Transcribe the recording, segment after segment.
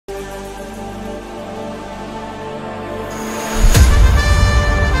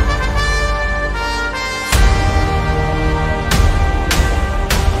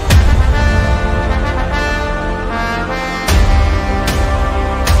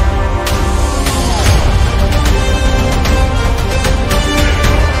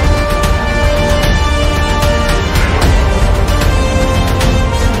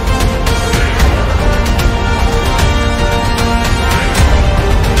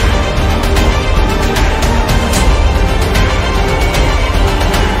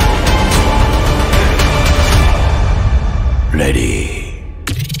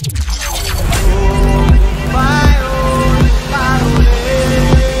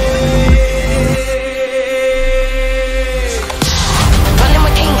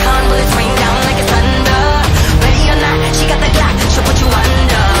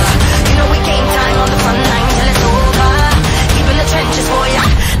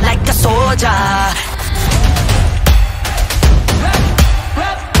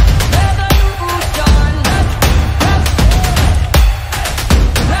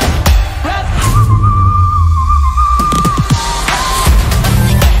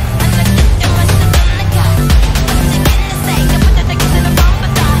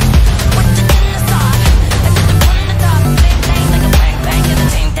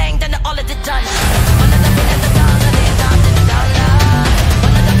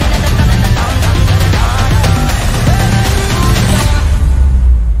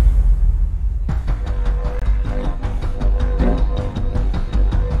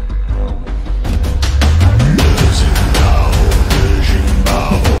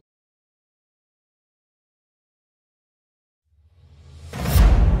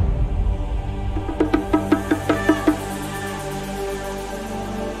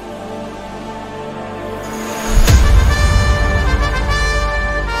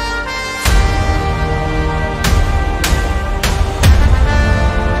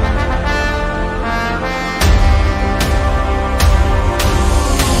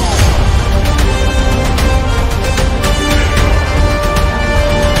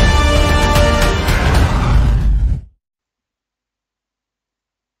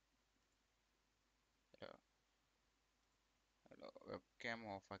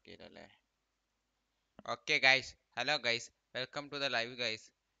ഓഫാക്കിയില്ലല്ലേ? Okay guys, hello guys, welcome to the live guys.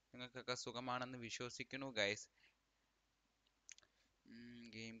 നിങ്ങൾക്കൊക്കെ സുഖമാണെന്ന് വിശ്വസിക്കുന്നു guys.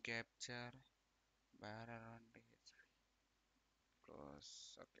 Game capture close.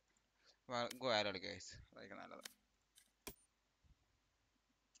 Okay, go ആരോട് guys, അതൊക്കെ നല്ലത്.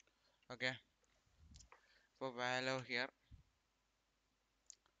 ഓക്കെ, അപ്പോൾ വാലോ here,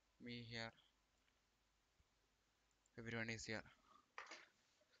 me here, everyone is here.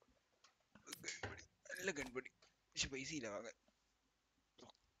 നല്ല ഗൺപടി, പക്ഷെ പൈസ ഇല്ല വാങ്ങാൻ.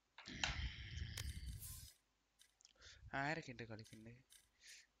 ആരൊക്കെ ഉണ്ട് കളിക്കണ്ടേ?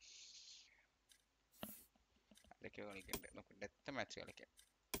 ആരൊക്കെയോ കളിക്കണ്ട്. നമുക്ക് ഡെത്ത് മാച്ച് കളിക്കാം.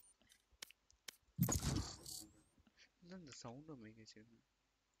 ഇതെന്ത് സൗണ്ട് ഉപയോഗിച്ചു?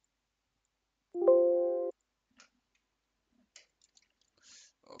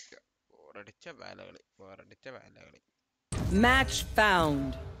 ഓക്കെ, ബോറടിച്ച വേലകളി. Match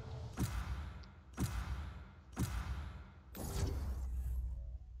found.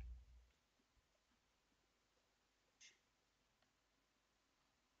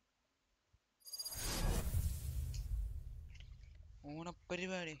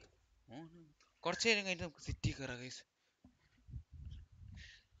 ഓണപ്പരിപാടി കുറച്ചു നേരം കഴിഞ്ഞ് നമുക്ക് സിറ്റി കയറാം ഗൈസ്.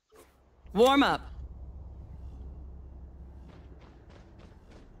 Warm up.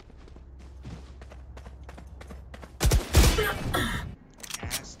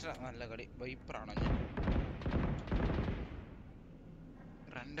 ആസ്ട്ര നല്ല കളി, വൈപ്പറാണോ ഞാൻ?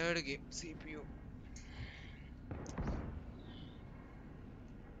 റണ്ടേഡ് ഗെയിം, CPU.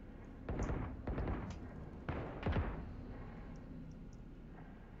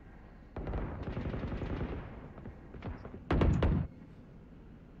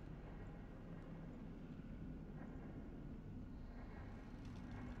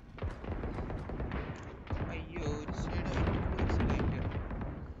 അയ്യോ, ഒരു side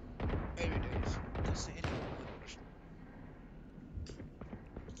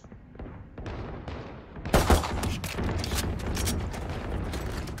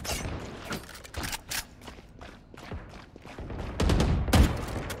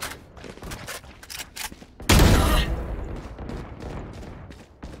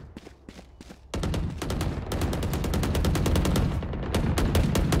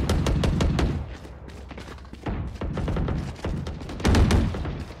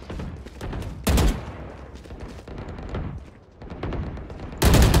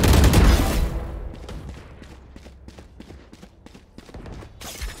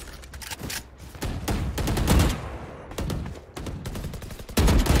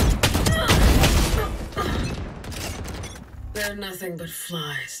They're nothing but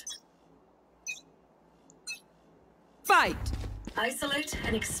flies. Fight. Isolate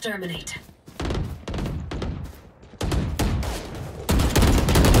and exterminate.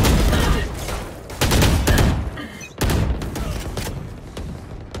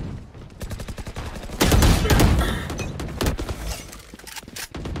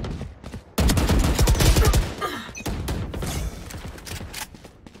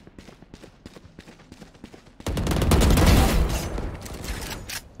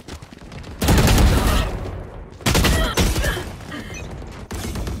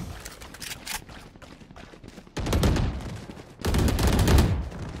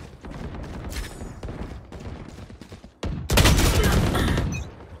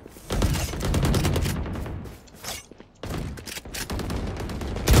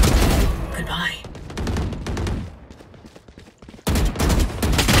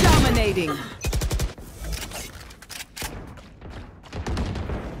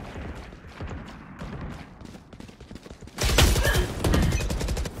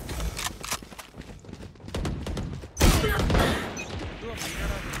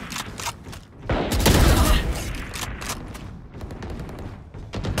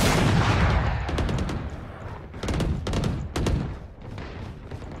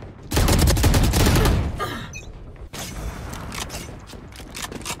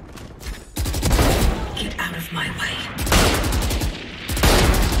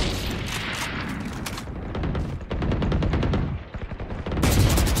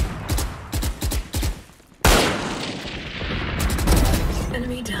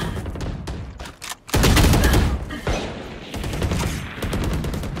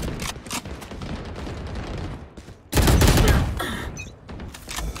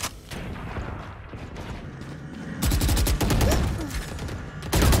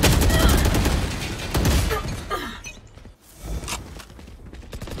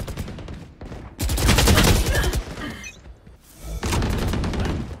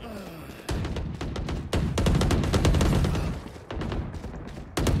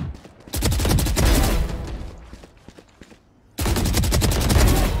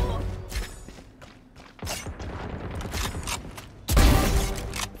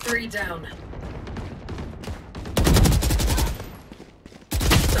 down.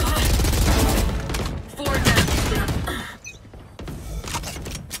 Four down.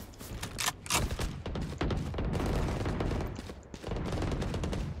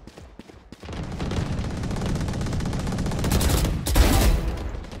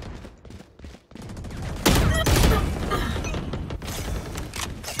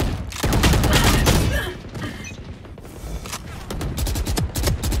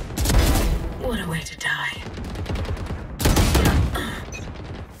 What a way to die.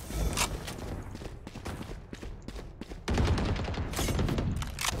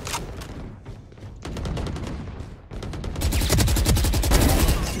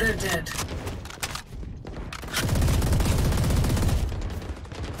 They're dead.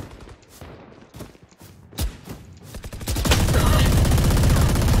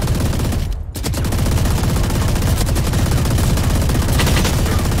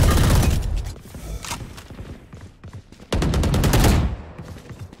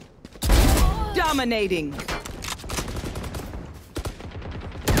 Dominating.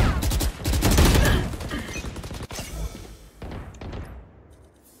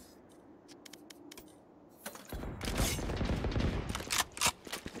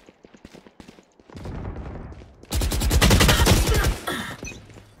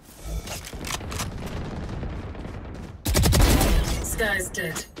 Guy's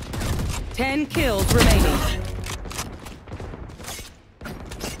dead. 10 kills remaining.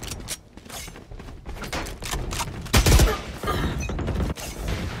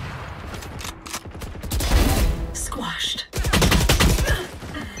 Squashed.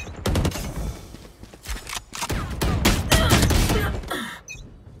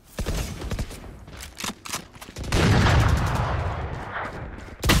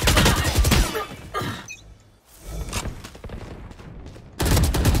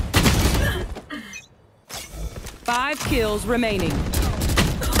 Five kills remaining.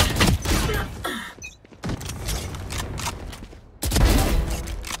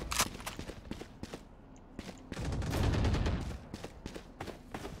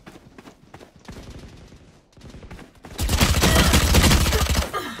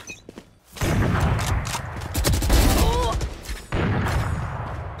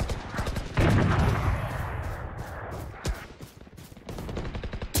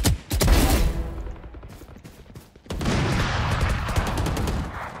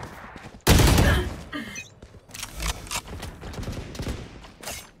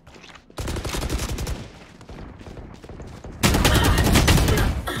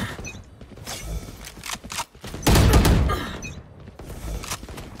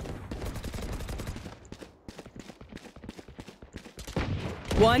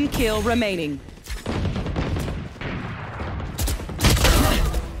 One kill remaining.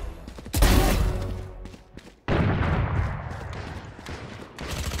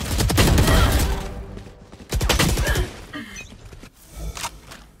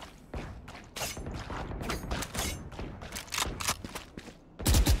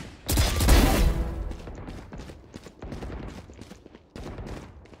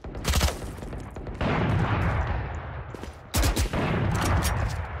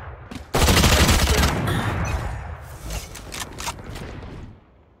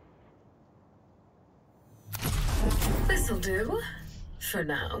 This'll do. For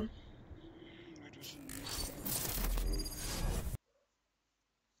now.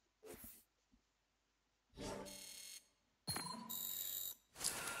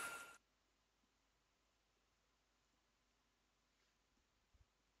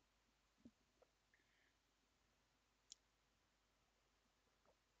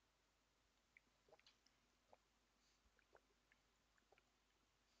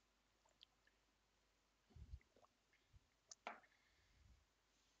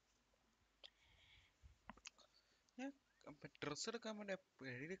 Dress എടുക്കാൻ വേണ്ടി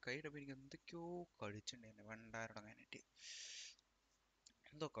എഴുതി കൈയിടപ്പോൾ എനിക്ക് എന്തൊക്കെയോ കടിച്ചിട്ടുണ്ടായിരുന്നു വണ്ടാരടങ്ങാനായിട്ട്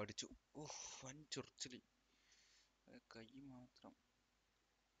എന്തോ കടിച്ചു. വൻ ചൊറിച്ചില് കൈ മാത്രം.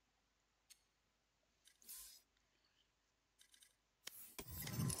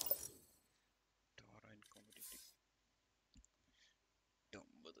 കോമ്പറ്റീറ്റീവ്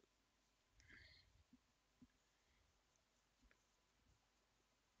 9.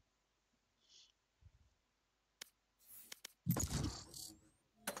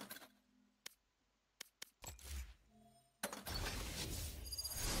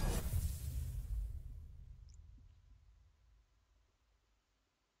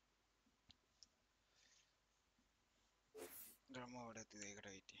 ഡ്രമ്മ അവിടെ എത്തി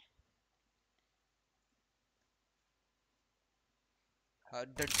കയറ്റി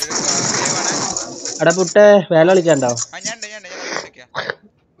എടാ പുട്ടെ വേല കളിക്കാണ്ടോ? ഞാൻ കളിച്ചോണ്ടിരിക്കാം.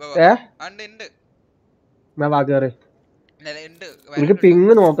 ഉണ്ട് ഞാൻ വാ കേറ്. ഉണ്ട് എനിക്ക് വരണ്ട്.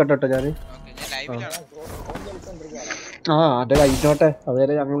 പിങ് നോക്കട്ടെ ഞാന്. ഓക്കെ ഞാൻ ലൈവിലാണ്. ആ അത് കഴിഞ്ഞോട്ടെ.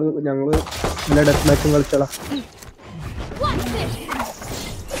 അതുവരെ ഞങ്ങള് എല്ലാ ഡെത്ത് മാച്ചും കളിച്ചോളാം.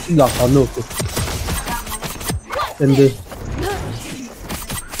 ഇല്ല അന്ന് നോക്ക്.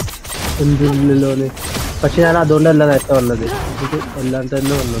 എന്തില്ലല്ലോന്ന്. പക്ഷെ ഞാൻ അതുകൊണ്ടല്ല നേരത്തെ വന്നത്. ഇത് എല്ലാം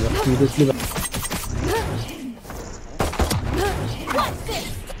തന്നെ വന്നത് സീരിയസ്ലി.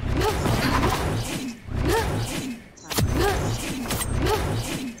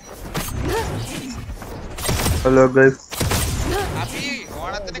 Hello guys.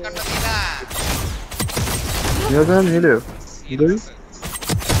 ഓണത്തിന് കണ്ടെത്തിയില്ല. നീലയോ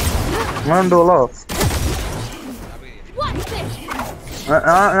ഉണ്ടോളോ?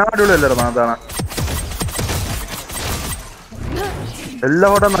 ഞാൻ അടിപൊളിയല്ലായിരുന്നു. അതാണ് എല്ലാ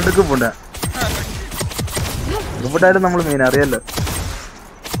ഫോട്ടോ നടുക്കും പോണ്ടേ. ഇവിടായാലും നമ്മള് മെയിൻ അറിയാലോ.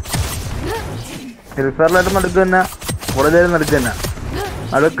 ഹിൽഫറിലായിട്ട് നടുക്ക് തന്നെ, കൂടുതലായാലും നടുക്ക് തന്നെ.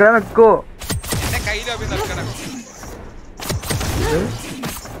 നടുക്കാൻ നിക്കോ?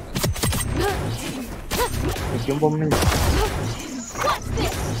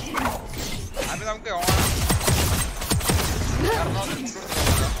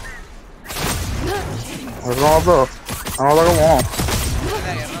 എറണാകുളത്തോ? എറണാകുളത്തൊക്കെ പോണോ?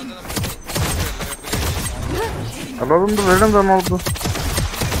 എറണാകുളത്ത് വീടുണ്ട്. എറണാകുളത്ത്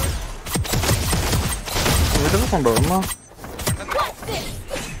വീടൊക്കെ ഉണ്ടോ? എന്നാ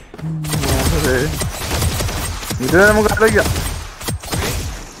ഇത് നമുക്ക് ആലോചിക്കാം.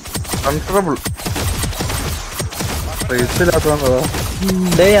 കംഫർട്ടബിൾ പൈസയില്ലാത്തതാ.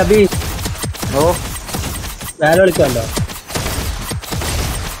 അബി ഓ വേല കളിക്കാണ്ടോ?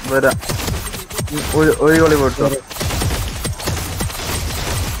 വരാം. ഒരു കളി പോട്ടോ.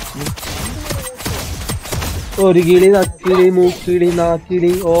 ഒരു കിളി നക്കിളി മൂക്കിളി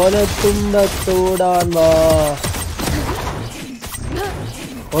നാക്കിളി ഓലത്തുമ്പത്തോടാൻ വാ.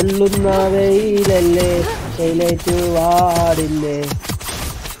 കൊള്ളുന്ന വെയിലല്ലേ വെയിലേറ്റു വാടില്ലേ.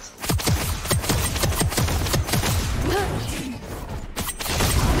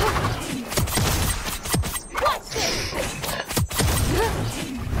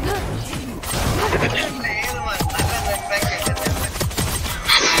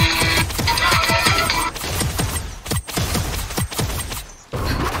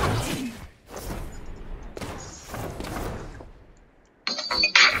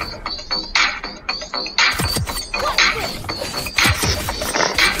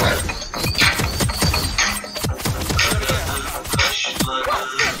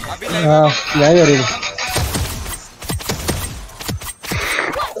 ഞാൻ കയറിയത്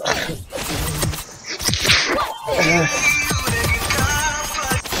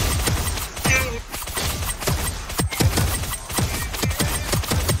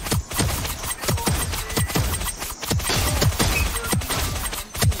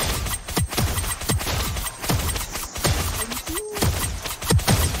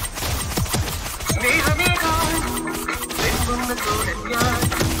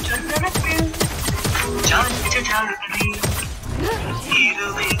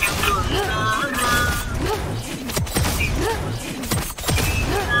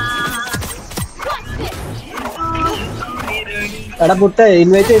എടാ പുട്ടെ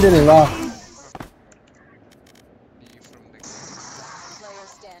ഇൻവൈറ്റ് ചെയ്തേ വാ.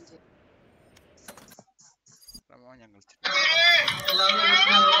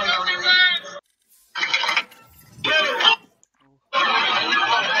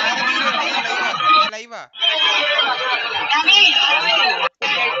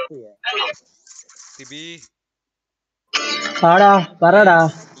 ആടാ പറടാ.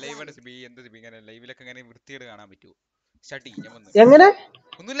 ലൈവിലൊക്കെ ഇങ്ങനെ വൃത്തിയോട് കാണാൻ പറ്റുമോ? എങ്ങനെ?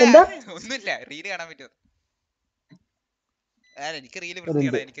 ഒന്നുമില്ല റീല് കാണാൻ പറ്റുമോ? എനിക്ക് റീല്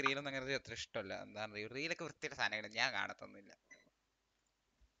വൃത്തിയാണ്. എനിക്ക് റീലൊന്നും അങ്ങനെ അത്ര ഇഷ്ടമല്ല. എന്താണ് റീലൊക്കെ വൃത്തിയുടെ സാധനങ്ങൾ ഞാൻ കാണത്തൊന്നുമില്ല.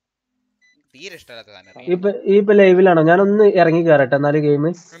 തീരെ ഇഷ്ടമല്ലാത്ത സാധനം. ഇപ്പൊ ലൈവിലാണോ? ഞാനൊന്ന് ഇറങ്ങി കയറട്ടെ എന്നാലും ഗെയിം.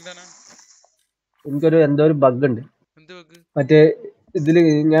 എനിക്കൊരു എന്തോ ഒരു ബഗ് ഉണ്ട്. മറ്റേ ഇതില്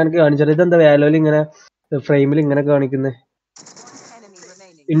ഞാൻ കാണിച്ചത്. ഇതെന്താ വാലോയിൽ ഇങ്ങനെ ഫ്രെയിമിൽ ഇങ്ങനെ കാണിക്കുന്നത്?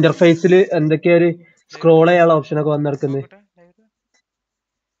 ഇന്റർഫേസിൽ എന്തൊക്കെയാ ഒരു സ്ക്രോൾ ചെയ്യാനുള്ള ഓപ്ഷനൊക്കെ വന്നെടുക്കുന്നത്.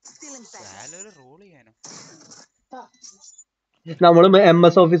 നമ്മള്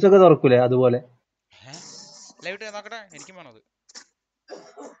MS ഓഫീസ് ഒക്കെ തുറക്കൂലേ അതുപോലെ.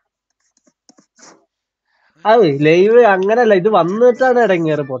 അത് ലൈവ് അങ്ങനല്ല, ഇത് വന്നിട്ടാണ്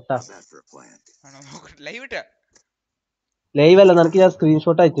ഇടങ്ങേറ് പൊട്ട. ലൈവ് അല്ല, നിനക്ക് ഞാൻ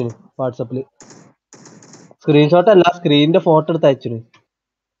സ്ക്രീൻഷോട്ട് അയച്ചു വാട്സപ്പില്. സ്ക്രീൻഷോട്ട് അല്ല, സ്ക്രീനിന്റെ ഫോട്ടോ എടുത്ത് അയച്ചു.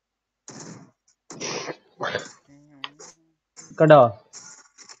 കണ്ടോ?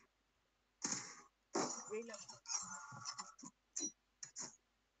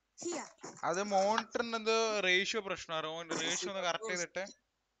 അത് മോണിറ്ററിന് എന്തോ റേഷ്യോ പ്രശ്നമാണ്. റേഷ്യോ ഒന്ന് കറക്റ്റ് ചെയ്തിട്ട്.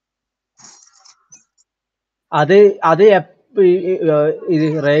 അത് അത് ഇത്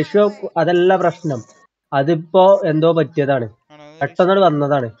റേഷ്യോ അതല്ല പ്രശ്നം. അതിപ്പോ എന്തോ പറ്റിയതാണ്, ആണോ? അത് പെട്ടെന്ന്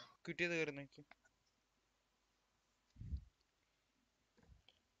വന്നതാണ്. കിട്ടിയത് കയറുന്ന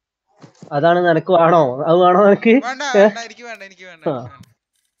അതാണ്. നിനക്ക് വേണോ? അത് വേണോ നിനക്ക്? വേണ്ട വേണ്ട, എനിക്ക് വേണ്ട, എനിക്ക് വേണ്ട, ആ. എനിക്ക്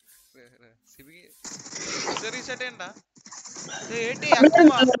വേണ്ട. റീസെറ്റ് ചെയ്യണ്ട.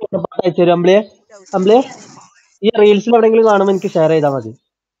 അക്കുവാ അമ്പിളിയെ അമ്പിളിയെ ഈ റീൽസിൽ എവിടെയെങ്കിലും കാണുമ്പോൾ എനിക്ക് ഷെയർ ചെയ്താൽ മതി.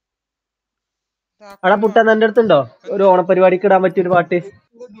 അവിടെ പുട്ട എന്റെ അടുത്തുണ്ടോ ഒരു ഓണപരിപാടിക്ക് ഇടാൻ പറ്റിയ ഒരു പാട്ട്?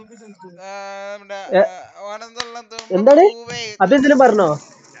 എന്താണ് അതെന്തിനും പറഞ്ഞോ?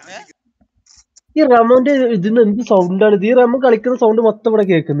 ഈ റമോന്റെ ഇതിന് എന്ത് സൗണ്ടാണ് ഇത്? ഈ റമോ കളിക്കുന്ന സൗണ്ട് മൊത്തം ഇവിടെ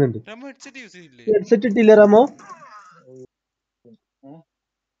കേൾക്കുന്നുണ്ട്. ഹെഡ്സെറ്റ് ഇട്ടില്ല റമോ?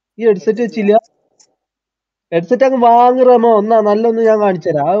 ഈ ഹെഡ്സെറ്റ് വെച്ചില്ല? ഹെഡ്സെറ്റ് അങ്ങ് വാങ്ങ് റമോ. ഒന്നാ നല്ലൊന്ന് ഞാൻ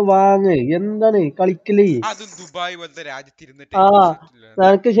കാണിച്ചുതരാം. അത് വാങ്ങ്. എന്താണ് കളിക്കലേ? ആ,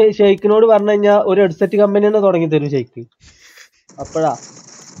 നിനക്ക് ഷെയ്ഖിനോട് പറഞ്ഞു കഴിഞ്ഞാ ഒരു ഹെഡ്സെറ്റ് കമ്പനി തന്നെ തുടങ്ങി തരും ഷെയ്ഖ്. അപ്പഴാ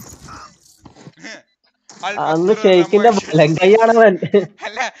അന്ന് ഷെയ്ഖിന്റെ ലങ്കയ്യാണവൻ.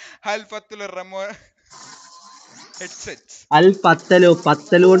 അൽ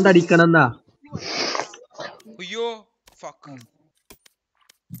പത്തല് കൊണ്ട് അടിക്കണം എന്നാ.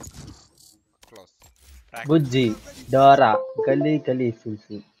 ബുജ്ജി ഡോറ ഗലി ഗലി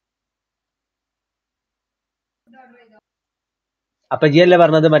സിൻസി. അപ്പൊ ജിയല്ലേ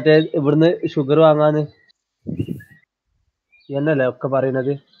പറഞ്ഞത് മറ്റേ ഇവിടുന്ന് ഷുഗർ വാങ്ങാന്ന്? എന്നല്ലേ ഒക്കെ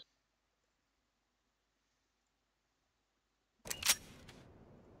പറയണത്?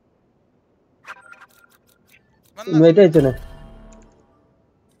 ഇൻവൈറ്റ് അയച്ചേ.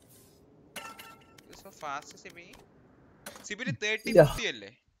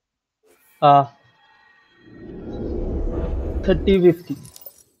 ആ 30-50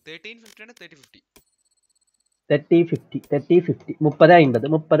 30-50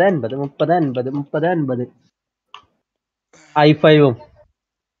 i5ഉം.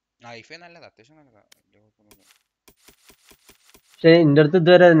 പക്ഷെ എന്റെ അടുത്ത്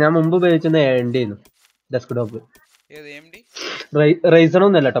ഇതുവരെ ഞാൻ മുമ്പ് ഉപയോഗിച്ചിരുന്ന AMD ആയിരുന്നു ഡെസ്ക്ടോപ്പ്.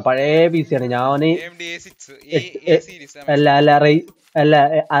 റൈസണൊന്നും അല്ല കേട്ടോ, പഴയ PC ആണ്. ഞാന് അല്ല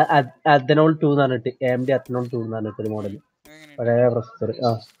അഥനോൾ 2 എന്ന് പറഞ്ഞിട്ട് AMD അഥനോൾ 2 എന്ന് പറഞ്ഞിട്ട് ഒരു മോഡൽ പഴയ പ്രൊസസർ.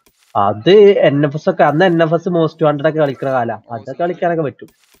 അത് NFS ഒക്കെ അന്ന് NFS മോസ്റ്റ് വാണ്ടഡ് ഒക്കെ കളിക്കുന്ന കാല. അതൊക്കെ കളിക്കാനൊക്കെ പറ്റും.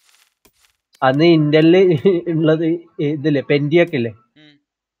 അന്ന് ഇന്റലില് ഉള്ളത് ഇതില്ലേ പെന്റിയൊക്കെ ഇല്ലേ,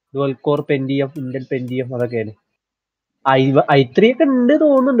 dual core Pentium, Intel Pentium അതൊക്കെയാണ്. i3 ഒക്കെ ഉണ്ട്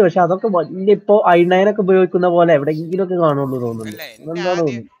തോന്നുന്നുണ്ട്, പക്ഷെ അതൊക്കെ വലിയ ഇപ്പൊ i9 ഒക്കെ ഉപയോഗിക്കുന്ന പോലെ എവിടെയെങ്കിലും ഒക്കെ കാണുള്ളൂ തോന്നുന്നുണ്ട്. അതെന്താണോ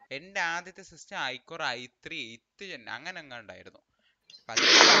തോന്നുന്നു. എന്റെ ആദ്യത്തെ സിസ്റ്റം ഐക്കോർ i3 8th gen അങ്ങനെ എങ്ങാണ്ടായിരുന്നു.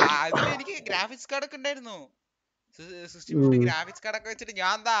 അതിൽ എനിക്ക് ഗ്രാഫിക്സ് കാർഡ് ഒക്കെ ഉണ്ടായിരുന്നു. 64 ഗ്രാഫിക്സ് കാർഡ് ഒക്കെ വെച്ചിട്ട്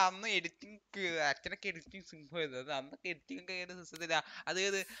ഞാൻ എന്താ അന്ന് എഡിറ്റിംഗ്, അച്ഛനൊക്കെ എഡിറ്റിംഗ് സിംഹം ചെയ്തത്. അത് അന്നൊക്കെ എഡിറ്റിംഗ് ഒക്കെ ചെയ്ത സിസ്റ്റത്തില്ല. അത്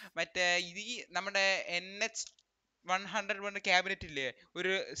മറ്റേ ഇത് നമ്മുടെ NH101 ക്യാബിനറ്റ് ഇല്ലേ,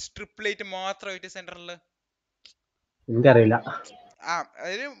 ഒരു സ്ട്രിപ്പ് ലൈറ്റ് മാത്രമായിട്ട് സെന്ററിൽ. എനിക്കറിയില്ല. ആ,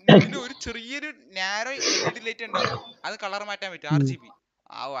 അതിന് മുന്നിൽ ഒരു ചെറിയൊരു നാരോ LED ലൈറ്റ് ഉണ്ടാവും. അത് കളർ മാറ്റാൻ പറ്റും, RGB.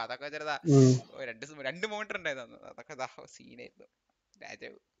 അതൊക്കെ ചെറുതാ. രണ്ട് മോണിറ്റർ ഉണ്ടായിരുന്നു. അതൊക്കെ സീനായിരുന്നു.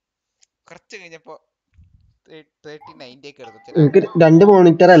 രാജാവ് കുറച്ച് കഴിഞ്ഞപ്പോ 3090 ഒക്കെ എടുത്തു. എനിക്ക് 2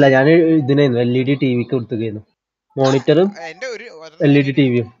 മോണിറ്റർ അല്ല, ഞാൻ ഇതിനായിരുന്നു LED ടിവിക്ക് കൊടുത്തുകയായിരുന്നു. മോണിറ്ററും LED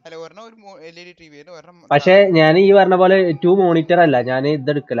ടിവിയും. പക്ഷെ ഞാൻ ഈ പറഞ്ഞ പോലെ 2 മോണിറ്റർ അല്ല, ഞാൻ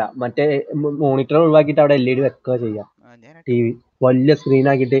ഇതെടുക്കല, മറ്റേ മോണിറ്റർ ഒഴിവാക്കിട്ട് അവിടെ LED വെക്കുക ചെയ്യാം. TV വലിയ സ്ക്രീൻ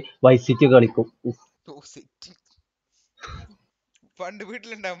ആക്കിട്ട് വൈസിറ്റി കളിക്കും. പണ്ട്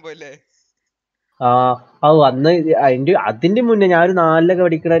വീട്ടിലുണ്ടാകുമ്പോ അല്ലേ? അന്ന് അതിന്റെ മുന്നേ ഞാൻ ഒരു 4ലൊക്കെ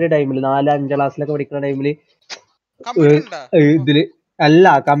പഠിക്കുന്ന ഒരു ടൈമില്, 4-5 ക്ലാസ്സിലൊക്കെ പഠിക്കുന്ന ടൈമില് ഇതില് അല്ല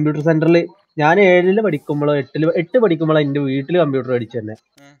കമ്പ്യൂട്ടർ സെന്ററിൽ ഞാൻ 7ല് പഠിക്കുമ്പോഴോ 8 പഠിക്കുമ്പോഴോ എന്റെ വീട്ടില് കമ്പ്യൂട്ടർ പഠിച്ചു തന്നെ.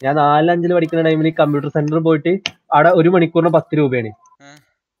 ഞാൻ 4-5 പഠിക്കുന്ന ടൈമിൽ കമ്പ്യൂട്ടർ സെന്ററിൽ പോയിട്ട് അവിടെ 1 മണിക്കൂറിന് 10 രൂപയാണ്.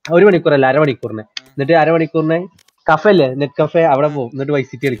 1 മണിക്കൂറല്ല, അരമണിക്കൂറിന്. എന്നിട്ട് അരമണിക്കൂറിന് കഫേ അല്ലേ, നെറ്റ് കഫേ, അവിടെ പോകും. എന്നിട്ട്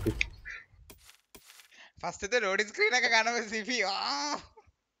വൈസിറ്റി കളിക്കും.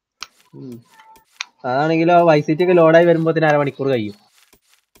 അതാണെങ്കിലോ വൈസിറ്റി ഒക്കെ ലോഡായി വരുമ്പോ അരമണിക്കൂർ കഴിയും.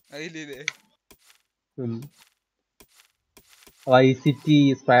 വൈസിറ്റി,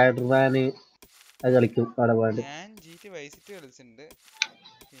 സ്പൈഡർമാന് അത് കളിക്കും അവിടെ പോയിട്ട്.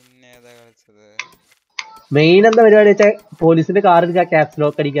 മെയിൻ എന്താ പരിപാടി വെച്ചാൽ പോലീസിന്റെ കാർ എടുക്കുക, ക്യാപ്സ്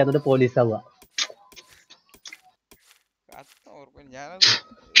ലോക്ക് അടിക്കുക, എന്നിട്ട് പോലീസ് ആവുക. ഞാനത്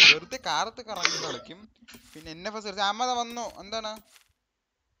വെറുതെ കാറത്ത് കറങ്ങി കളിക്കും. പിന്നെ NFS അമ്മ വന്നു. എന്താണ്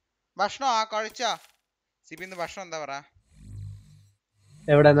ഭക്ഷണം? കഴിച്ചാ സിബിന്ന് ഭക്ഷണം എന്താ പറ?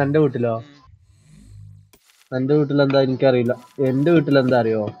 എവിടെ നിന്റെ വീട്ടിലോ? എന്റെ വീട്ടിലെന്താ എനിക്കറിയില്ല. എന്റെ വീട്ടിലെന്താ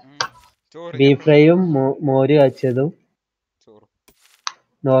അറിയോ? ചോറ് ഞാൻ ബീഫ് ഫ്രൈയും മോര് കാച്ചിയതും ചോറും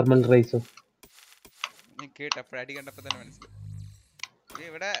നോർമൽ റൈസും. ഞാൻ കേട്ടപ്പോ അടി കണ്ടപ്പോ തന്നെ മനസ്സിലായി.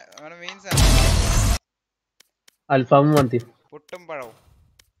 ഇവിടെ മെയിൻ അൽഫാമും മന്തി. പുട്ടും പഴവും.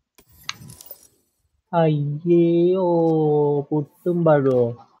 അയ്യോ പുട്ടും പഴവോ?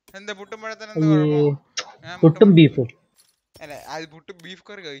 എന്താ പുട്ടും പഴത്തിന് എന്താ അയ്യേ കുഴപ്പം? ഞാൻ പുട്ടും ബീഫും. അല്ല അത് പുട്ടും ബീഫ്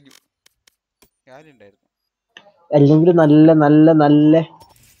കറി കഴിഞ്ഞു. ഞാനുണ്ടായിരുന്നു. അല്ലെങ്കിൽ നല്ല നല്ല നല്ല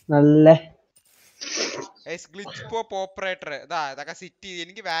നല്ല ഗ്ലിച്ച് പോപ്പ് ഓപ്പറേറ്റർ ഇതൊക്കെ സിറ്റി.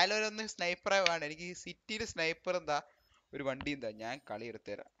 എനിക്ക് വാലോർ ഒന്ന് സ്നൈപ്പറെ വേണം. എനിക്ക് സിറ്റിയിൽ സ്നൈപ്പർ എന്താ ഒരു വണ്ടി എന്താ ഞാൻ കളി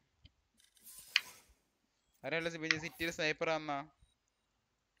എടുത്തുതരാം. അറിയാലോ സിറ്റിയിൽ സ്നൈപ്പർ വന്നാ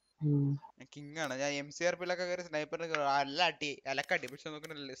കിങ് ആണ്. ഞാൻ MCRP-ലൊക്കെ കയറി സ്നൈപ്പറിന് അലക്കട്ടി. പക്ഷെ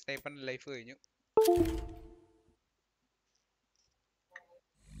നോക്കുന്ന സ്നൈപ്പറിന്റെ ലൈഫ് കഴിഞ്ഞു.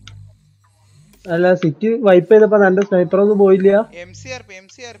 അല്ല സിറ്റി വൈപ്പ് ചെയ്തപ്പോ നല്ല സ്നൈപ്പർ ഒന്നും പോയില്ല. MCRP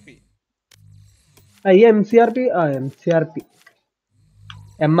ഈ MCRP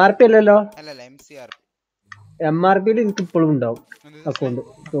MRP അല്ലല്ലോ. അല്ലല്ല MCRP. MRPയിൽ എനിക്ക് ഇപ്പോഴും ഉണ്ടാവും അക്കൗണ്ട്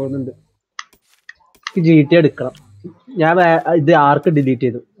തോന്നുന്നുണ്ട്. GT എടുക്കണം. ഞാൻ ഇത് ആർക്ക് ഡിലീറ്റ്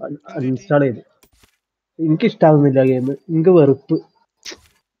ചെയ്തു, അൺഇൻസ്റ്റാൾ ചെയ്തു. എനിക്ക് ഇഷ്ടാവുന്നില്ല ഗെയിം. എനിക്ക് വെറുപ്പ്.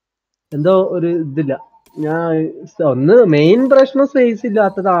 എന്തോ ഒരു ഇതില്ല. ഞാൻ ഒന്ന് മെയിൻ പ്രശ്നം സ്പേസ്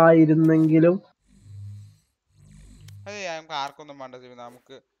ഇല്ലാത്തതായിരുന്നെങ്കിലും നമുക്ക് ആർക്കൊന്നും വേണ്ട.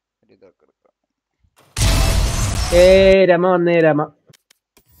 നമുക്ക് ഇതൊക്കെ എടുക്കാം. രമ വന്നേ. രമ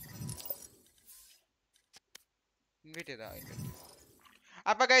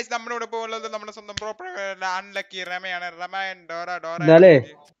അപ്പൊ ഗൈസ് നമ്മുടെ ഇവിടെ പോകുന്നത് നമ്മുടെ സ്വന്തം പ്രോപ്പർ അൺലക്കി രമയാണ്. രമ എന്നാലേ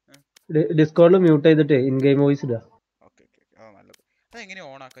ഡിസ്കോഡിൽ മ്യൂട്ട് ചെയ്തിട്ട് ഇൻ ഗെയിം വോയിസ് ഇടുക. ഓക്കെ നല്ലത്. അതെങ്ങനെ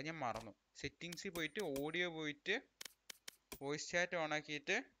ഓൺ ആക്കാം? ഞാൻ മറന്നു. സെറ്റിങ്സിൽ പോയിട്ട് ഓഡിയോ പോയിട്ട് വോയിസ് ചാറ്റ് ഓൺ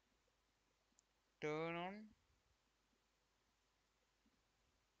ആക്കിയിട്ട് ടേൺ ഓൺ.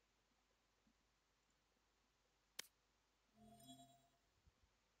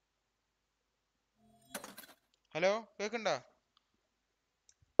 ഹലോ കേക്കണ്ടോ?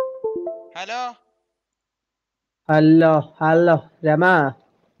 ഹലോ ഹലോ ഹലോ രമ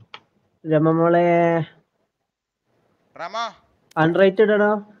മോളെ റമ അൺറേറ്റഡ്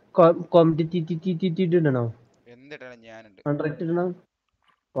ഇടണോ കോമ്പറ്റിറ്റീവ് ഇടണോ? എന്തിടണം? ഞാനുണ്ട്. അൺറേറ്റഡ് ഇടണോ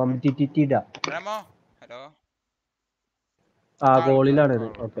കോമ്പറ്റിറ്റീവ് ഇടാ. റമോ ഹലോ ഗോളിലാണ്.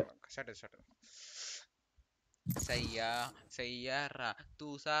 ഓക്കെ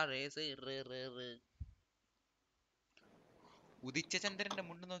ഉദിച്ച ചന്ദ്രന്റെ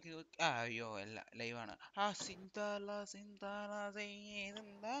മുണ്ട് നോക്കി. അയ്യോ അല്ല ലൈവാണ്.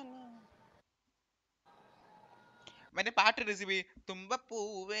 മറ്റേ പാട്ട് റെസിപ്പി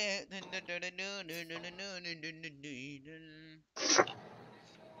തുമ്പപ്പൂവേ.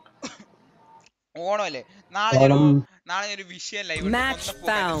 ഓണമല്ലേ നാളെ? ഒരു വിഷയം ലൈവ് ഉണ്ട്.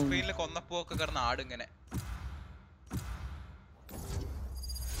 കൊന്നപ്പൂക്ക് സ്ക്രീനിൽ കൊന്നപ്പൂക്കെ കിടന്ന ആട് ഇങ്ങനെ.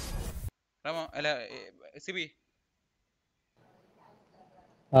 റമോ അല്ല സിബി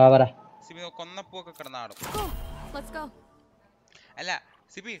കൊന്നപ്പൂക്കെ കിടന്ന ആടും. അല്ല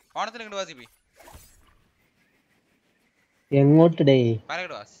സിബി ഓണത്തിന് ഇങ്ങോട്ട് വാ. സിബി എങ്ങോട്ടേ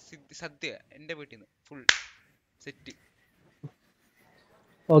പറയടോ. സദ്യ എന്റെ വീട്ടിൽ നിന്ന് ഫുൾ സെറ്റ്.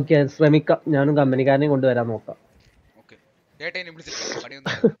 ഓക്കെ ശ്രമിക്കാം. ഞാനും കമ്പനിക്കാരനെ കൊണ്ടുവരാൻ നോക്കാം. ഓക്കെ ചേട്ടനെ വിളിച്ചിട്ടില്ല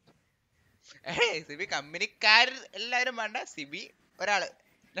പണിയൊന്നും. സിബി കമ്പനിക്കാർ എല്ലാവരും വേണ്ട. സിബി ഒരാള്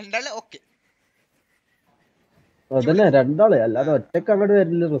രണ്ടാള് ഓക്കെ. അതന്നെ രണ്ടാള്. അല്ലാതെ ഒറ്റക്ക് അങ്ങോട്ട്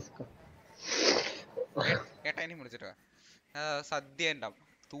വരില്ല. റിസ്ക്. ചേട്ടനെ വിളിച്ചിട്ട് സദ്യ ഉണ്ടാവും.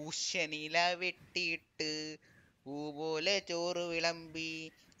 തൂശനില വെട്ടിയിട്ട് പൂ പോലെ ചോറ് വിളമ്പി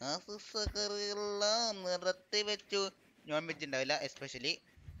നിറത്തി വെച്ചു. നോൺ വെജ് ഉണ്ടാവില്ല എസ്പെഷ്യലി.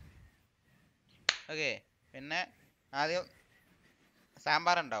 ഓക്കെ പിന്നെ ആദ്യം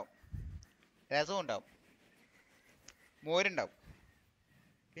സാമ്പാർ ഉണ്ടാവും, രസവും ഉണ്ടാവും, മോരുണ്ടാവും,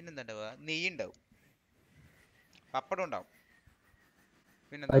 പിന്നെന്താ ഉണ്ടാവുക? നെയ്യ് ഉണ്ടാവും, പപ്പടം ഉണ്ടാവും,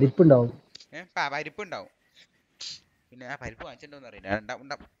 പിന്നെന്താ പരിപ്പുണ്ടാവും. പരിപ്പുണ്ടാവും. പിന്നെ ആ പരിപ്പ് വാങ്ങിച്ചിട്ടുണ്ടോന്ന് അറിയില്ല.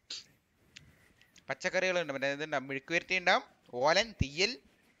 ഉണ്ടാവും. പച്ചക്കറികളുണ്ട്. മറ്റേ ഇതുണ്ടാവും, മെഴുക്കുവരട്ടി ഉണ്ടാവും, ഓലൻ, തീയൽ,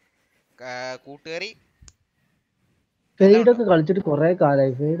 കൂട്ടുകറി. ഫെയ്ഡൊക്കെ കളിച്ചിട്ട് കൊറേ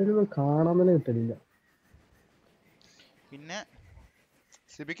കാലായി. ഫെയ്ഡൊന്നും കാണാൻ തന്നെ കിട്ടണില്ല. പിന്നെ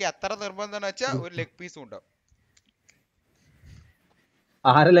സിബിക്ക് അത്ര നിർബന്ധം വെച്ചാൽ ഒരു ലെഗ് പീസും ഉണ്ടാവും.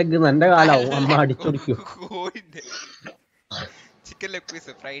 ആരെ ലെഗ്? എന്റെ കാലാവും. അമ്മ അടിച്ചൊടിക്കും. Chicken leg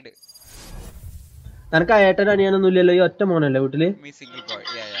piece fried. നിനക്ക് ഏട്ടനും അനിയനൊന്നും ഇല്ലല്ലോ? ഈ ഒറ്റ മോനല്ലേ വീട്ടില്? Single boy.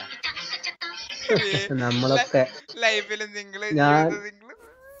 നമ്മളൊക്കെ ലൈഫിൽ സിംഗിൾ, ജീവിതം സിംഗിൾ.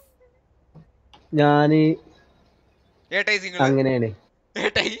 ഞാന് ഏട്ടായി സിംഗിൾ. അങ്ങനെയാണ്.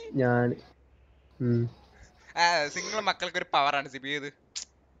 ഏട്ടായി ഞാൻ സിംഗിൾ മക്കൾക്ക് ഒരു പവറാണ് സിബി ഇത്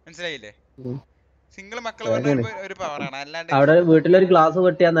മനസ്സിലായില്ലേ? സിംഗിൾ മക്കൾ ശരിയാണ്. പറഞ്ഞ ഒരു പവറാണ്, അല്ലാണ്ട് അവിടെ വീട്ടിലൊരു ഗ്ലാസ്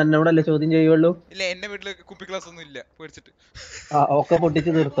പൊട്ടിയാ എന്നോടല്ലേ ചോദ്യം ചെയ്യുള്ളൂ. ഇല്ല എന്റെ വീട്ടില് കുപ്പി ഗ്ലാസ് ഒന്നും ഇല്ല പേടിച്ചിട്ട്. ഒക്കെ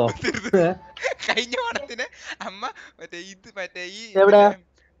പൊട്ടിച്ച് തീർത്തോ? കഴിഞ്ഞ പടത്തിന് അമ്മ മറ്റേ ഈ എവിടെ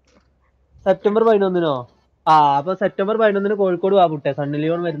സെപ്റ്റംബർ 11-നോ? അപ്പൊ സെപ്റ്റംബർ 11-ന് കോഴിക്കോട് വാ പുട്ടെ, സണ്ണി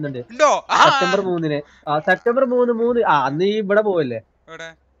ലിയോൺ വരുന്നുണ്ട്. ഉണ്ടോ? സെപ്റ്റംബർ 3-ന്. സെപ്റ്റംബർ 3 അന്ന് ഈ ഇവിടെ പോവല്ലേ,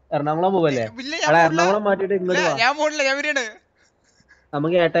 എറണാകുളം പോവല്ലേ? അവിടെ എറണാകുളം മാറ്റിട്ട് ഇങ്ങോട്ട് വാ. ഞാൻ പോണില്ല, ഞാൻ വരാണ്.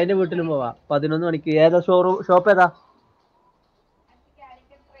 നമുക്ക് ഏട്ടായിന്റെ വീട്ടിലും പോവാ 11 മണിക്ക്. ഏതാ ഷോപ്പ് ഏതാ?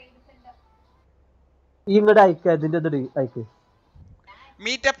 ഈ ഇങ്ങോട്ട് അയക്ക, ഇതിന്റെ അയക്ക്.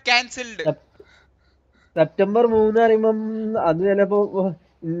 Meetup cancelled. സെപ്റ്റംബർ 3 പറയുമ്പം അത് ചിലപ്പോ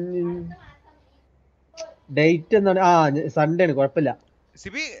ഡേറ്റ് എന്താണ്? സൺഡേ ആണ്, കുഴപ്പമില്ല.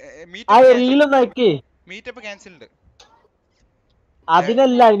 റീലൊന്ന് അയക്കേ. Meetup cancelled.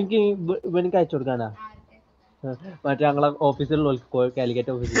 അതിനല്ല, എനിക്ക് ഇവനിക്ക് അയച്ചു കൊടുക്കാനാ. മറ്റേ ഞങ്ങളെ ഓഫീസിലുള്ള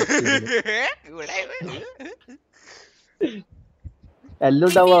കാലിക്കറ്റ് ഓഫീസിൽ എല്ലാം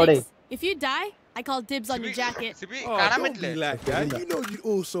ഉണ്ടാവും അവിടെ. If you die, I call dibs on your jacket. Sibi കാണാൻ പറ്റില്ലേ?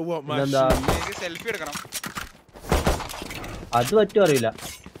 സെൽഫി എടുക്കണം. അത് പറ്റും അറിയില്ല.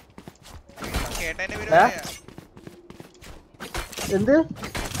 എന്ത്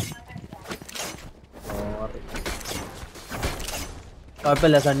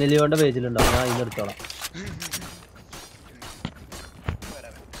കുഴപ്പമില്ല, സണ്ണി ലിയോന്റെ പേജിലുണ്ടാവും, ഞാൻ ഇന്ന് എടുത്തോളാം.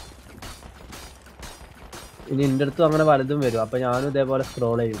 ഇനി എന്റെ അടുത്തും അങ്ങനെ പലതും വരും, അപ്പൊ ഞാനും ഇതേപോലെ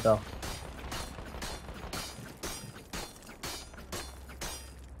സ്ക്രോൾ ചെയ്യും കേട്ടോ.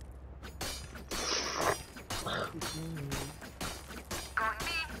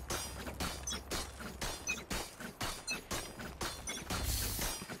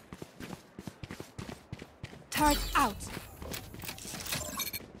 Target out.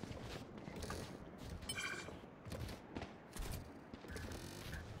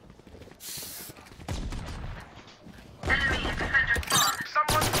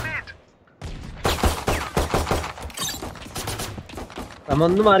 നമ്മ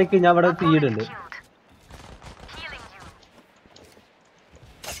ഒന്ന് മാറിക്ക്, ഞാൻ ഇവിടെ തീയിടുണ്ട്.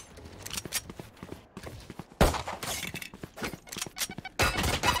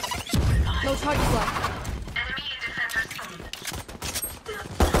 No targets left.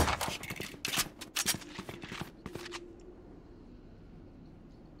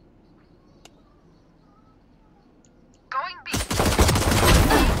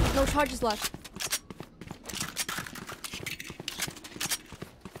 No charges left.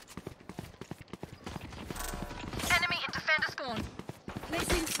 Enemy in defender spawn.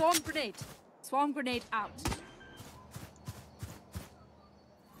 Placing swarm grenade. Swarm grenade out.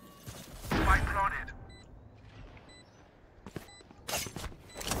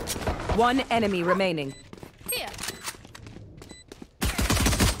 One enemy remaining. Here.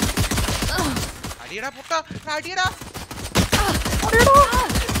 അടിയടാ Putta, അടിയടാ.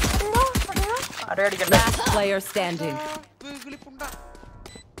 Last player standing.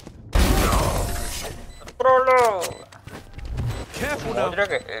 Careful now.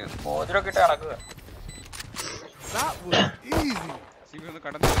 That was easy. Sibi ഒന്ന്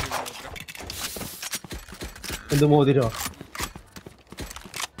കടന്നു. എന്ത് മോതിരോ?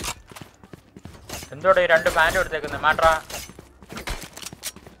 എന്തോടെ രണ്ട് പാന്റ് എടുത്തേക്കുന്നത് മാട്രാ?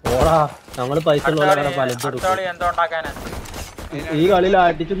 ഓടാ, ഞങ്ങള് പൈസ ഉള്ളവരാണ് പലതും എടുക്കും. എന്തോ ഉണ്ടാക്കാനാ? ഈ കളിയിൽ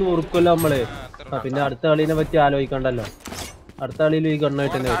അടിച്ചു നോർക്കുമല്ലോ നമ്മള്. പിന്നെ അടുത്ത കളിനെ പറ്റി ആലോചിക്കണ്ടല്ലോ. അടുത്ത കളിയിൽ ഈ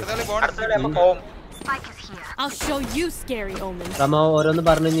ഗണ്ണായിട്ട് തന്നെ വരും. I'll show you scary omens. നമ്മ ഓരോന്ന്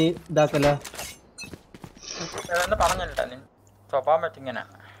പറഞ്ഞു ഇതാക്കല്ലേ. പറഞ്ഞിട്ടാ നീ സ്വഭാവം വെച്ചിങ്ങനെ.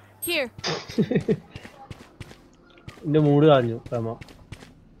 Here. എന്റെ മൂഡ് കളഞ്ഞു രമ.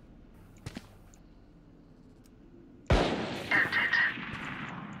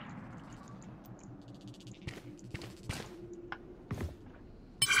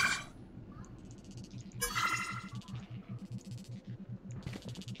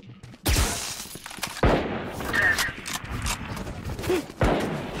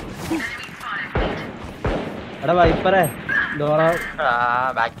 എടാ വൈപ്പറേ ഡോറ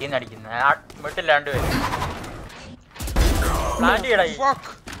ബാക്കിന്ന് അടിക്കുന്ന വീട്ടില്ലാണ്ട് വരും. പ്ലാന്റ് ചെയ്യടാ ഈ.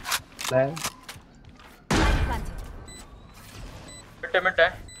 വിട്ടെ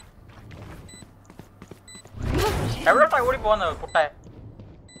എവിടെട്ടാ കൂടി പോകുന്നത് കുട്ടേ?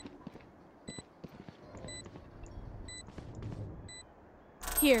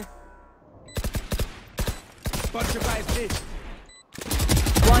 Here. Bunch of guys hit.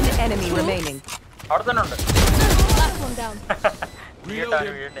 One enemy remaining. അവിടെ തന്നെ ഉണ്ട്. Last one down.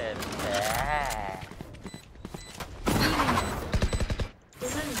 Reloading.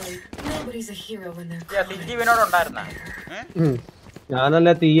 Nobody's a hero when they're city ഇവനോട് ഉണ്ടായിരുന്ന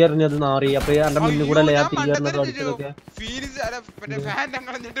ഞാനല്ലേ തീ എറിഞ്ഞത് നാറി. അപ്പൊ എന്റെ മുന്നിൽ കൂടെ അല്ലേ ഞാൻ തീ എറിഞ്ഞത് അടിച്ചതൊക്കെ. ഫീനിക്സ് മറ്റേ ഫാൻ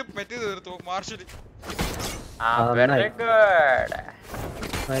കളഞ്ഞിട്ട് പറ്റി തീർത്തു മാർഷൽ. Very good.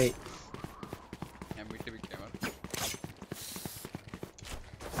 ഞാൻ വിട്ട് വിൽക്കാം.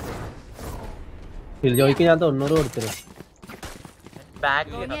 ജോയ്ക്ക് ഞാൻ 90 കൊടുത്തിരുന്നു.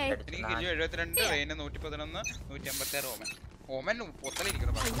 ബാഗ് എനിക്ക് 72 റെയിന് 111 156 ഓമൻ. ഓമൻ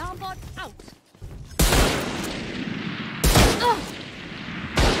പൊത്തലിരിക്കുന്നു. Alarm bot out.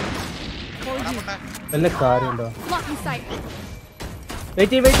 വല്ല കാര്യമുണ്ടോ? Blocking sight.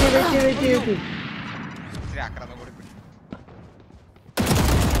 വെയിറ്റ്. ആക്രമണം കൂടി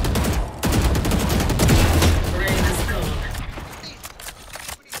Rain is gone.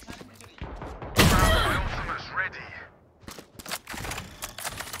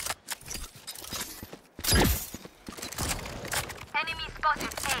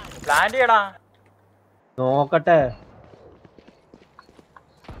 പ്ലാൻ ചെയ്യടാ. നോക്കട്ടെ.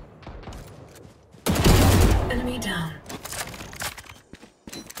 Enemy down.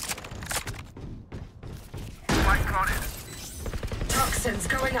 Toxins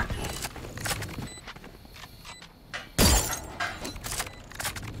going up.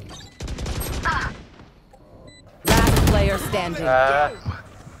 Last player standing.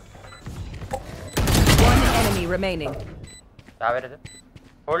 One enemy remaining. ചാവരുത്.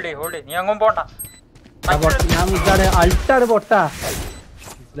 Hold നീ അങ്ങും പോണ്ട. ഞാൻ ഇതാണ് അൾട്ടാണ് പൊട്ട.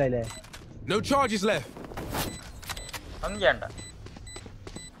 മനസ്സിലായില്ലേ? No charges left. ഒന്നും ചെയ്യണ്ട.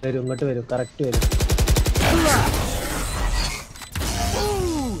 വരും ഇങ്ങോട്ട് വരും. കറക്റ്റ് വരും.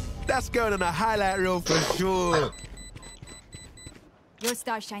 Ooh, that's going on a highlight reel for sure. Your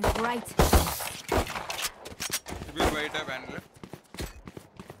star shines bright. ഇത് വൈറ്റ് പാനൽ.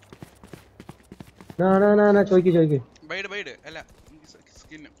 നാ ചോയ്ക്ക്. ബൈഡ് അല്ല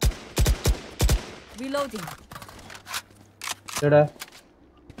സ്കിൻ. Reloading. എടാ.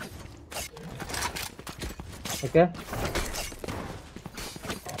 Okay.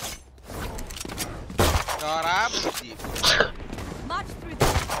 March through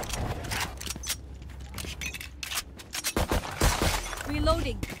them.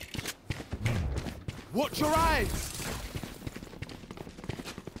 Reloading. Watch your eyes.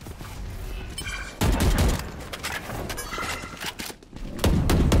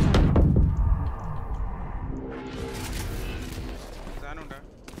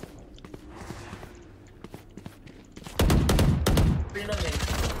 Reloading.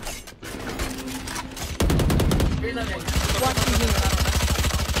 Watching you.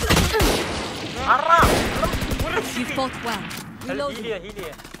 You fought well. Reloading. Heal.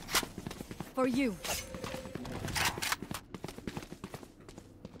 For you.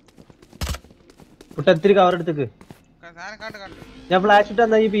 കുട്ടത്തിരി cover എടുത്തേക്ക്. ഞാൻ flash ഇട്ട്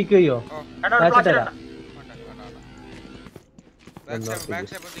എന്നാ ഈ peak ചെയ്യോ? Flash ഇട്ടരാ. Back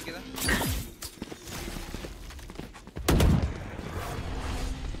step നിൽക്കുക.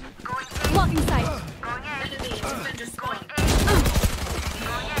 Blocking sight. Enemy defender spawn.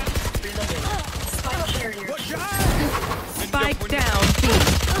 Reloading. Spike carrier. Watch your eyes. Spike down. B.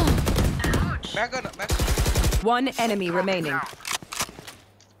 Back. One enemy remaining.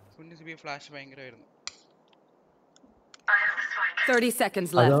 Flash ഭയങ്കരമായിരുന്നു. 30 seconds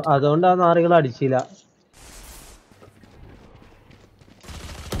left. അതുകൊണ്ട് ആ നാറികൾ അടിച്ചില്ല.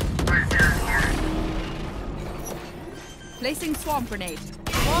 Placing swarm grenade.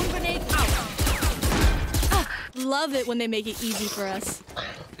 Swarm grenade out. Love it when they make it easy for us.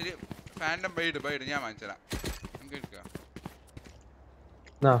 ശരി fandom ബൈഡ് ഞാൻ വാങ്ങിച്ചരാം. നമുക്ക് എടുക്കാം.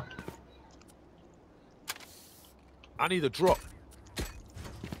 I need a drop.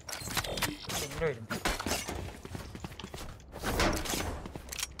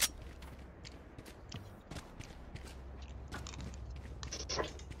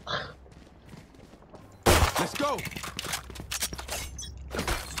 Let's go.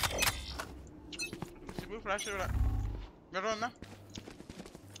 Flash ഇവിടെ വന്നാ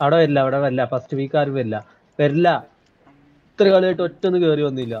അവിടെ വരില്ല. ഫസ്റ്റ് വീക്ക് ആരും വരില്ല. ഇത്ര കളിയായിട്ട് ഒറ്റൊന്ന് കേറി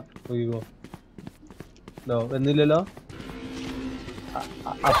വന്നില്ല. വന്നില്ലല്ലോ.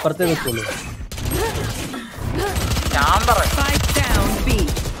 അപ്പുറത്തെ നിൽക്കുള്ളൂ. Spike down. B.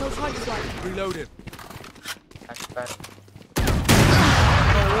 Reloaded.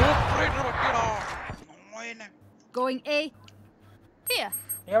 Going A. Here.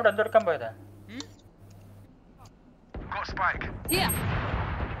 നീ അവിടെ എന്തെടുക്കാൻ പോയതാ? Here.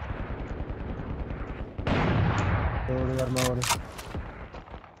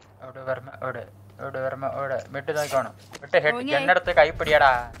 വിട്ട് നോക്കണം. വിട്ട് എണ്ണടുത്ത് കൈ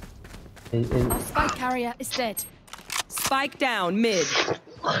പിടിയടാ. Our spike carrier is dead. Spike down. Mid.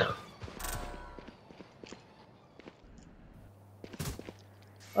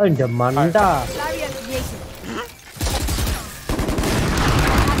 എന്റെ മണ്ട. Valayer created.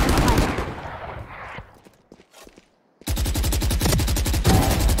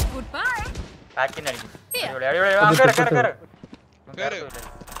 Goodbye. ബാക്കിന് അടിക്കും. Here. അടിപൊളി. കേറ്. കേറ്.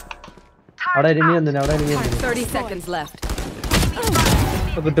 അവിടെ എനിമി വന്നില്ല, അവിടെ എനിമി വന്നില്ല. 30 seconds left.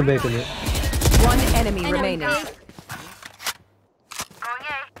 കിട്ടും ബേക്കുന്നത്. One enemy remaining.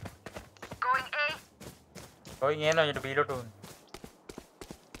 Going A കഴിഞ്ഞിട്ട് ബിയിലോട്ട് പോകുന്നു.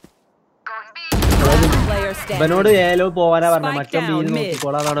 Player standing. ഇവനോട് ഏലോ പോവാനാ പറഞ്ഞ, മറ്റേ ബിയിൽ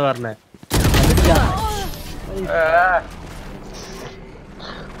നോക്കിക്കോളാന്നാണ് പറഞ്ഞത്.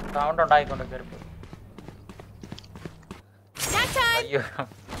 സൗണ്ട് ഉണ്ടായിക്കൊണ്ട് കേറിപ്പോ. അയ്യോ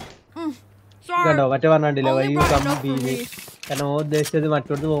കണ്ടോ മറ്റേ പറഞ്ഞില്ല വൈകി കമ്പിയില്. കാരണം ഓ ഉദ്ദേശിച്ചത്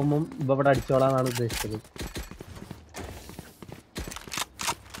മറ്റോടത്ത് പോകുമ്പോ ഇവിടെ അടിച്ചോളാന്നാണ് ഉദ്ദേശിച്ചത്.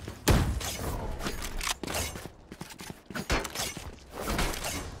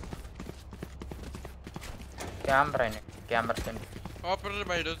 Camera Operator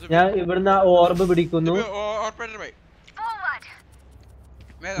by does. ഞാൻ ഇവിടുന്ന് ഓർബ് പിടിക്കുന്നു. Operator by.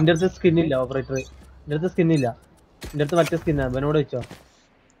 എന്റെ അടുത്ത് സ്കിന്നില്ല ഓപ്പറേറ്റർ, എന്റെ അടുത്ത് സ്കിന്നില്ല. എന്റെ അടുത്ത് മറ്റേ സ്കിന്നാ. അവനോട് വെച്ചോ,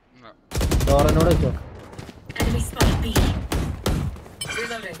 ഡോറനോട് വെച്ചോ. Enemy spotted B.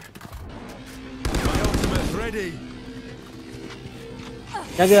 Reloading. My ultimate's ready.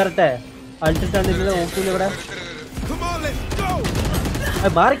 ഞാൻ കേറട്ടെ? അൾട്ടിട്ടാണ് ഇന്നലെ നോക്കൂല ഇവിടെ. Come on, let's go.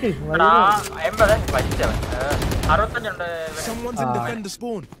 മാറിക്ക്. 80 വലിച്ചവൻ 65 ഉണ്ട്. Someone's in defender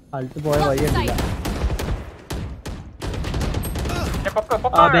spawn. അൾട്ട് പോയ വഴിയല്ല. പൊക്ക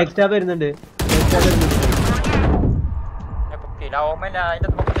ബാക്ക് സ്റ്റാബ് വരുന്നുണ്ട്. പൊക്കില്ല ഓമൻ അതിന്റെ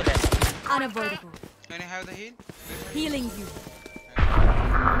പൊക്കത്തില്ലേ. Unavoidable. Can I have the heal? Healing you.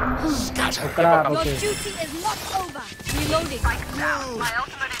 ഒക്കടാ, Your okay. duty is not over. Reloading.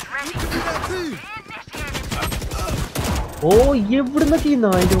 ഓ എവിടുന്നൊക്കെ ഈ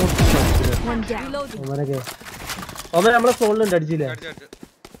നായിന്റെ One down. Reloading. ഓമനൊക്കെ ഓമൻ നമ്മളെ ഫോണിലുണ്ട്, അടിച്ചില്ലേ?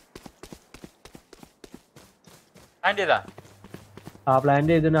 ആൻഡ് ചെയ്താ ആ പ്ലാൻ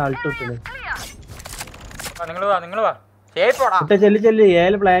ചെയ്തിട്ട് ആൾട്ട് ഇട്ടത്. നിങ്ങൾ വാ ചേപ്പോടാ. ഇട്ട ചെല്ല്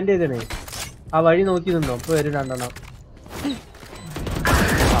ഏല് പ്ലാൻ ചെയ്തേ. ആ വഴി നോക്കി നിന്നോ, ഇപ്പൊ വരും രണ്ടെണ്ണം.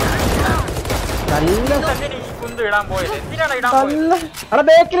 നല്ല കുന്ത് ഇടാൻ പോയത് എന്തിനാണ് ഇടാൻ പോയത്? നല്ല അവിടെ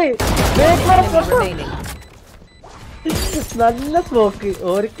ബേക്കറി Remaining. നല്ല സ്മോക്ക്.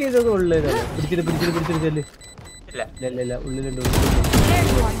 ഓർക്ക് ഇതൊക്കെ ഉള്ളത് പിടിച്ചിട്ട് ചെല്ല്. ഇല്ല ഇല്ല ഉള്ളിലുണ്ട്. There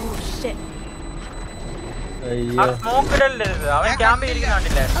you are, you shit. അയ്യോ സ്മോക്ക് ഇടരുത്. അവൻ ക്യാമ്പ്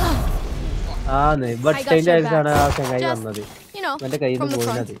ഇരിക്കുന്നില്ലേ. ആന്ന് ബട്ടൈന്റെ ആയിട്ടാണ് ആ ചങ്ങായി Just, വന്നത്. you know, എന്റെ കയ്യിൽ from നിന്ന് the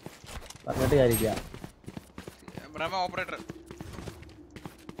front. പോയിന്നത് പറഞ്ഞിട്ട് കാര്യമില്ല. Brahma operator.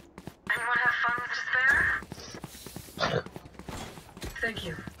 Anyone have funds to spare? Thank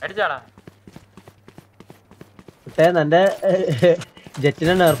you. അടിച്ചാടാ. പക്ഷേ എന്റെ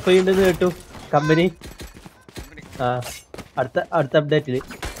ജെറ്റിനെ നെർഫ് ചെയ്യുന്നുണ്ടെന്ന് കേട്ടു കമ്പനി. ആ അടുത്ത അപ്ഡേറ്റില്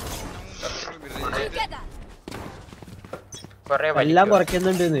Together. കൊറേ എല്ലാം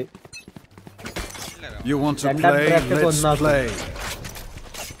കുറയ്ക്കുന്നുണ്ട്. You want to Random play? draft Let's ഒന്നാക്കും. play.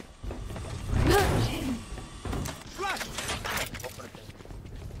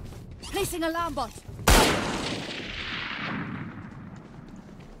 Placing alarm bot.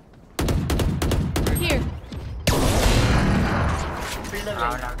 Here.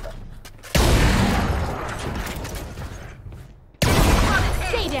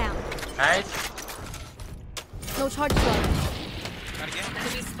 Stay down. Nice. No charge gun.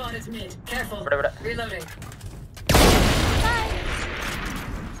 Enemy spotted mid. Careful. ഇവിടെ Reloading.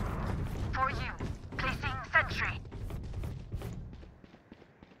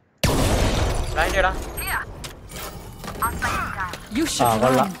 Line ഇടാ. You should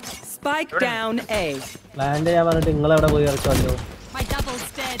കൊള്ളാം. run. Spike down A. Land ചെയ്യാൻ പറഞ്ഞിട്ട് നിങ്ങളെവിടെ പോയി ഇറക്കുമല്ലോ? My double's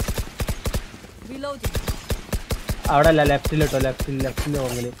dead. Reloading. അവിടെ അല്ല, ലെഫ്റ്റിലിട്ടോ. ലെഫ്റ്റിൽ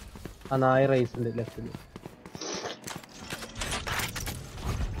ഓങ്ങല്. ആ നായ റൈസ് ഉണ്ട് ലെഫ്റ്റില്.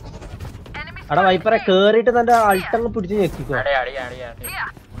 അവിടെ വൈപ്പറെ കേറിയിട്ട് തന്റെ അൾട്ടങ്ങ് പിടിച്ച് ഞെക്കിക്കോ.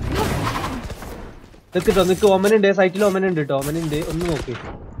 നിക്ക് ഒമനുണ്ട് സൈറ്റിൽ. ഒമനുണ്ട് കേട്ടോ, ഒമനുണ്ട്. ഒന്ന് നോക്ക്.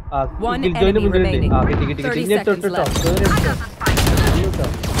 ആ One കിൽ ജോയിന് enemy മുന്നിലുണ്ട്. remaining. ആ കിട്ടി 30 ഇഞ്ഞിട്ടോ seconds കേട്ടോ. left. കേറി എടുത്തോ.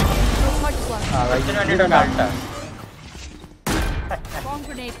 No charge gun. ആ ഇതിന് വേണ്ടിയിട്ടാണ് ആൾട്ടാ. Bomb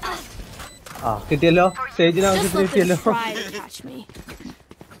grenade out. ആ കിട്ടിയല്ലോ. സ്റ്റേജിന് Just ആവശ്യത്തിന് let them കിട്ടിയല്ലോ. try to catch me.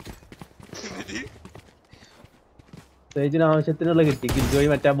 സ്റ്റേജിന് ആവശ്യത്തിനുള്ള കിട്ടി. കിൽ ജോയി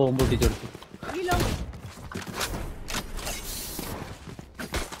മറ്റേ ബോംബ് പൊട്ടിച്ചു കൊടുത്തു. Reloading.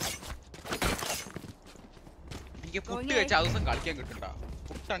 എനിക്ക് പുട്ട് കഴിച്ച ആ ദിവസം കളിക്കാൻ കിട്ടണ്ട.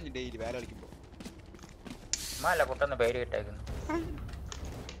 പുട്ടാണ് ഡെയിലി വേറെ കളിക്കുമ്പോ. അല്ല പുട്ടെന്ന് പേര് കിട്ടേക്കുന്നു.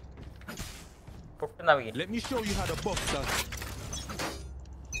 Puttu Naveen. Let me show you how the box does.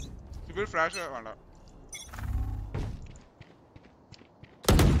 ഇപ്പോൾ ഫ്ലാഷ് വേണ്ട.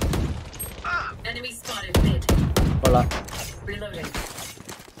 Enemy spotted mid. കൊള്ളാം. Reloading.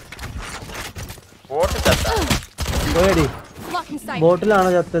 ബോട്ട് ചത്താ. പോയടി. Blocking sight. ബോട്ടിലാണോ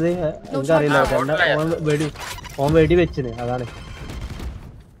ചത്തത്? എനിക്കറിയില്ല. ഓൻ വെടി വെച്ചിന് അതാണ്.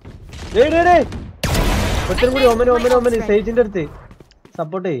 ഒറ്റയും കൂടി ഒമ്മന് സേജിന്റെ അടുത്ത്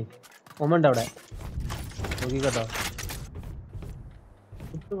സപ്പോർട്ട് ചെയ്യ്. ഒമ്മണ്ട് അവിടെ നോക്കി കേട്ടോ.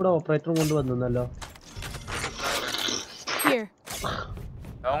 ഇവിടെ ഓപ്പറേറ്ററും കൊണ്ട് വന്നല്ലോ. Here.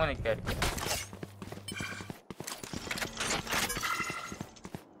 Long നിൽക്കായിരിക്കും.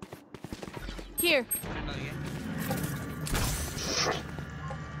 Here.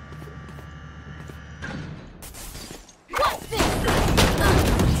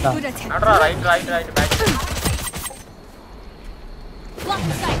 Good attempt. മാട്രാ right back.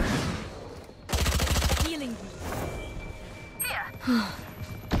 Blocking sight. Healing.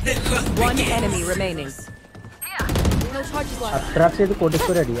 One enemy remaining. No charges left. Attract ചെയ്ത്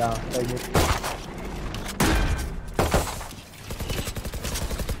കൊടുക്കൊരടി. ആ കഴിഞ്ഞു.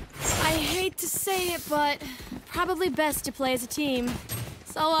 I hate to say it, but probably best to play as a team.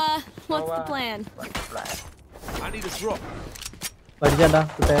 So, what's the plan? I need a drop. പഠിച്ചണ്ട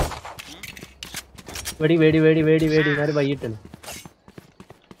കുട്ടേ. വെടി ഞാൻ വൈകിട്ടാണ്.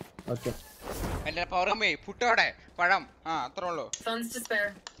 Okay. എന്റെ പവറമ്മേ പുട്ടോടെ പഴം. ആ അത്രേ ഉള്ളൂ. Funds to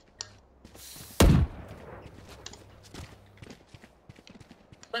spare.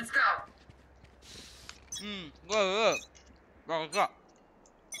 Let's go. Go.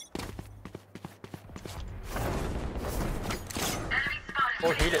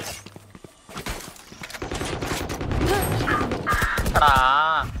 Oh heal. എടാ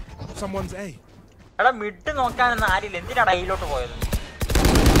Someone's A. മിഡ് നോക്കാനൊന്നും ആരില്ല. എന്തിനാടാ ഹീലോട്ട് പോയത്?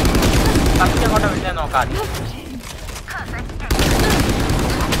 കത്തി അങ്ങോട്ട് വിട്ടേ നോക്കാൻ.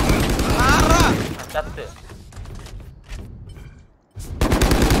 ചത്ത്.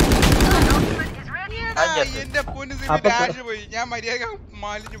 എന്റെ പൊന്നു രാജ് പോയി. ഞാൻ മര്യാദ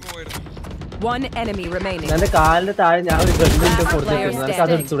മാലിഞ്ഞു പോയിരുന്നു. One enemy remaining. എന്റെ കാലിന്റെ താഴെ ഞാൻ ഒരു ഗണ്ണിന്റെ കൊടുത്തിട്ടുണ്ട്. എനിക്ക്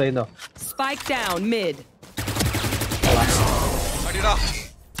അത് എടുത്തുടയുന്നോ? Spike down mid. അടിടാ.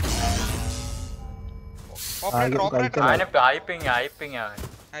 ഓപ്പറേറ്റർ. ഹൈപ്പിങ്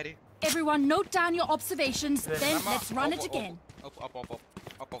ആര്? Everyone note down your observations, then let's run it again. Up.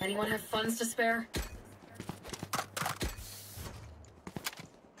 Anyone have funds to spare?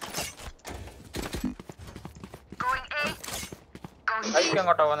 Hype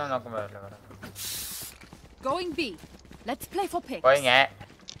അങ്ങോട്ടോ വന്ന് നോക്കുമ്പോ Going B. Let's play for picks. പോയിങ്ങേ.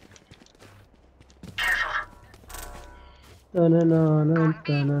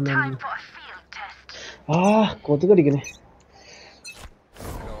 ആ കൊതുകടിക്കണേ.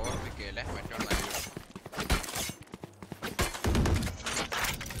 ഓർമ്മിക്കല്ലേ മറ്റോ.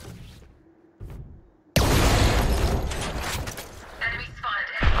 Enemy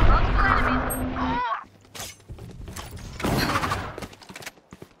spotted.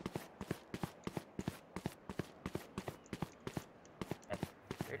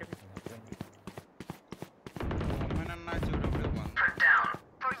 Put down.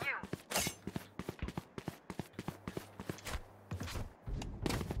 For you.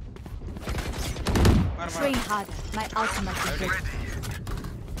 Train harder. My ultimate is ready.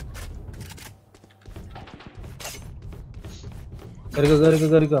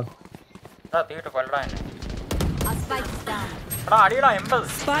 കേറിക്കോ. തീട്ട് കൊല്ലടാ എന്നെ. Our spike is down. എടാ അടിയടാ 80.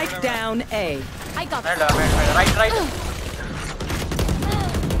 Spike down A. I got right.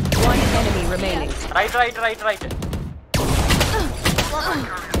 One enemy remaining. Right. reloading.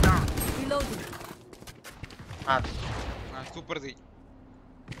 Super C.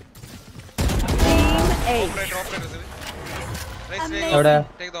 Team A. Operator. എവിടെ?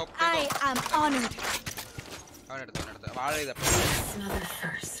 I am honored. അവനെടുത്ത് വാഴ ചെയ്ത. Another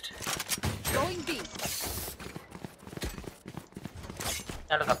first. Going B.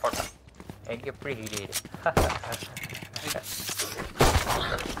 നല്ല സപ്പോർട്ടാ. എനിക്ക് എപ്പോഴും heal ചെയ്യും.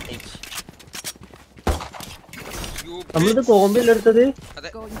 നമ്മളിത് കോമ്പിലെടുത്തത്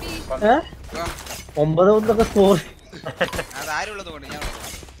Going B. 9 സ്കോർ. അതാരുള്ളത് കൊണ്ട് ഞാൻ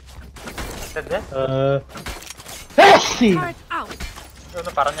Turret out.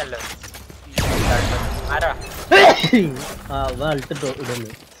 ഇതൊന്നും പറഞ്ഞല്ലോ. ആരാ? അൾട്ടിട്ടോ ഇടുന്നു.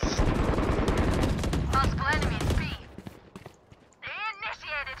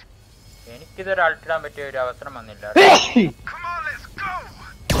 എനിക്കിതൊരു അൾട്ടിടാൻ പറ്റിയ ഒരു അവസരം വന്നില്ല.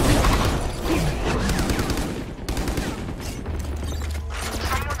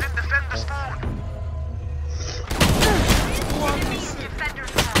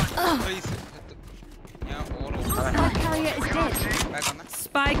 Spike carrier is dead.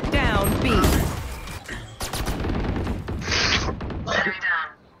 Spike down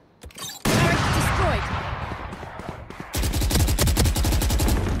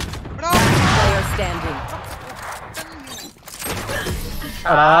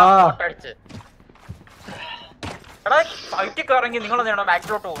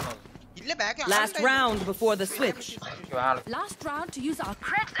Last round before the switch. Last round to use our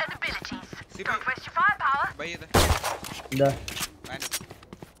Creds and abilities. CP. Don't waste your firepower. Buy ചെയ്ത്. എന്താ Fan.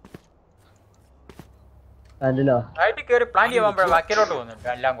 അതിലോ പ്ലാൻ ചെയ്യുമ്പോൾ ബാക്കിലോട്ട് പോകുന്നുണ്ട്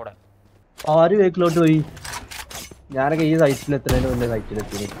എല്ലാം കൂടെ. ആര് വേക്കിലോട്ട് പോയി? ഞാനൊക്കെ ഈ സൈറ്റിലെത്തുന്നതിന് മുന്നേ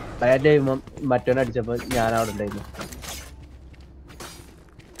സൈറ്റിലെത്തി. ബാറ്റ് ചെയ്യുമ്പോൾ മറ്റവനെ അടിച്ചപ്പോ ഞാൻ അവിടെ ഉണ്ടായിരുന്നു.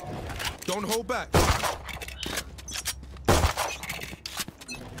 Don't hold back.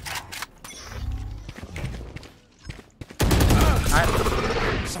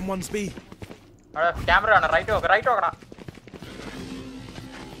 Someone's B. Camera ആണ്. റൈറ്റ് നോക്കടാ.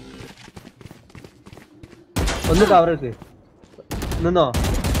 ഒന്ന് കവർ എടുക്ക്. നിന്നോ?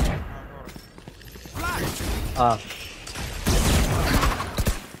 ആ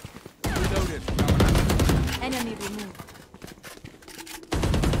enemy removed.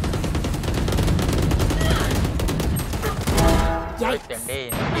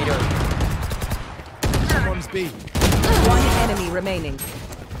 Someone's B. One enemy remaining.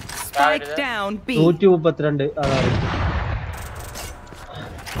 Spike down B. 132 അതാണ്.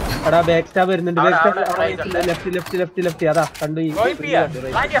 എടാ ബാക്ക് സ്റ്റാബ് വരുന്നുണ്ട്. ലെഫ്റ്റ് അതാ കണ്ടു.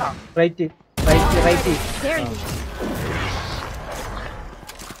 Right.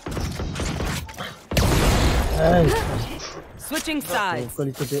 There you Switching sides.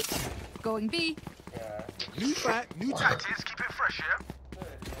 going B. New fact, new tactics. Keep it fresh, yeah?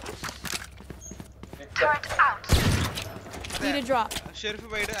 Turret out. Need a drop. Sheriff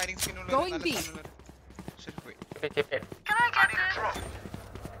പോയിട്ട് ആരെയും സ്കിന്നുള്ള Going B. Sheriff പോയി. Can I get this?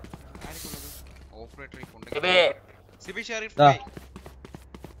 ആർക്കുള്ളത്? Operator കൊണ്ട്. EBay Sibi sheriff ദാ. പോയി.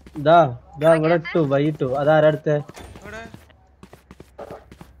 ഇവിടെ ഇട്ടു വൈകിട്ടു. അതാരടുത്തെ? ഇവിടെ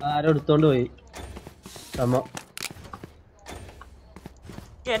ആരോ എടുത്തോണ്ട് പോയി.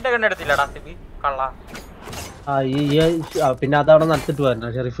 എന്റെ കണ്ണെടുത്തില്ലടാ സിബി കള്ള. പിന്നെ അതവിടെ നടത്തിട്ട് വരണ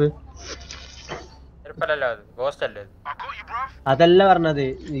ഷെറിഫ്. ചെറുപ്പല്ലോ അത് ഗോസ്റ്റ് അല്ലേ അത്. അതല്ല പറഞ്ഞത്,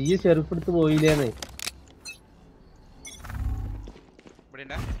 ഈ ഷെറിഫ് എടുത്ത് പോയില്ലേന്ന്. ഇവിടെ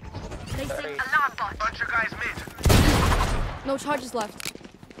ഉണ്ടാ. Placing alarm bot. Bunch of guys mid. No charges left.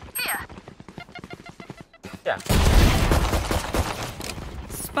 Here.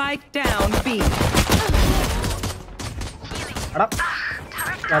 Spike down B.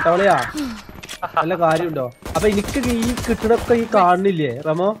 കേട്ടവളയാ നല്ല കാര്യമുണ്ടോ? അപ്പൊ എനിക്ക് ഈ കിട്ടണൊക്കെ ഈ കാണുന്നില്ലേ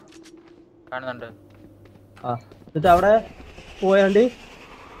റമോ? കാണുന്നുണ്ട്. ആ എന്നിട്ട് അവിടെ പോയാണ്ട്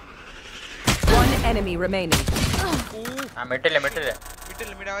One enemy remaining. മിട്ടില്ല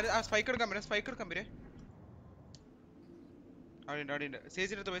ആ സ്പൈക്ക് എടുക്കാൻ പറ്റേ. അവിടെ ഉണ്ട്.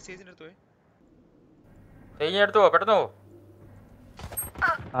 സേജിന്റെ അടുത്ത് പോയി. എടുത്തു പോ പെട്ടെന്ന് പോ.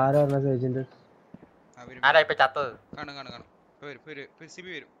 ആരാ പറഞ്ഞ സേജിന്റെ? ആരാ ഇപ്പൊ ചത്തത്? കാണും.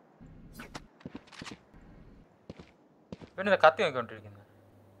 സിബി വരും. പിന്നെ കത്തി നോക്കിക്കൊണ്ടിരിക്കുന്നത്.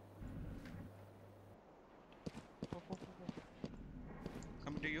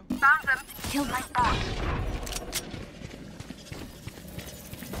 Found them. Killed my bot.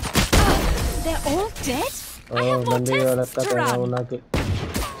 They're all dead? Oh I have more ബന്ധി tests to run. ഉണ്ടാക്കി.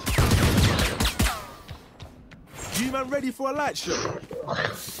 G-Man ready for a light show.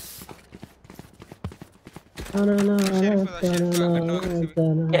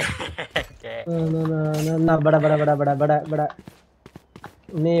 ഇവിടെ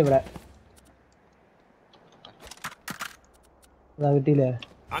നീ ഇവിടെ കിട്ടിയില്ലേ?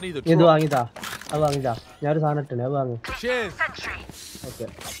 I need a ഇത് drop. വാങ്ങിതാ, അത് വാങ്ങിതാ. ഞാനൊരു സാധനം ഇട്ടേ, അത് വാങ്ങി. Cheers. Okay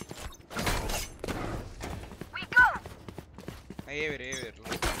We go. വരും.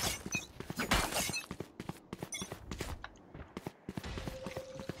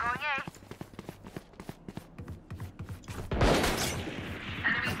 Going A.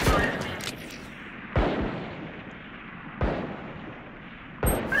 Enemy spotted.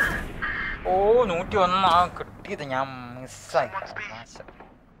 ഓ 101 കിട്ടിയത് ഞാൻ മിസ്സായി.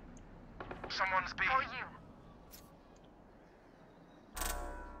 Someone's B. For you.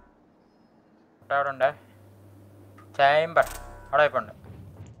 അവിടെ ഉണ്ട് ചേമ്പർ അവിടെ ഇപ്പൊ ഉണ്ട്.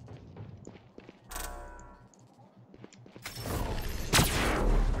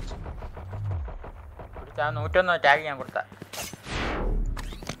 ഞാൻ 101 ടാഗ് ഞാൻ കൊടുത്ത.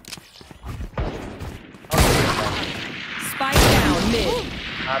 Spike down mid.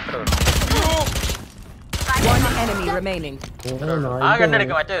 മാത്രമേ One enemy remaining. ആ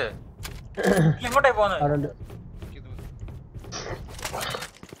കണ്ടെടുക്കും മറ്റേത്. എങ്ങോട്ടേ പോന്നത്? അവിടെ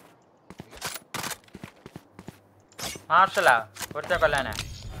മാർഷലാ ഒരുത്ത കൊല്ലാനാ.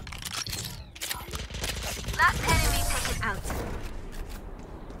 Last enemy taken out.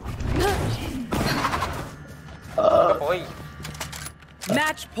 പോയി.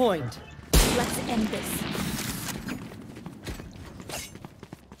 Match point. Let's end this.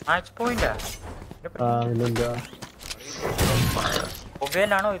 Match പോയിന്റാ പിന്നെന്താ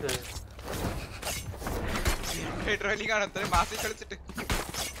മൊബൈലാണോ ഇത്? ട്രോലിംഗ് അത്രയും മാസി കളിച്ചിട്ട്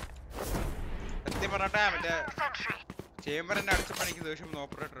സത്യം പറഞ്ഞാ മറ്റേ ചേമ്പറിനെ അടിച്ചപ്പോൾ എനിക്ക് ദേഷ്യം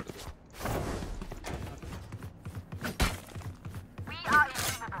ഓപ്പറേറ്റർ എടുത്തു. We are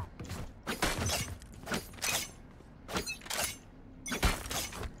invisible.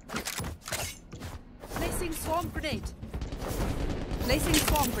 Placing swarm grenade. Placing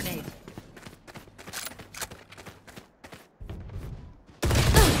swarm grenade.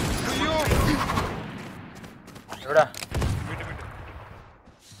 അയ്യോ എവിടാ? വിട്ട് വിട്ട്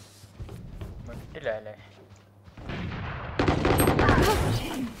വിട്ടില്ല അല്ലേ?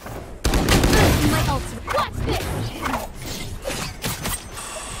 My ultimate. What's this?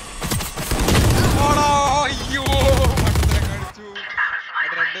 ഓടാ അയ്യോ മണ്ടത്തരം കാണിച്ചു.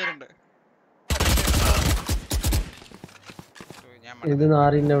 അത് രണ്ടുപേരുണ്ട്. ഞാൻ ഇത്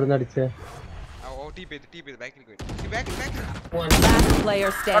നാറിന്റെ എവിടെ നിന്ന് അടിച്ചേ? ടീപ്പ് ചെയ്ത് ബാക്കിൽ പോയി ബാക്കിൽ Last player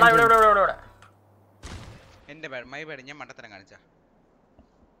എടാ, standing. ഇവിടെ. എന്റെ മൈ ബാഡ് ഞാൻ മണ്ടത്തരം കാണിച്ച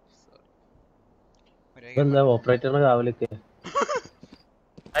എന്താ ഓപ്പറേറ്ററിന്റെ കാവലിക്ക്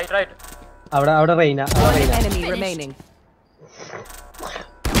റൈറ്റ്. അവിടെ റെയ്ന One enemy remaining.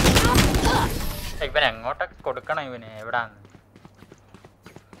 ഇവൻ എങ്ങോട്ടൊക്കെ കൊടുക്കണം ഇവന്? എവിടാന്ന്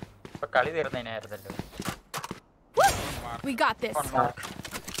ഇപ്പൊ കളി തീർന്നതിനായിരുന്നല്ലോ. We got this.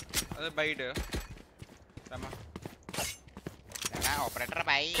 അത് ബൈഡ് operator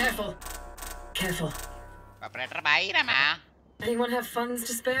by Careful. Operator by Rama Anyone have funds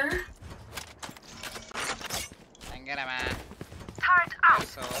to spare? Rama Turret out.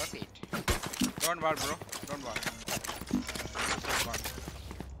 so sweet don't worry bro don't worry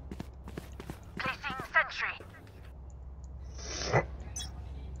Placing sentry.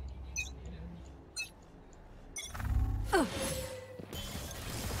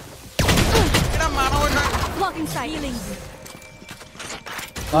 എടാ മണവണ്ട Blocking sight. Healing.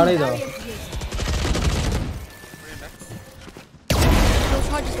 ആണോ No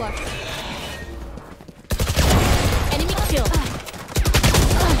charges left. Enemy kill.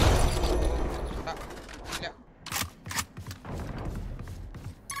 ഇല്ല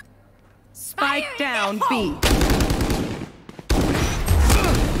Spike down B.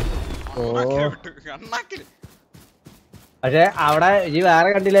 കണ്ണാക്കില് പക്ഷെ അവിടെ ഈ വേറെ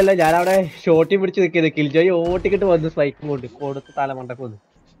കണ്ടില്ലല്ലോ, ഞാൻ അവിടെ ഷോട്ടി പിടിച്ച് നിൽക്കുന്നത്. കിൽജോയി ഓട്ടിക്കിട്ട് വന്നു സ്പൈക്കും കൊണ്ട് കൊടുത്ത് തലമണ്ടക്ക് വന്നു.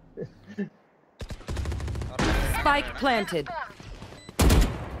 Spike planted.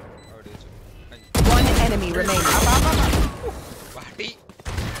 One enemy remaining. വാടി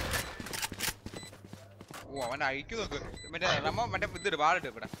ഓ അവൻ അഴിക്കു നോക്ക് മറ്റേ നമ്മ മറ്റേ ഇതിട് വാളിട്ട്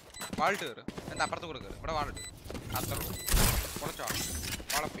ഇവിടെ വാളിട്ട് കയറ് എന്താ അപ്പുറത്ത് കൂടെ കയറ് ഇവിടെ വാളിട്ട് അത്ര കുറച്ചോ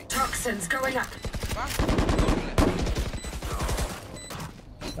വളപ്പി Toxins going up. വാ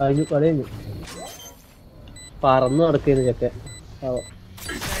കഴിഞ്ഞു കളഞ്ഞു പറന്നു നടക്കുന്നു ചെക്കെ.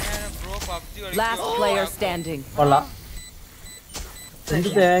 Bro PUBG Last player standing. കൊള്ളാം. എന്ത്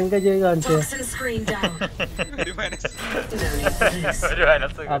തേങ്ങ ചെയ്ത് കാണിച്ചേ Toxin screen down. ഒരു മനസ്സ് No need for this. ഒരു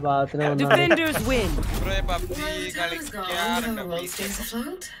മനസ്സ്. ആ ഭാഗത്തിന് വന്നാണ്. Defenders win. Bro PUBG Well, time's gone. കളിക്കാറുണ്ട് The world stays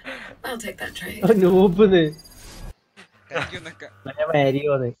afloat. I'll take that trade. നൂപ്പത് കളിക്കുന്നൊക്കെ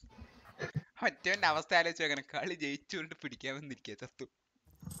മാരിയോന്ന് മറ്റവന്റെ അവസ്ഥ ആലോചിച്ച് അങ്ങനെ കളി ജയിച്ചുകൊണ്ട് പിടിക്കാൻ വന്നിരിക്കുക ചത്തു.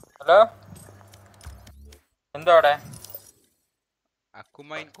 ഹലോ, എന്തോ അവിടെ?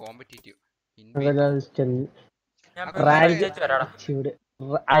 അക്കുമൈൻ കോമ്പറ്റീറ്റീവ് ഞാൻ റാങ്ക് ജയിച്ചു വരാടാ.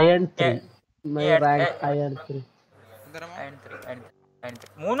 അയൺ 3 ഏ, റാങ്ക് ഏ, അയൺ 3 എന്താ അയൺ ത്രീ.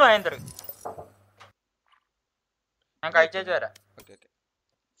 മൂന്നും അയൺ ത്രീ. ഞാൻ കഴിച്ചേച്ചു വരാം. Okay okay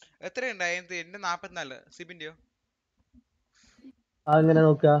എത്രയുണ്ടായത്? എന്റെ 44. സിബിന്റെയോ? അങ്ങനെ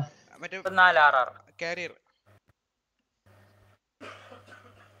നോക്കുക. മറ്റേ 4 കാരിയർ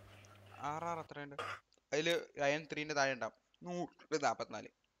എത്രയുണ്ട് അതില്? അയൺ 3ന്റെ താഴെ ഉണ്ടാവും 144.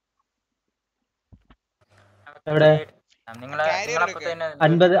 എവിടെ? നിങ്ങളെ Carrier നിങ്ങളപ്പോ തന്നെ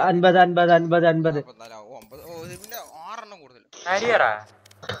 50 50 50 50 50 ഇതിന്റെ 6 കൂടുതൽ. കാരിയറാ?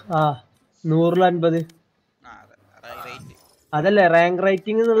 ആ 100 ആ അതെ റേറ്റ് അതല്ലേ റാങ്ക്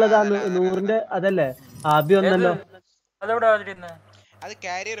റേറ്റിംഗ് എന്നുള്ളതാ 100ന്റെ അതല്ലേ? ആബി ഒന്നല്ലോ. അതെവിടെ വന്നിരുന്നത്? അത്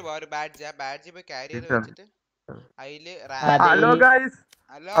കാരിയർ ഒരു ബാഡ്ജ്. ആ ബാഡ്ജ് പോയി കാരിയർ ഇതാണ്. വെച്ചിട്ട് അതില് hello guys,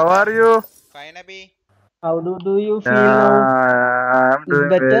 hello how are you? ഫൈനബി How do you feel now? I am doing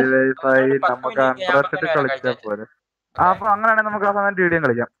better? Very fine. ഒരു 10 നമുക്ക് minute ഞാൻ അൺട്രസ്റ്റഡ് പറഞ്ഞു കളിച്ചാൽ കളിച്ചാൽ. പോലെ. അപ്പൊ അങ്ങനെയാണെങ്കിൽ നമുക്ക് ആ സമയം TDM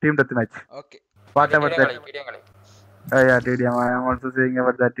കളിക്കാം. Team death match. Okay what ever that. Video കളി. Yeah, TDM. I am also saying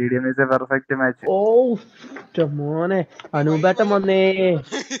about that. TDM is a perfect match. ഓ മോനെ അനൂപേട്ടൻ വന്നേ.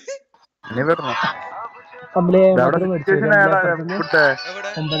 ഇനി വരണം. അമ്പിളി അവിടെ മാത്രം മേടിച്ചു സിറ്റുവേഷൻ അമ്പിളി ആയാടാ അപ്പുറത്തുനിന്ന് കുട്ടെ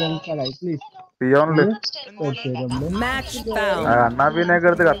 9:45 പ്ലീസ് പിയോണില് മേടിച്ചു അമ്പിളി Match found. കണ്ണാപ്പിനെയൊക്കെ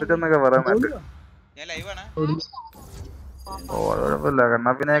എടുത്ത് കത്തിച്ചെന്നൊക്കെ പറയുന്നുണ്ട്. ഞാൻ ലൈവാണ്. ഓ അത് കുഴപ്പമില്ല,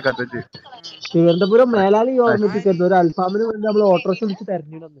 കണ്ണാപ്പിനെ കത്തിച്ച്. തിരുവനന്തപുരം മേലാലി ഓർമ്മിപ്പിക്കരുത് ആര് ഒരു അൽഫാമിന് വേണ്ടി നമ്മൾ ഓട്ടോറിക്ഷ വിളിച്ച്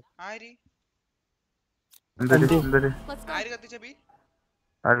തെരഞ്ഞിടുന്നു ആര് എന്തൊരു എന്തൊരു Let's go. ആര് കത്തിച്ച ബി?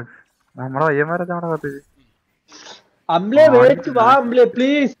 നമ്മളെ പയ്യന്മാരൊക്കെ അവിടെ കത്തിച്ച്. അമ്പിളെ വേടിച്ച് വാ അമ്പിളെ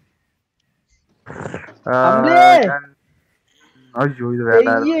പ്ലീസ് അമ്പിളെ അയ്യോ ഇത്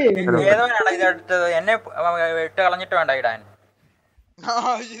വേണ്ടായിരുന്നു. ഏതോനാണ് ഇത് എടുത്തത്? എന്നെ ഇട്ട് കളഞ്ഞിട്ട് വേണ്ട ഇടാൻ.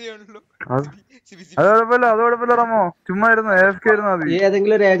 അത് കുഴപ്പമില്ല, അത് കുഴപ്പമില്ല റമോ, ചുമ്മാ ഇരുന്നു AFK ഇരുന്നാ മതി.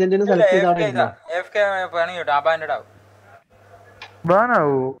 ഏതെങ്കിലും ഒരു ഏജന്റിനെ സെലക്ട് ചെയ്ത് അവിടെ ഇരുന്നോ AFK പണി കിട്ടും. അബാൻഡ് ആവും.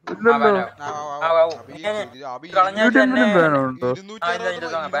 ബാനാവോ? ഇല്ലല്ലോ. യൂട്യൂബിലും ബാനുണ്ടോ?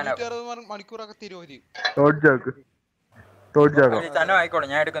 മണിക്കൂറൊക്കെ തരുമോ? തന്നെ ആയിക്കോളൂ,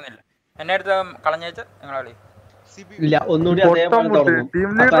 ഞാൻ എടുക്കുന്നില്ല. എന്നെ അടുത്ത് കളഞ്ഞേച്ച് നിങ്ങൾ കളി. ഇല്ല ഒന്നുകൂടി അതേപോലെ തുടങ്ങും ടീം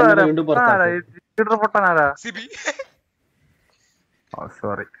അപ്പൊ ലീഡർ എന്നെ വീണ്ടും പുറത്താക്കും ലീഡർ പൊട്ടനാരാ?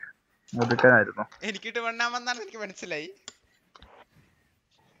 സോറി, മുതുക്കനായിരുന്നു. എനിക്കിട്ട് വണ്ണാമെന്നാണ് എനിക്ക് മനസ്സിലായി.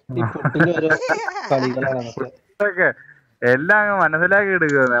 ഈ ഫുഡിന്റെ ഓരോ കളികളാണ് അതൊക്കെ. എല്ലാം അങ്ങ് മനസ്സിലാക്കി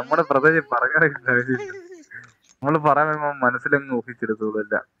എടുക്കുക. നമ്മള് പ്രത്യേകിച്ച് പറഞ്ഞ നമ്മള് പറയാൻ വരുമ്പോ മനസ്സിലങ്ങ് ഊഹിച്ചെടുത്തോളൂ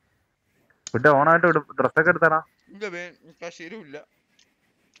എല്ലാം. ഫുഡ് ഓണായിട്ട് ഡ്രസ്സൊക്കെ എടുത്താടാ? ശരിയില്ല.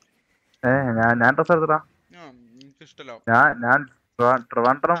 ഞാൻ ഡ്രസ് എടുത്തടാ. ഞാൻ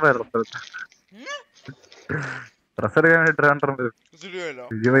ട്രിവാൻഡ്രം പോയ ഡ്രസ് എടുത്ത. ഡ്രസ് എടുക്കാൻ വേണ്ടി ട്രിവാൻഡ്രം പോയി.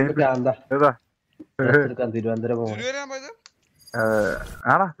 തിരുവനന്തപുരം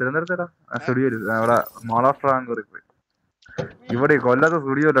ആടാ തിരുവനന്തപുരത്തേടാ സ്റ്റുഡിയോ അവിടെ മോൾ ഓഫ് ട്രാവൻകൂറിൽ പോയി. ഇവിടെ കൊല്ലത്ത്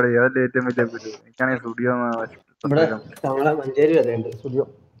സ്റ്റുഡിയോ അല്ലേ ഏതല്ലേ ഏറ്റവും വലിയ വീട്? എനിക്കാണെങ്കിൽ സ്റ്റുഡിയോ മഞ്ചേരി വരെ ഉണ്ട് സ്റ്റുഡിയോ.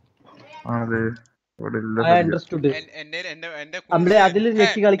 ആണത് ഇവിടെ ഇല്ല. അമ്പിളെ അതിൽ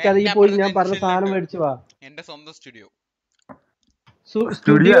നെക്കി കളിക്കാതെ ഈ പോയി ഞാൻ പറഞ്ഞ സാധനം മേടിച്ചു വാ. എന്റെ സ്വന്തം സ്റ്റുഡിയോ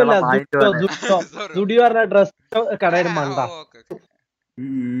സ്റ്റുഡിയോ അല്ല സ്റ്റുഡിയോ പറഞ്ഞ ഡ്രസ് കടയിൽ മണ്ട. ഈ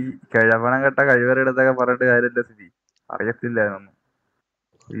കിഴവണം കെട്ട കഴിവരെടുത്തൊക്കെ പറഞ്ഞിട്ട് കാര്യമില്ല സ്ഥിതി. അറിയത്തില്ലായിരുന്നു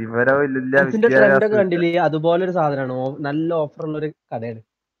വിവരോ ഇല്ല. ട്രെൻഡ് ഒക്കെ കണ്ടില്ലേ? അതുപോലെ ഒരു സാധനമാണ്, നല്ല ഓഫർ ഉള്ള ഒരു കടയാണ്.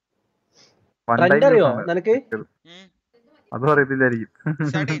 ട്രെൻഡ് അറിയോ നിനക്ക്? അതും അറിയത്തില്ലായിരിക്കും.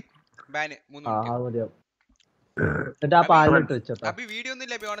 എന്നിട്ട് ആ പാലിട്ട് വെച്ചോട്ടോ.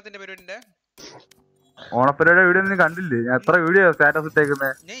 ഓണപ്പരിയുടെ വീഡിയോ ഒന്നും കണ്ടില്ലേ? ഞാൻ എത്ര വീഡിയോ സ്റ്റാറ്റസ്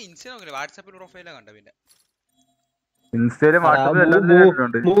ഇട്ടേക്കുന്നത്. ഇൻസ്റ്റയിലും വാട്സാപ്പിലും എല്ലാത്തിലും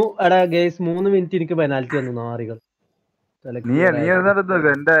കണ്ടിട്ടുണ്ട്. 3 മിനിറ്റ് എനിക്ക് പെനാൽറ്റി വന്നു നാറികൾ. നീ എടുത്ത്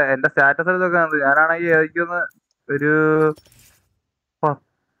എന്റെ സ്റ്റാറ്റസ് എടുത്തൊക്കെ ഞാനാണെങ്കിൽ ഏതൊക്കെയൊന്ന് ഒരു 10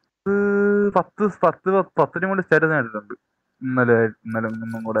 കൊണ്ട് സ്റ്റാറ്റസ് എടുത്തിട്ടുണ്ട് ഇന്നലെ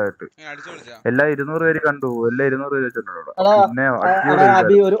ഒന്നും കൂടെ ആയിട്ട്. എല്ലാം 200 പേര് കണ്ടു. എല്ലാം 200 പേര് വെച്ചിട്ടുണ്ട്. പിന്നെ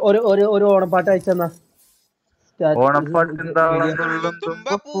ഒരു ഓണപ്പാട്ട് അയച്ചെന്നാ. ഓണപ്പാട്ട്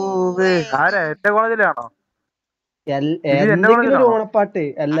ആരാ? എന്റെ കോളേജിലാണോ? എന്തെങ്കിലും ഒരു ഓണപ്പാട്ട്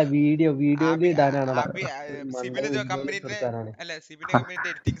അല്ല, വീഡിയോയിൽ ഇടാനാണ്.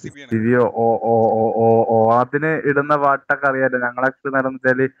 ഓണത്തിന് ഇടുന്ന പാട്ടൊക്കെ അറിയാലോ. ഞങ്ങളൊക്കെ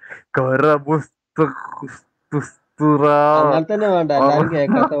നടന്നിച്ചാല് അങ്ങനെ തന്നെ വേണ്ട, എല്ലാരും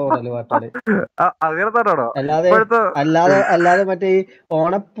കേൾക്കാത്ത മോഡല് പാട്ടാണ്. അങ്ങനെ തന്നെയാണോ? അല്ലാതെ മറ്റേ ഈ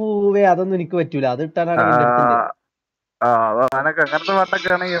ഓണപ്പൂവേ അതൊന്നും എനിക്ക് പറ്റൂല. അത് ഇട്ടാനാണ് എന്റെ അടുത്തുണ്ട്. അങ്ങനത്തെ പാട്ടൊക്കെ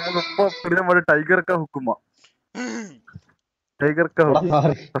ആണെങ്കിൽ നമുക്ക് ഇപ്പൊ പിടിച്ച ടൈഗർക്ക് ഹുക്കുമ ടൈഗർ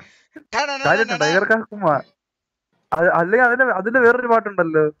ഹുക്കുമ അല്ലെങ്കിൽ അതിന്റെ വേറൊരു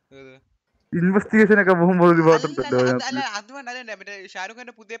പാട്ടുണ്ടല്ലോ, ഇൻവെസ്റ്റിഗേഷൻ ഒക്കെ പോകുമ്പോൾ ഒരു പാട്ടുണ്ടല്ലോ. ഷാരൂഖ്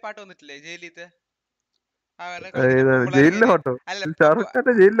ഖാന്റെ പുതിയ പാട്ട് വന്നിട്ടില്ലേ ജയിലിത്തെ? ജയിലിലെ പാട്ടോ? ഷാറൂഖ്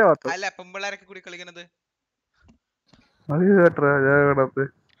ഖാന്റെ ജയിലിലെ പാട്ടോ? അല്ല, പെമ്പിള്ളാരൊക്കെ കൂടി കളിക്കുന്നത്. അത് കേട്ടോ ഞാനത്.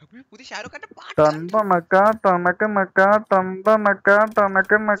 പുതിയ ഷാരൂഖ് ഖാന്റെ പാട്ട്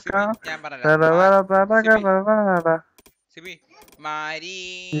മാരി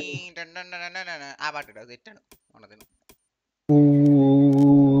ആ പാട്ടിട്ടോ തെറ്റാണ്.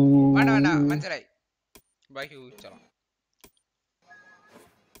 ഓണത്തിന് വേണ്ട മനസ്സിലായി.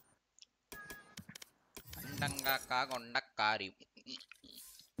 കൊണ്ടക്കാരി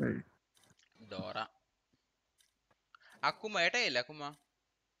ഡോറ അക്കുമ്മ ഏട്ടയല്ലേ?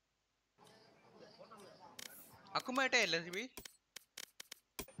 അക്കുമ്മ ഏട്ടയല്ലേ സിബി?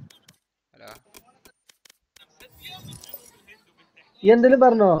 ഹലോ, എന്തെങ്കിലും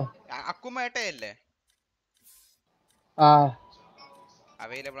പറഞ്ഞോ? അക്കുമ്മ ഏട്ടയല്ലേ?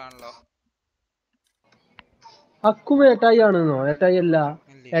 അവൈലബിൾ ആണല്ലോ. അക്കുമ ഏട്ടായി ആണെന്നോ? ഏട്ടായി അല്ല,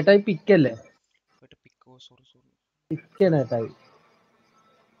 ഏട്ടായി പിക്കല്ലേ? പിക്കാണ് ഏട്ടായി.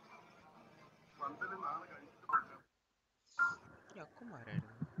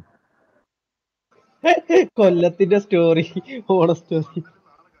 കൊല്ലത്തിന്റെ സ്റ്റോറി ഓണ സ്റ്റോറി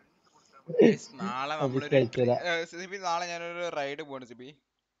നാളെ അത് നമ്മളൊരു കഴിച്ചതാ. സിബി നാളെ ഞാനൊരു റൈഡ് പോണു സിബി.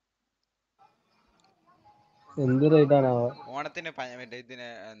 എന്ത് റൈഡാണോ? ഓണത്തിന് മറ്റേ ഇതിന്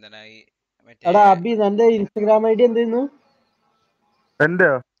എന്താണ് ഈ മറ്റേ എടാ അബി നിന്റെ ഇൻസ്റ്റഗ്രാം ഐഡി എന്തായിരുന്നു? എന്റെ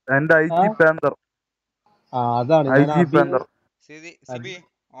IG പാന്തർ. അതാണ് ഞാൻ IG അബി പാന്തർ. സിബി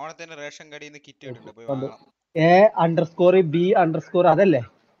ഓണത്തിന് റേഷൻ കടയിൽ നിന്ന് കിറ്റ് ഇട്ടുണ്ട് പോയി കണ്ടു. വാങ്ങണം. A_B_ അതല്ലേ?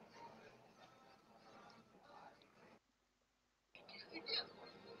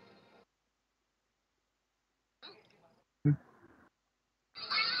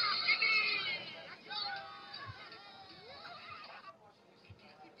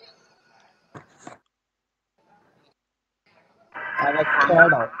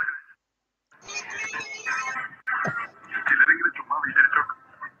 Avocado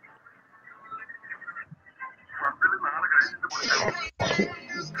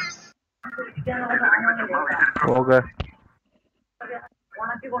okay.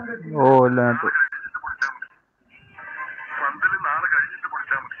 ഓ ഇല്ല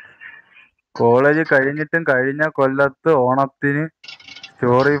കോളേജ് കഴിഞ്ഞിട്ടും കഴിഞ്ഞ കൊല്ലത്ത് ഓണത്തിന്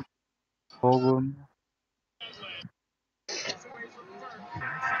സ്റ്റോറി പോകും.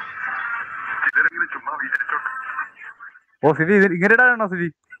 ഓ സിബി ഇങ്ങനെ ഇടാനാണോ സിബി?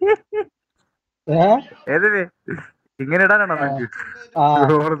 ഏതേ ഇങ്ങനെ ഇടാനാണോ നിനക്ക്?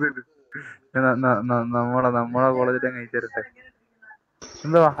 നമ്മളെ കോളേജിൽ അങ്ങ് അയച്ചിരട്ടെ.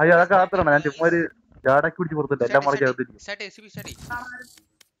 എന്താ അയ്യോ അതൊക്കെ അകത്തിടണം. ഞാൻ ചുമ്മാ ഒരു ജാടക്ക് പിടിച്ച് പുറത്തില്ല. എല്ലാം മടക്കി അകത്തിരിക്കും.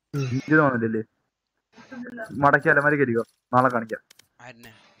 തോന്നില്ലേ മടക്കി അലമാരി കയറിക്കോ. നാളെ കാണിക്കാം.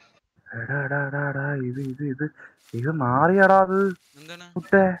 എടാ ഇത് മാറിയാടാ. അത്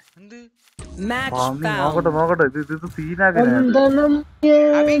കുട്ടേ നോക്കട്ടെ ഇത് സീനാക്കണേ.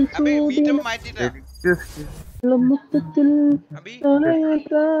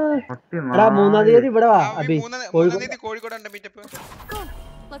 മൂന്നാം തീയതി ഇവിടെ വാ അബി. കോഴിക്കോട് മീറ്റപ്പ്.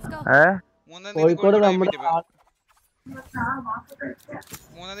 കോഴിക്കോട് നമ്മുടെ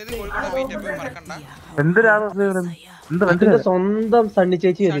സ്വന്തം സണ്ണി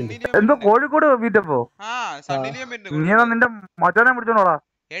ചേച്ചി വരുന്നുണ്ട്. എന്തോ കോഴിക്കോട് മീറ്റപ്പോ? നിന്റെ മറ്റോനെ പിടിച്ചോളാ.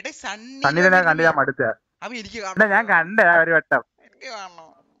 സണ്ണിനെ ഞാൻ കണ്ടില്ല. മടുത്ത ഞാൻ കണ്ടേ ഒരു വട്ടം.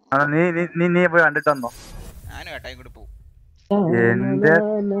 നീ പോയി കണ്ടിട്ടെന്നോ? എന്റെ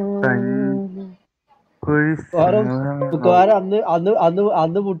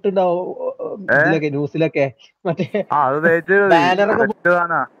അന്ന് മുട്ടുണ്ടാവും ന്യൂസിലൊക്കെ മറ്റേ അത്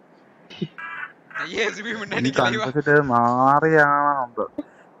നാറിയാണോ?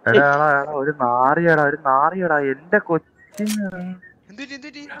 എടാ ഒരു നാറിയടാ എന്റെ കൊച്ചിന്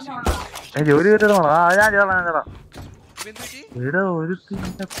ജോലി കിട്ടണോ? ഞാൻ ചേടാ എടാ ഒരു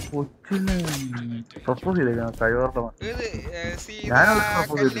കൊച്ചിന് പ്രപ്പോസ് ചെയ്തേക്കണം. കഴിവറ ഞാനത്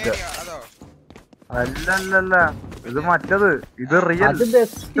പ്രപ്പോസ് ചെയ്തില്ല. അല്ലല്ല ഇത് മറ്റത്. ഇത് റിയൽ. അത്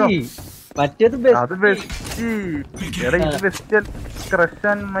ബെസ്റ്റ്. എടാ ഇത് best. Crush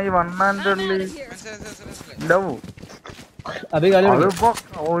and my one and only love. അതിപ്പോ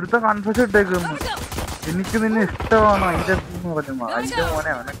ഒരുത്ത കൺഫ്യൂഷൻ ഇട്ടേക്കുന്നു. എനിക്ക് നിന്നെ ഇഷ്ടമാണ് അതിന്റെ പറഞ്ഞു. അതിന്റെ മോനെ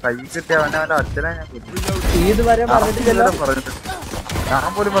അവനെ കൈ കിട്ടിയ അവനെ അവന്റെ അച്ഛനെ ഞാൻ പറഞ്ഞിട്ട് ഞാൻ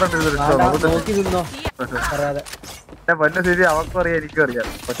പോലും പറഞ്ഞിട്ടില്ല. പൊന്നെ ശരി അവക്കും അറിയാം എനിക്കും അറിയാം.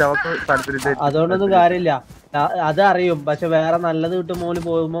 പക്ഷെ അവക്ക് താല്പര്യം. അതുകൊണ്ടൊന്നും കാര്യമില്ല. അതറിയും. പക്ഷെ വേറെ നല്ലത് കിട്ടുമ്പോൾ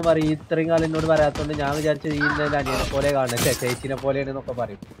പോകുമ്പോ പറയും ഇത്രയും കാലം എന്നോട് പറയാത്തോണ്ട് ഞാൻ വിചാരിച്ചു ഈ അനിയനെ പോലെ കാണുന്നേ ചേച്ചിനെ പോലെയാണെന്നൊക്കെ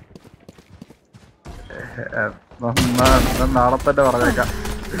പറയും. നാളെ തന്നെ പറഞ്ഞേക്കാം.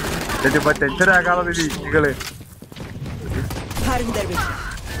 ഇപ്പൊ ടെൻഷൻ ആക്കാതെ നിങ്ങള്.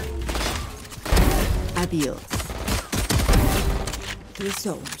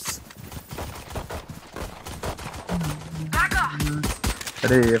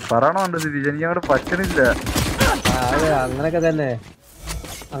 അടേ പറയണോണ്ട് എനിക്ക് അങ്ങോട്ട് പറ്റണില്ല. അങ്ങനൊക്കെ തന്നെ.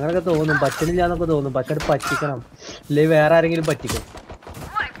 അങ്ങനൊക്കെ തോന്നും. പറ്റണില്ലാന്നൊക്കെ തോന്നും. പക്ഷെ അത് പറ്റിക്കണം. അല്ലെങ്കിൽ വേറെ ആരെങ്കിലും പറ്റിക്കും.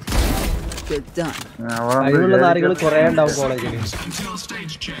 അതിനുള്ള നാരികൾ കൊറേ ഉണ്ടാവും കോളേജിൽ.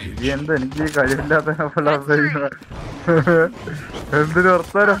 എന്താ എനിക്ക് കഴിവില്ലാത്ത എന്തൊരു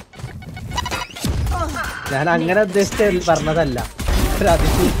വർത്താനം. ഞാൻ അങ്ങനെ ഉദ്ദേശിച്ച പറഞ്ഞതല്ല, ഒരു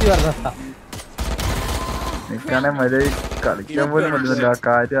അതിശൂക്തി പറഞ്ഞതാ. എനിക്കാണെ മര്യാദ കളിക്കാൻ പോലും പറ്റുന്നില്ല. ആ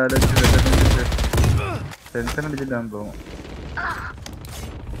കാര്യം ആലോചിച്ച് ടെൻഷൻ അടിച്ചില്ലാന്ന് തോന്നുന്നു.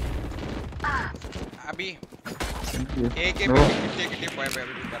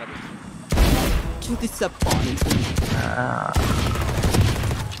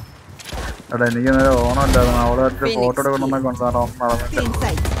 എടാ എനിക്ക് നേരെ ഓണം ഉണ്ടായിരുന്നു. അവിടെ വെച്ച് ഫോട്ടോ എടുക്കണമെന്നൊക്കെ കൊണ്ടാണോ നടന്നിട്ട്.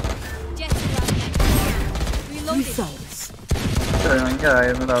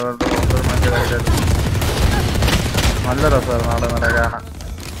 ഭയങ്കരമായിരുന്നു അവരുടെ നല്ല രസമായിരുന്നു അവിടെ നല്ല കാണാൻ.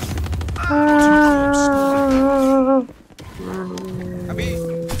 Abi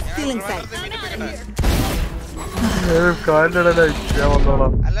Feeling safe.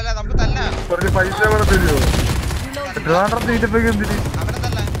 അല്ലല്ല നമുക്ക് തല്ല കുറച്ച് പൈസ കൂടെ തരുമോ? ട്രിവാൻഡ്രം തീറ്റപ്പൊക്കെ എന്തിന്? അവനെ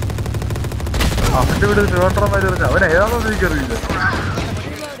തല്ല അവന്റെ വീട് ട്രിവാൻഡ്രം പറഞ്ഞു അവൻ ഏതാണെന്ന് എനിക്കറിയില്ല.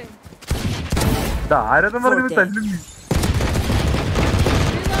 ആരെന്ന് പറഞ്ഞു തല്ലുന്നു.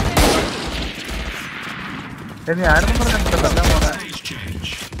 ഇനി ആരെന്ന് പറഞ്ഞിട്ടുണ്ടല്ലോ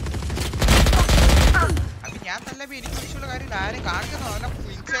അബി ഞാൻ തല്ല എനിക്ക് വിഷയമുള്ള കാര്യമില്ല ആരും കാണിക്കുന്നു അവനെ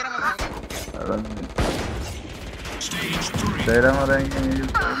ഇൻസ്റ്റാഗ്രാം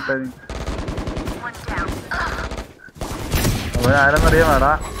അവൻ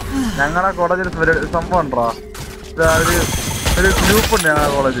ആരെന്നറിയാമാടാ ഞങ്ങളെ കോളേജിൽ സംഭവം ഉണ്ടോ ഒരു ഗ്രൂപ്പ് ഉണ്ട് ഞങ്ങളുടെ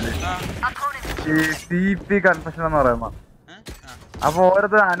കോളേജില് ഈ CP കൺഫെഷൻ എന്ന് പറയുന്ന. അപ്പൊ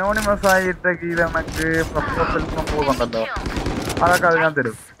ഓരോരുത്തർ അനോണിമസ് ആയിട്ടൊക്കെ ഈ കണക്ക് പ്രൊഫഷണൽ സംഭവം ഉണ്ടല്ലോ അതൊക്കെ അത് ഞാൻ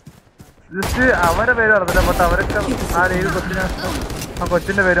തരും. ജസ്റ്റ് അവരെ പേര് അറിഞ്ഞില്ല ബട്ട് അവരൊക്കെ ആ ഏത് കൊച്ചിനെ ആ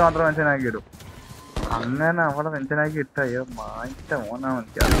കൊച്ചിന്റെ പേര് മാത്രം മെൻഷനാക്കി ഇടും. അങ്ങനെ അവളെ മെൻഷനാക്കി ഇട്ടയോ മാറ്റ മോനാണ്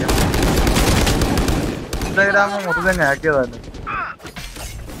എനിക്കറിയാം. ഇൻസ്റ്റാഗ്രാം മൊത്തം ഹാക്ക് ചെയ്തല്ലേ.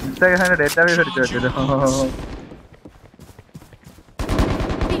 ഇൻസ്റ്റാഗ്രാമിന്റെ ഡേറ്റാബേസ് അടിച്ചു വെച്ചല്ലോ.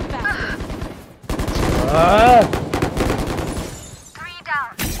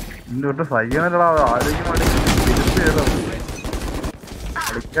 ഇന്നോട്ട് സയ്യനല്ലടാ ആരോഗ്യം വേണ്ടി ചെയ്തോ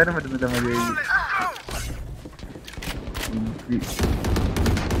കളിക്കാനും പറ്റുന്നില്ല മതിയായി.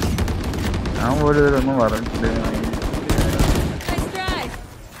 ഞാൻ പോലും ഇതൊന്നും പറഞ്ഞിട്ടില്ല.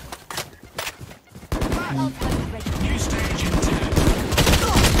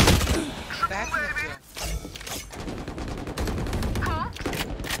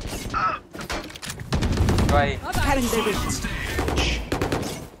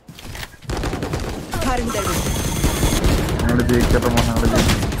 ഞങ്ങള് ജയിക്കട്ടെ ഞങ്ങള്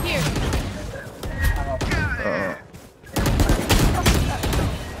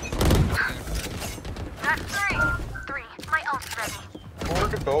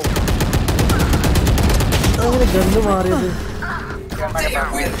ഗണ്ണ് മാറിയത്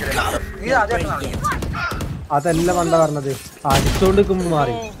അതല്ല പണ്ട പറഞ്ഞത് അടിച്ചോണ്ട് നിൽക്കുമ്പോ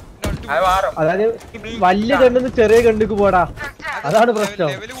മാറി. അതായത് വലിയ കണ്ണിന്ന് ചെറിയ കണ്ണിക്ക് പോടാ അതാണ് പ്രശ്നം.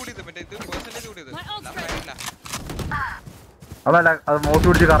 അതല്ല അത് മോട്ട്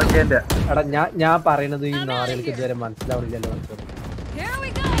പിടിച്ച് കറക്കിയതിന്റെ എടാ ഞാൻ പറയണത് ഈ നാറികൾക്ക് ഇതുവരെ മനസ്സിലാവില്ലല്ലോ.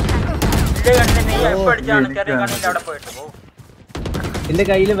 എന്റെ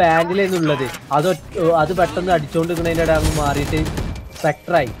കയ്യില് വാൻഡിലെന്നുള്ളത് അത് പെട്ടെന്ന് അടിച്ചോണ്ടിരിക്കണതിന്റെ ഇട അങ്ങ് മാറിയിട്ട്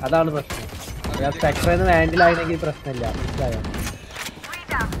സ്പെക്ടറായി. അതാണ് പ്രശ്നം. സ്പെക്ടറിന്ന് വാൻഡിലായിരുന്നെങ്കിൽ പ്രശ്നമില്ല. മനസ്സിലായോ?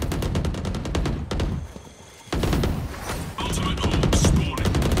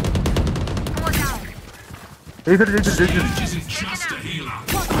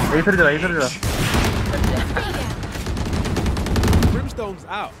 Brimstone's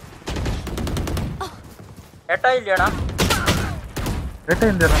out.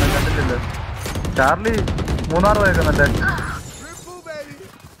 കണ്ടിട്ടില്ല. Charlie Munnar പോയേക്കുന്നല്ലേ?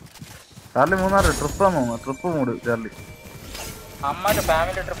 Charlie Munnar trip മൂട്. Charlie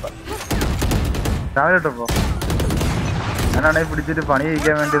family ട്രിപ്പോ? ഞാനാണെങ്കിൽ പിടിച്ചിട്ട് പണി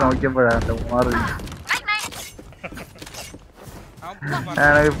കഴിക്കാൻ വേണ്ടി നോക്കിയപ്പോഴാണ് മൂന്നാർ.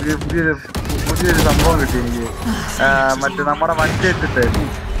 ഞാനാണെങ്കിൽ പുതിയൊരു സംഭവം കിട്ടി എനിക്ക്. മറ്റേ നമ്മുടെ വണ്ടി വെച്ചിട്ട്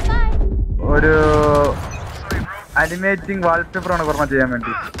ഒരു അനിമേറ്റിംഗ് വാൾപേപ്പറാണ് കുറഞ്ഞ ചെയ്യാൻ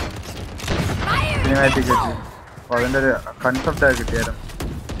വേണ്ടി സിനിമാറ്റിക് വെച്ച്. അപ്പൊ അതിന്റെ ഒരു കൺസെപ്റ്റ് കിട്ടിയാലും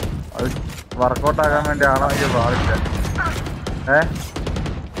അത് വർക്കൗട്ട് ആകാൻ വേണ്ടി ആണെങ്കിൽ പ്രാവശ്യം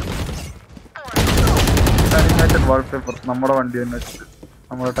അനിമേറ്റഡ് വാൾപേപ്പർ നമ്മുടെ വണ്ടി തന്നെ വെച്ചിട്ട്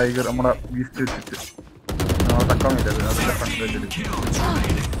നമ്മുടെ ടൈഗർ നമ്മുടെ ബീസ്റ്റ് വെച്ചിട്ട് നമ്മുടെ തക്കമില്ല അതിന്റെ ഫ്രണ്ട് വെച്ചിട്ട്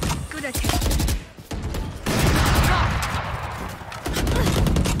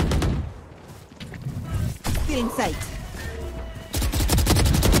Feeling sight.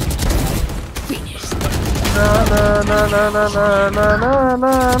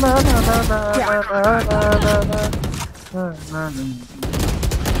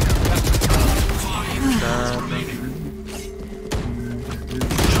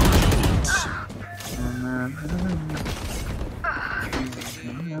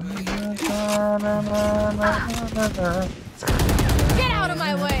 Get out of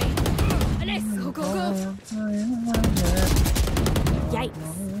my way! Go. Yikes.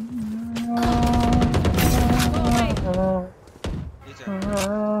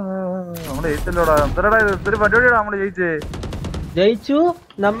 നമ്മള് ജയിച്ചല്ലോടാ. എന്തരടാ ഇത് ഒത്തിരി പരിപാടിയാ നമ്മള് ജയിച്ചേ. ജയിച്ചു,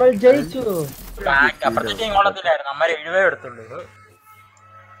 നമ്മൾ ജയിച്ചു.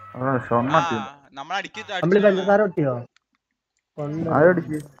 നമ്മൾ പഞ്ചസാര ഒട്ടിയോ?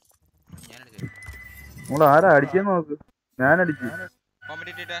 ആരടിക്ക് നമ്മൾ ആരാ അടിച്ചെന്ന് നോക്ക്. ഞാൻ അടിച്ചു. ഞാൻ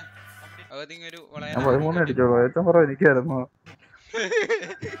 13 അടിച്ചോളൂ. ഏറ്റവും കുറവ് എനിക്കായിരുന്നു.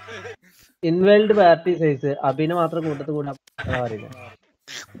 ഇൻവേൾഡ് പാർട്ടി സൈസ് അഭിനെ മാത്രം കൂട്ടത്ത് കൂടാൻ അറിയില്ല.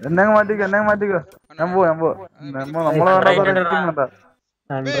 എന്നെ മാറ്റിക്കോ. ഞാൻ പോവാ. നമ്മളെ എനിക്കും വേണ്ട.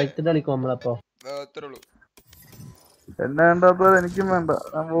 അൺറൈറ്റ് കളിക്കും നമ്മളപ്പോ. എന്നെ വേണ്ടാത്തത് എനിക്കും വേണ്ട.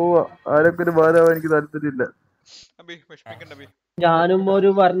 ഞാൻ പോവാ. ആരൊക്കെ ഒരു ഭാരമാവാൻ എനിക്ക് താല്പര്യമില്ല. ഞാനും ഒരു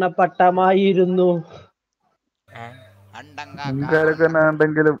വർണ്ണപ്പട്ടമായിരുന്നു. നിങ്ങൾക്കാരൊക്കെ തന്നെ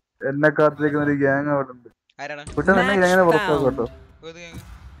ഉണ്ടെങ്കിലും എന്നെ കാത്തിരിക്കുന്ന ഒരു ഗ്യാങ് അവിടെ ഉണ്ട്. കുട്ടൻ എന്നെ ഗ്യാങ്ങിനെ പുറത്താക്കട്ടോ.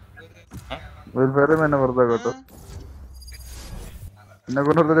 ഒരു പേരും എന്നെ പുറത്താക്കട്ടോ. എന്നെ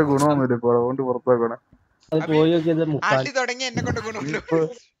കൊണ്ടൊരു ഗുണമൊന്നുമില്ല ഇപ്പോൾ. അതുകൊണ്ട് പുറത്താക്കണേ.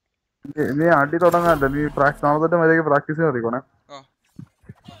 നീ അടി തുടങ്ങാല്ല. നീ നാളെ തൊട്ട് മര്യാദക്ക് പ്രാക്ടീസ് കളിക്കണേ.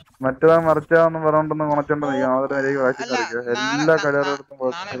 മറ്റേതാ മറിച്ചാന്നും പറഞ്ഞോണ്ടൊന്നും കുണച്ചോണ്ട് നിൽക്കാം. നാളെ മര്യാദക്ക് പ്രാക്ടീസ് കളിക്കുക. എല്ലാ കളികളുടെടുത്തും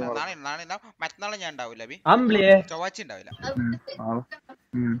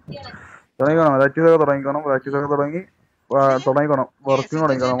തുടങ്ങിക്കോണം. പ്രാക്ടീസ് ഒക്കെ തുടങ്ങിക്കണം. വർക്കിംഗ്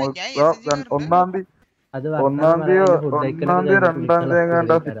തുടങ്ങിക്കണം. ഒന്നാം തീയതി 2-ാം തീയതി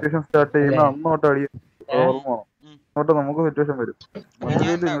എങ്ങാണ്ട് സിറ്റുവേഷൻ സ്റ്റാർട്ട് ചെയ്യുന്ന അന്ന് തൊട്ട് അടി ഓർമ്മ വേണം. അങ്ങോട്ട് നമുക്ക് സിറ്റുവേഷൻ വരും.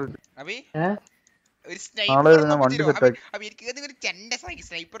 നാളെ ഞാൻ വണ്ടി സെറ്റാക്കി.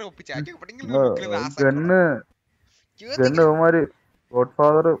 ഗണ്ണ് ഇവന്മാര് ഗോഡ്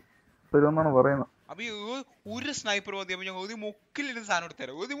ഫാദർ തരുമെന്നാണ് പറയുന്നത്. ഒരു സ്നൈപ്പർ മുക്കിലിരുന്ന് സാധനം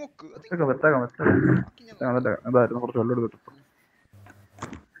എടുത്തരാം. അതായിരുന്നു കുറച്ച് വെള്ളം എടുത്തിട്ട്.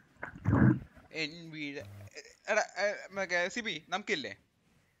 സിബി നമുക്കില്ലേ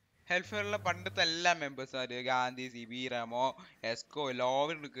ഹെൽഫെയറിലെ പണ്ടത്തെ എല്ലാ മെമ്പേഴ്സ് ഗാന്ധി, സിബി, റമോ, എസ്കോ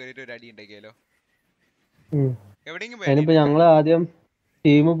എല്ലാവരും കേറിയിട്ട് ഒരു അടി ഉണ്ടാക്കിയാലോ? എവിടെയെങ്കിലും ഞങ്ങൾ ആദ്യം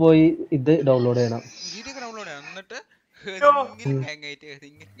ടീം പോയി ഇത് ഡൗൺലോഡ് ചെയ്യണം. എന്നിട്ട്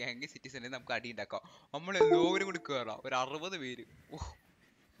സിറ്റിസനെ നമുക്ക് അടി ഉണ്ടാക്കാം. നമ്മൾ എല്ലാവരും കൂടി കേറാം. ഒരു 60 പേര്.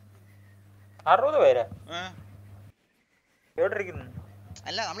 60 പേര്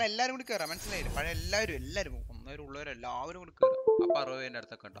അല്ല, നമ്മളെല്ലാരും കൂടി കേറാം. മനസ്സിലായില്ലേ? പഴയ എല്ലാവരും ഉള്ളവരെല്ലാവരും കൂടി കേറാം. അപ്പൊ 60 പേരുടെ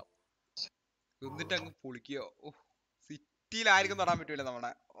അടുത്തൊക്കെ ഉണ്ടാവും. എന്നിട്ട് അങ്ങ് പൊളിക്കോ. സിറ്റിയിൽ ആർക്കും തൊടാൻ പറ്റൂല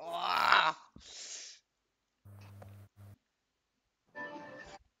നമ്മുടെ.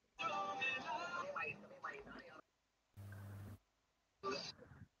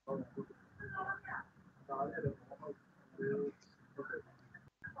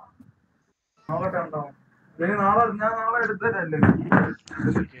 നാളെ എടുത്തരല്ലേ?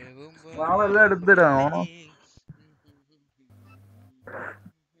 നാളെ എല്ലാം എടുത്തരാണോ?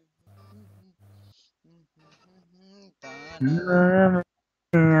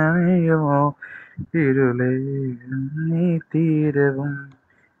 തീരവും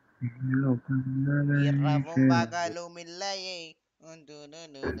പകലുമില്ലയേ.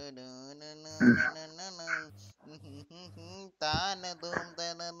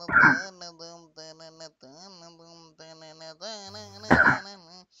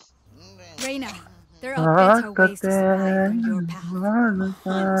 Reina, there are better ways to survive than your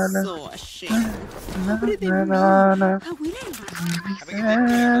path. I'm so ashamed. What did they mean? How will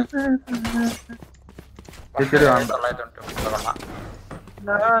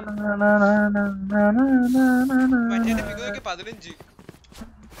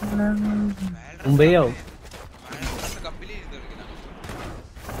മുംബൈയാവും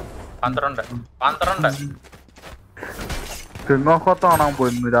 12 കാണാൻ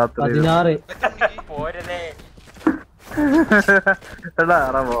പോയിരുന്നു രാത്രി. 16 എടാ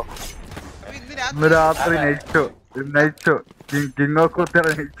അറിവോ, ഇന്ന് രാത്രി നൈറ്റോ കിങ്ങോക്കോത്തറ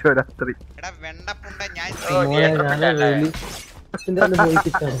നൈറ്റോ രാത്രി.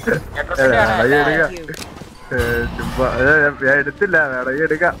 ഞാൻ എടുത്തില്ല, വേണമെങ്കിൽ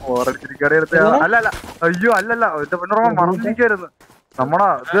എടുക്കാം. ഓറടിച്ചിരിക്കാടെ എടുത്ത. അല്ലല്ല, അയ്യോ അല്ലല്ല, എന്റെ പെണ്ണുറമ്മ മറന്നിരിക്കായിരുന്നു. നമ്മളാ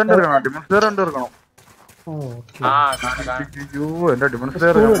ഇത് കണ്ടെടുക്കണം, ഡിമൻസ്ലെയർ കണ്ടെടുക്കണം. അയ്യോ എന്റെ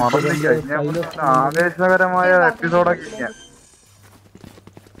ഡിമൻസ്ലെയർ മറന്നിരിക്കുക. ആവേശകരമായ എപ്പിസോഡൊക്കെ ഇരിക്കാം.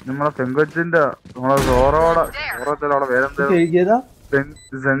 നമ്മളെ പെങ്കൊച്ചിന്റെ നമ്മളെ സോറോടെ വേറെന്താ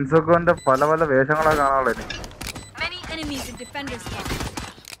സെൻസോക്കോന്റെ പല പല വേഷങ്ങളെ കാണാനുള്ള എനിക്ക്.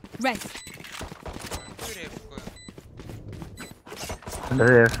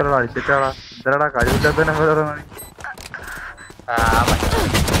 അടിച്ചിട്ടാടാ എന്താടാ കഴിവില്ലാത്തതിനെ പോലെ.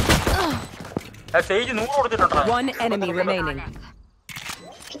 One enemy remaining.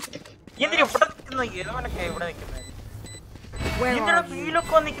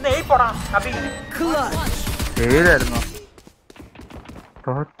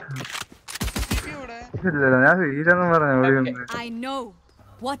 ഞാൻ വീരെന്ന് പറഞ്ഞു. I know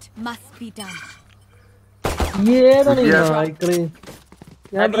what must be done.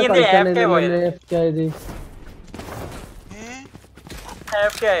 ഞാൻ ഇവിടെ കളിക്കാണ്ടിരുന്നല്ലേ AFK ആയത്.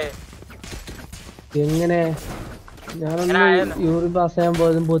 എങ്ങനെ ഞാനൊന്ന് യൂറിൻ പാസ് ചെയ്യാൻ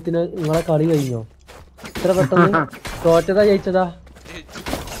പോയതിന് നിങ്ങളെ കളി കഴിഞ്ഞോ? ഇത്ര പെട്ടെന്ന് തോറ്റതാ ജയിച്ചതാ?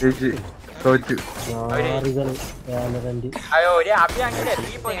 ആറുകള്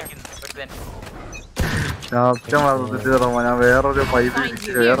ഞാൻ വേറൊരു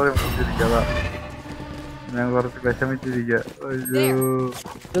വേറൊരു ഞാൻ കുറച്ച് വിഷമിച്ചിരിക്കുക.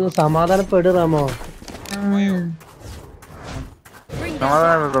 സമാധാനപ്പെടുറാമോ?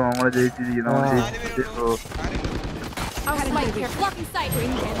 സമാധാനപ്പെട്ടോ നമ്മള് ജയിച്ചിരിക്കുന്നു.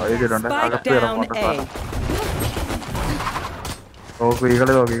 നോക്കൂ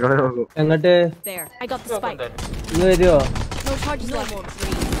ഇകളെ നോക്കൂ ഇകളെ നോക്കൂ. എങ്ങോട്ട് ഇന്ന് വരുവോ?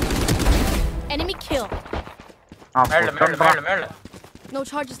 No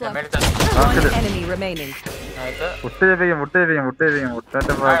charges left. One enemy remaining. Player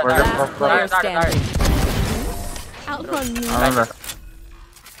standing. Outrun me.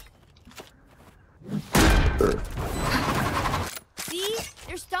 See?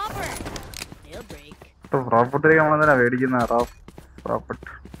 They're stopper. They'll break. Property നമ്മളെന്തിനാ മേടിക്കുന്ന പ്രോപ്പർട്ടി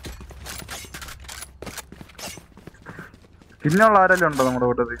പിന്നെയുള്ള ആരെല്ലാം ഉണ്ടോ നമ്മുടെ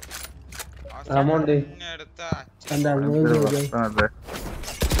കൂട്ടത്തിൽ?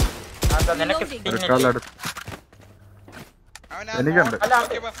 എനിക്കുണ്ട് എനിക്കുണ്ട്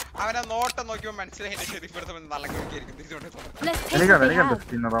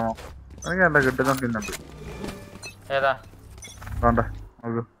സ്കിന്നറാമോ? എനിക്ക് എന്റെ കിട്ടുന്ന സ്കിന്നുണ്ട്. വേണ്ട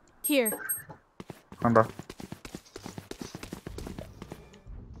നോക്കൂ കണ്ടോ?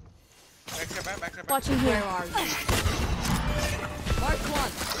 Watching here. Mark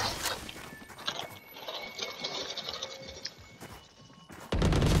one.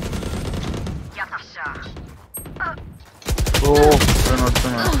 Oh,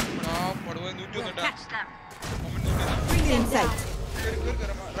 Inside.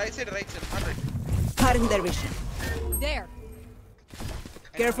 Right side, 100. Cutting their vision. There.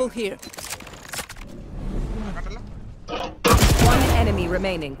 Careful here. One enemy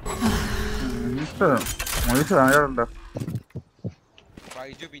remaining.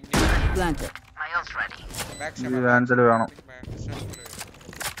 Planted.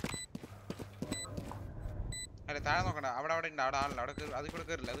 താഴെ നോക്കണ്ട. അവിടെ ഉണ്ട്. അവിടെ ആളില്ല. അവിടെ അത് കൂടെ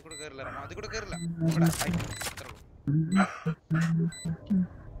കേറില്ല. അത് കൂടെ കേറില്ല.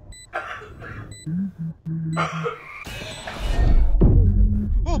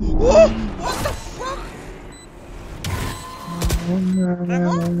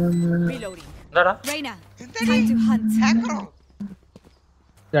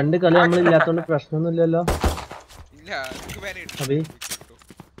 രണ്ട് കളി നമ്മളില്ലാത്തോണ്ട് പ്രശ്നമൊന്നുമില്ലല്ലോ.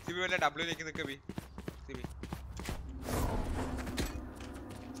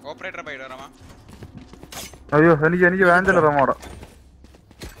 അയ്യോ എനിക്ക് വേണ്ടല്ല റമോടെ.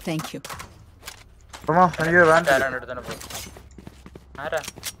 Thank you. റമോ എനിക്ക് വേണ്ട.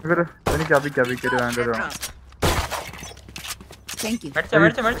 എനിക്ക് അഭിക്കൊരു വേണ്ടത് വേണം. Thank you.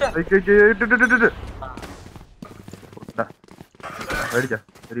 മേടിച്ചാ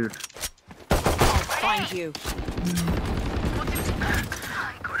very good. Find you.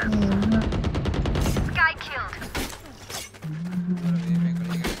 Guy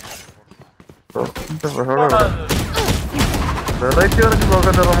killed.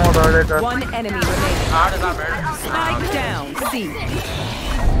 One enemy remaining. Spike down. C.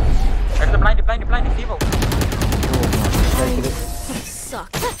 Suck.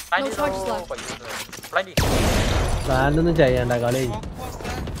 No charges left. പ്ലാനൊന്നും ചെയ്യണ്ട കളി.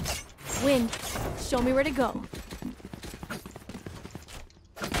 Win. Show me where to go.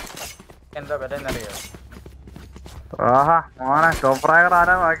 എന്താ പറ്റുന്നറിയോ? ആഹാ മോനെ ടോപ്രായർ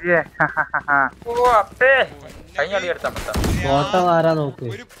ആരാ നോക്കിയേ? ഓ അപ്പേ കഴിഞ്ഞ കളി എടുത്താ ഓട്ടം ആരാ നോക്ക്.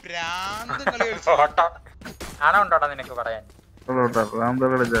 ആന ഉണ്ടോടാ നിനക്ക് പറയാൻ?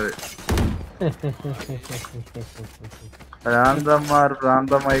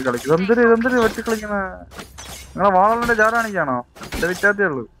 ഭ്രാന്തമായി കളിക്കും. എന്തൊരു വെട്ടി കളിക്കുന്ന നിങ്ങളെ വാളന്റെ ചാടാണിക്കാണോ? എന്റെ വിറ്റാത്തേ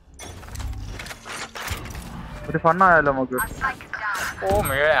ഉള്ളു. ഒരു ഫണ്ണായാലോ നമുക്ക്. ഓ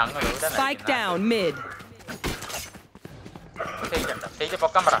Spike down mid.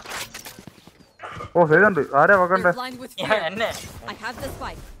 പൊക്കാൻ പറ. ഓ ചെയ്തുണ്ട്. ആരാ പൊക്കണ്ടേ? എന്നെ I have the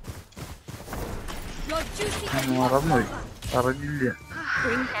spike. You're juicy. മറന്നുപോയി. അറിഞ്ഞില്ല.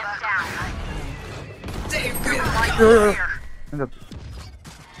 Bring him down.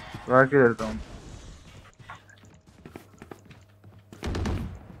 ബാക്കി എടുത്തോ.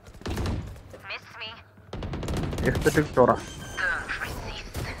 Miss me. എസ്തെറ്റിക് ചോറ.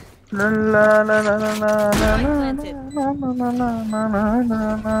 One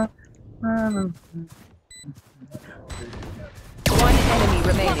enemy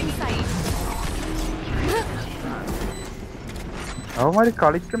remaining. അവന്മാര്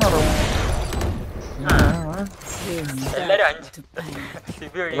കളിക്കണോ? എല്ലാരും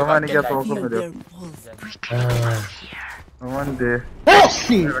 5 എനിക്ക് തോക്കുന്നില്ല. അവന്റെ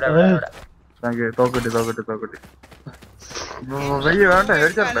തോക്കട്ടെ വെയ്യ വേണ്ട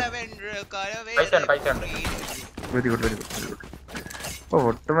മേടിച്ചോട്ടെ. പൈസ ഉണ്ട്. വെരി ഗുഡ്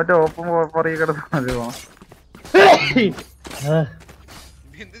ഒട്ടും മറ്റേ ഓപ്പൺ പറയ കിടന്നത്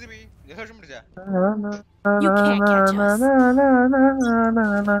You can't catch us.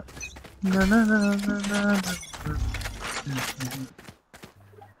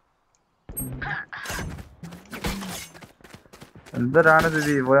 എന്തൊരാണ്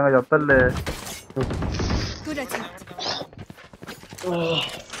സ്ഥിതി പോയ ചത്തല്ലേ? Good attempt.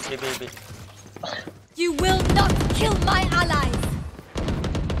 B. You will not kill my allies.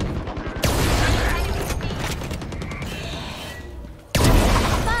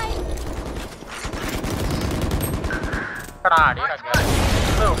 Bye.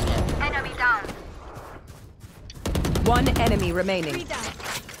 Enemy down. One enemy remaining. Three down.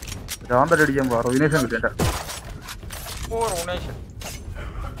 രാന്തടിക്കാൻ പറ വിനേഷം കിട്ടിയ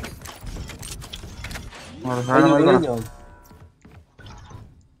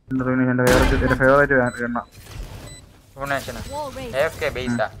എന്റെ ഫേവറേറ്റ് എണ്ണ. Wall raised. AFK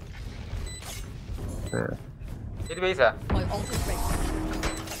ബേസാ. ഇത് ബേസാ. My ult is ready.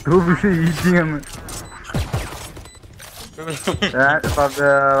 Eating എന്ന്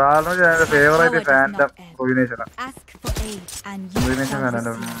എന്റെ favourite ഫാൻ്റെ കോമ്പിനേഷനാ. Ask for aid and you combination shall fan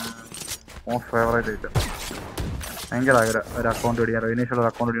എന്റെ receive. Most favourite item. ഭയങ്കര ആഗ്രഹം ഒരു അക്കൗണ്ട് ഇടിയാൻ റോയിനേഷുള്ള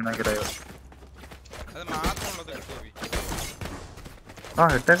അക്കൗണ്ട് ഇടിയാൻ ഭയങ്കര ആഗ്രഹം. ആ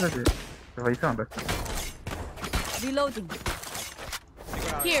ഇട്ടേക്ക് പൈസ ഉണ്ട്. Reloading.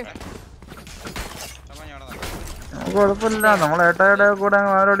 Here. കുഴപ്പമില്ല നമ്മളെ ഏട്ടായുടെ കൂടെ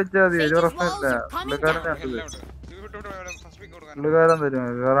അങ്ങ് ആരോടിച്ചാൽ മതി. ഒരു പ്രശ്നമില്ല. പുള്ളിക്കാരൻ തരും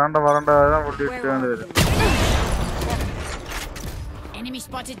കയറാണ്ട പറണ്ട പുള്ളി ഇട്ടാണ്ട് തരും. Enemy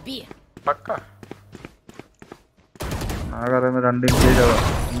spotted B. പക്ക. ആ കറിയുന്ന 2 ഇഞ്ച്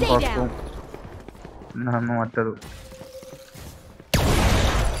പക്കും പിന്നെ അന്ന് മറ്റത്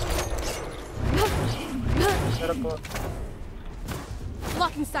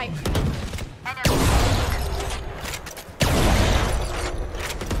Blocking sight.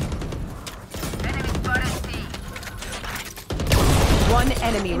 One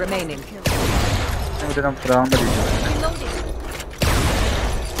enemy remaining. ഇതിനെ പ്രാന്തടിക്കും. Reloading.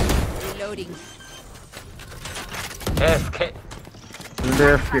 Reloading. AFK. ഇതിന്റെ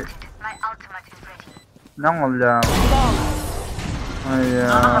FK. My ultimate is ready. ഞാൻ കൊല്ലാം. അയ്യാ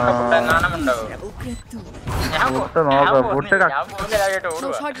നാണമുണ്ടാവും. പുട്ട് നോക്കാം. Puttu No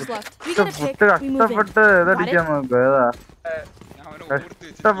charges left. We got a pick. Puttu We move in. കഷ്ടപ്പെട്ട് ഇതടിക്കാൻ നോക്കുക. ഏതാ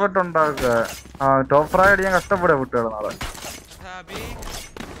കഷ്ടപ്പെട്ടുണ്ടാക്കുക. ആ ടോപ്പ് ഫ്രൈ അടിക്കാൻ കഷ്ടപ്പെടുക പുട്ടുകൾ നാളെ.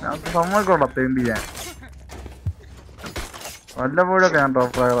 ഞാൻ സമ്മതിക്കോളാം തേണ്ടി ഞാൻ വല്ലപ്പോഴൊക്കെ ഞാൻ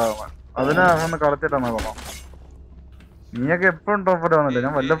ടോപ്പ് ഫ്രൈകളാകുമ്പോൾ അതിനെ ഒന്ന് കളിച്ചിട്ടാ നോക്കണം. നീയൊക്കെ എപ്പോഴും ടോപ്പ് ഫ്രൈ വന്നില്ല.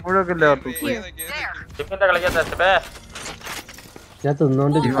 ഞാൻ വല്ലപ്പോഴൊക്കെ ഇല്ല ഞാൻ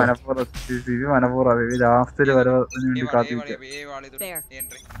തിന്നോണ്ട് മനപ്പൂർവ്വം ലാസ്റ്റില് വരവിന് വേണ്ടി കാത്തിരിക്കാം. There.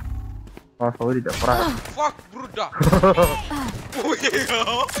 സൗരില്ല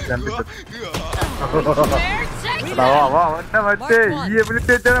അവന്റെ മറ്റേ ഈ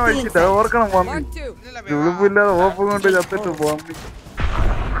എബിലിറ്റി മേടിച്ചിട്ട് ഓർക്കണം വന്നു Mark 2. ചുളുപ്പില്ലാതെ ഓപ്പ് കൊണ്ട് ചത്തിട്ട് പോന്നി.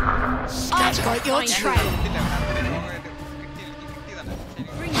 I've got your trail. Bring it down.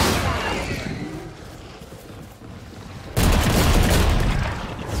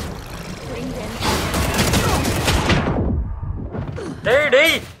 Bring them.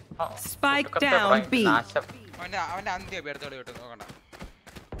 Day. Spike down B. നാശം. അവന്റെ അന്ത്യ അഭ്യർത്ഥന കേട്ടോ നോക്കണ്ട.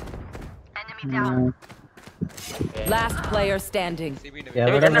 Enemy down. Last player standing.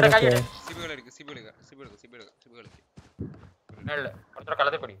 കുറച്ചുകൂടെ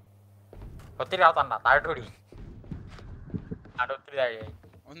കളത്തിൽ പൊടി. ഒത്തിരി ആവത്തണ്ട താഴോട്ട് പൊടി. അവിടെ ഒത്തിരി താഴെയായി.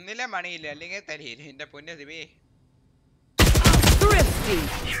 ഒന്നിലെ മണിയില്ല അല്ലെങ്കിൽ തലയില്ല എന്റെ പൊന്നെ സിബി. Thrifty.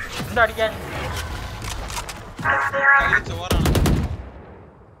 എന്താ അടിക്കാൻ? ചോറാണ്.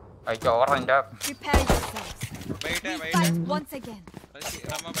 ചോറിന്റെ Prepare yourselves. We fight once again.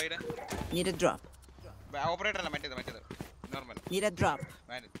 Need a drop. Operator അല്ല മറ്റേത് normal. Need a drop.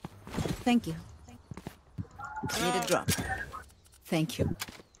 Thank you. Need a drop. Thank you.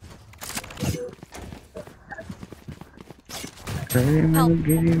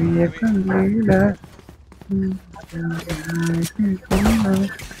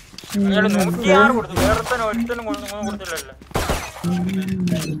 106 കൊടുത്തു. വേറൊരുത്തനും ഒരുത്തനും കൊടുത്തില്ലല്ലോ.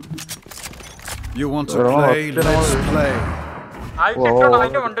 You want to play? Let's play.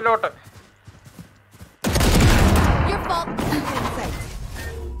 അതിന്റെ മുണ്ടിലോട്ട്. Your fault.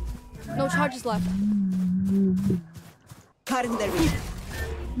 No charges left. Cutting their way.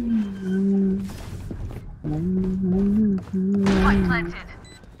 Point planted.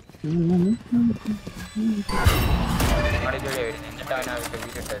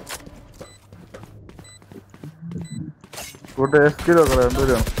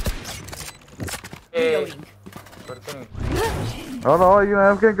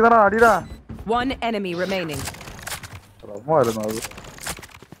 അടിടാ. One enemy remaining. റമ്മായിരുന്നു അത്.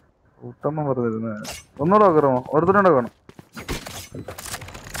 കൂട്ടൊന്നും വെറുതെ ഒന്നുകൂടെ വെക്കണമോ? ഒരുത്തരുണ്ടോ കാണും?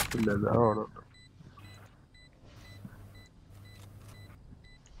 ഇല്ല ഇല്ല അവിടെ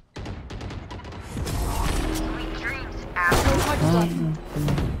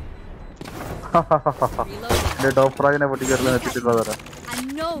ടോപ്പ് ഫ്രാഗിനെ പൊട്ടിക്കറില്ല വെച്ചിട്ടുള്ള തരാം.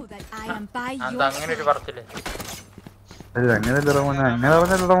 അങ്ങനെ ഒരു പറച്ചില്ലേ? അങ്ങനെയല്ലേ റമോ? അങ്ങനെ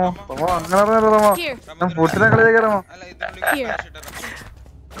പറഞ്ഞല്ലോ റമോ. റമോ അങ്ങനെ പറഞ്ഞല്ലോ റമോ. ഞാൻ ഫുട്ടിനെ കളിയാക്കി റമോ.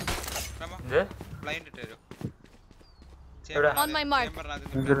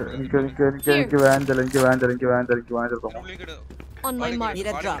 എനിക്ക് വാഞ്ചൽ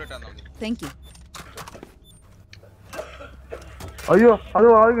അയ്യോ അത്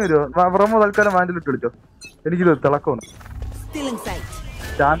വാങ്ങി വരുമോ? റമോ തൽക്കാലം വാഞ്ചലിട്ട് കളിച്ചോ. എനിക്കിത് തിളക്കമാണ്.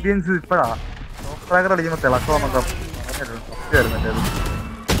 ചാമ്പ്യൻസ് ഇപ്പഴാ top fragger അടിക്കുമ്പോ തിളക്കമെന്നൊക്കെ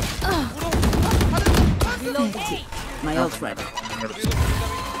My ult ready.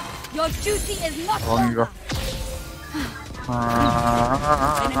 Your duty is not over.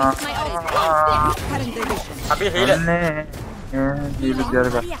 Abhi heal.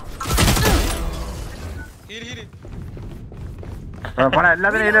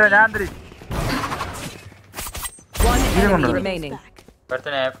 എല്ലാത്തിനും ഹീൽ ഞാൻ തരി.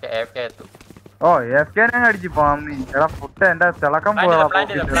 ഓ എഫ് കെ ഞാൻ അടിച്ചു പോന്നി. എടാ ഫുട്ട് എന്റെ തിളക്കം പോയതാ.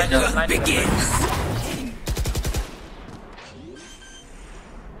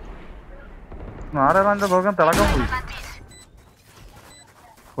 ആരാ എന്റെ പോകാൻ തിളക്കം പോയി.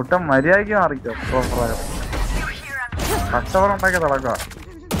 കുട്ടൻ മര്യാദയ്ക്ക് മാറിക്കോ. കഷ്ടപ്പെടം ഉണ്ടാക്കിയ തിളക്കാ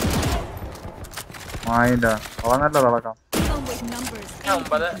മായിന്റെ അവനല്ല തിളക്കാം.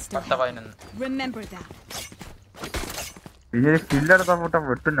 പിന്നെ സ്കില്ലെടുത്ത കൂട്ടം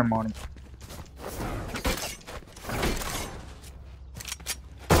വെട്ടില്ല മോണി.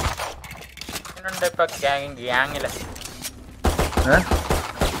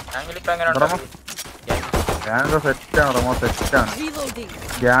 ഗ്യാങ് സെറ്റാണ് റമോ, സെറ്റാണ്.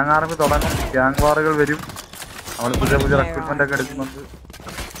 ഗ്യാങ് ആർമി തുടങ്ങും, ഗ്യാങ് വാറുകൾ വരും. നമ്മൾ പുതിയ പുതിയ റിക്രൂട്ട്മെന്റ് ഒക്കെ എടുക്കുന്നുണ്ട്.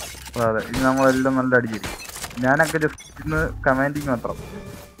 അതെ ഇനി നമ്മളെല്ലാം നല്ല അടിച്ചിരിക്കും. ഞാനൊക്കെ ജസ്റ്റ് ഇന്ന് കമാൻഡിങ് മാത്രം.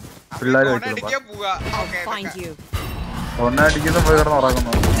 പിള്ളേർ ഒന്നടിക്കുന്ന പോയി കിടന്ന്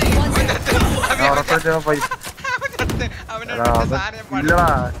ഉറങ്ങുന്നു. ഉറക്കം പൈസ ഇല്ലടാ.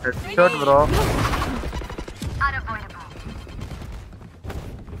 Headshot bro.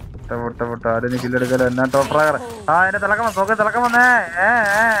 പൊട്ട ആരും കില്ലെടുക്കലോ. എന്നാ ടോപ്പ് ഫ്രാഗർ. ആ എന്നെ തിളക്കം നോക്കാൻ തിളക്കം വന്നേ.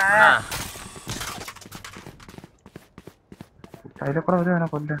 അതിലെക്കൂടെ വരുവാനോ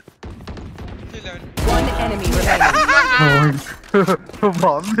കൊല്ല.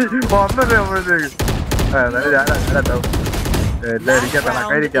 വന്നല്ലേ അപ്പോഴത്തേക്ക് എല്ലാം ഇരിക്കാം.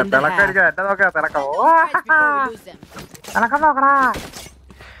 തിളക്കം തിളക്കം എന്നെ നോക്കാ തിളക്കം. തിളക്കം നോക്കടാ.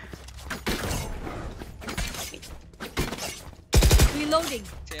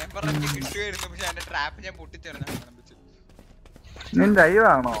 നിന്റെ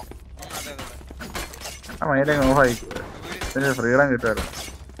അയ്യാണോ? മയിലെ ഓഫായിക്കോ. ഫ്രീഡം കിട്ടുമായിരുന്നു.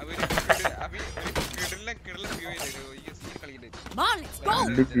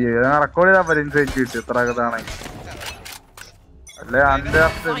 റെക്കോർഡ് ചെയ്താൽ പറ്റും. ഇൻസൈറ്റ് കിട്ടും ഇത്ര ഇതാണെങ്കിൽ. അല്ലെ അന്റെ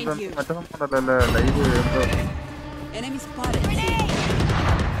മറ്റേ സംഭവമല്ലോ ലൈവ് എന്തോ.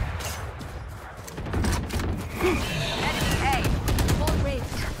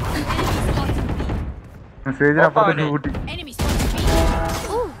 മെസ്സേജിനപ്പുറത്തേക്ക് കൂട്ടി.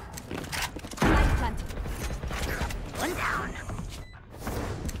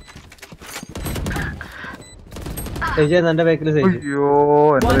 അയ്യോ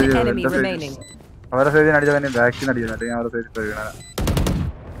അവരെ സൈഡിന് അടിച്ചവനെ വാക്സിൻ അടിക്കുന്നു. അല്ലെങ്കിൽ അവരുടെ സൈഡിൽ പോയി വീണ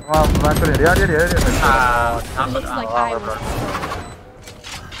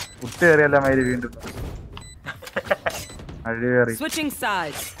കുട്ടി കയറിയല്ല മയില് വീണ്ടും അഴി കയറി.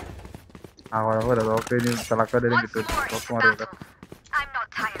 ആ കുഴപ്പമില്ല. നോക്ക് ഇനി തിളക്കലും കിട്ടും. നോക്ക് മാറിയൊക്കെ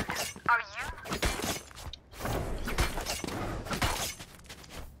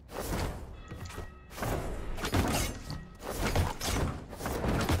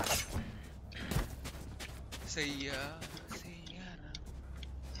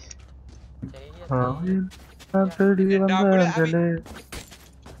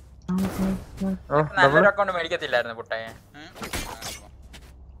നല്ലൊരു അക്കൗണ്ട് മേടിക്കത്തില്ലായിരുന്നു പുട്ടയെ.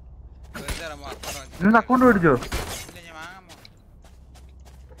 അക്കൗണ്ട് മേടിച്ചോ?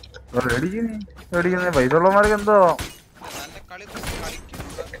 മേടിക്കുന്നേ പൈസ ഉള്ളമാർക്ക് എന്തോ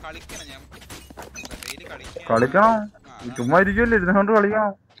കളിക്കണം. ചുമ്മാ ഇരിക്കുമല്ലേ, ഇരുന്നുകൊണ്ട്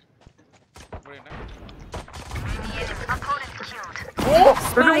കളിക്കണം.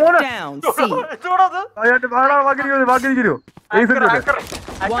 Spike down. C.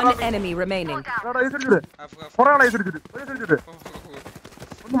 One enemy remaining.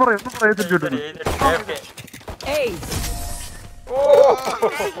 Ace.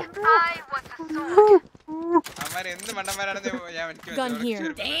 Gun here.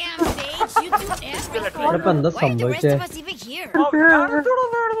 Damn, Sage, you do everything. What Why are the rest of us even here?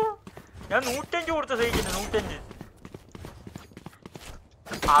 ഞാൻ 105 കൊടുത്ത സഹിക്കുന്നു. 105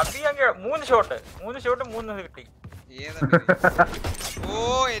 അഭി അങ്ങ് 3 ഷോട്ട് 3 കിട്ടി.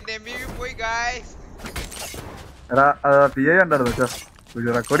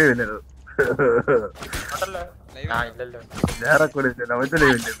 റെക്കോർഡ് ചെയ്തില്ലല്ലോ. ഞാൻ റെക്കോർഡ് ചെയ്തില്ല. അവന്റെ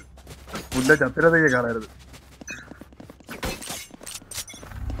ലൈവ് ഇല്ലത് മുല്ല ചത്തിരതൊക്കെ കാണരുത്.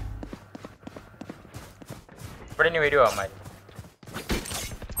 ഇവിടെ ഇനി വരുമോ അമ്മാര്?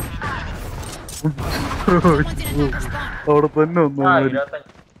 അവിടെ തന്നെ ഒന്നും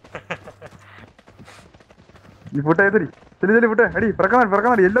ഈ ഫുട്ട് ഏതരി ചെല്ലി ഫുട്ടെ അടി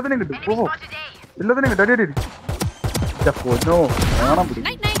പിറക്കാൻ അടി എല്ലാത്തിനും കിട്ടും. ഓഹോ എല്ലാത്തിനും കിട്ടും. അടി അടി പൊന്നോ കാണാൻ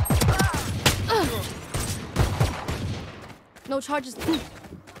പിടിക്കും. No charges.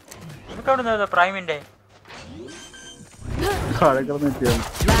 പ്രൈമിന്റെ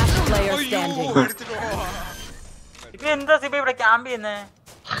Last player standing. ഇത് എന്താ സിബ ഇവിടെ ക്യാമ്പ് ചെയ്യുന്നേ?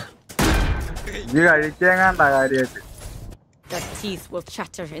 ഇത് കഴിക്കാണ്ട കാര്യായിട്ട്. Their teeth will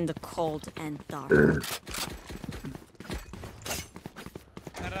chatter in the cold and dark.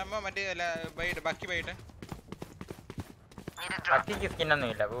 ബാക്കിക്ക് സ്കിന്നൊന്നും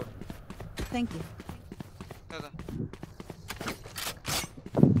ഇല്ല. Thank you.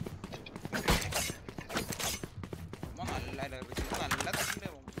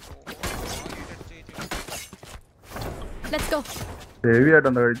 Let's go. Heavy ആയിട്ട്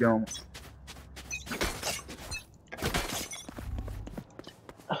എന്താ കഴിക്കാൻ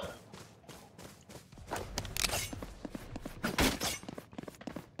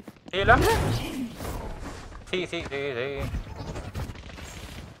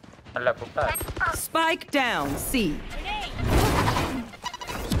നല്ല പുട്ട. Spike down. C.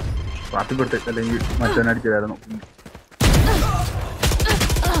 പാത്തിപ്പെടുത്തെ അല്ലെങ്കിൽ മറ്റവനടിച്ചതായിരുന്നു.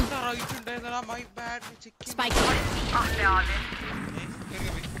 Spike.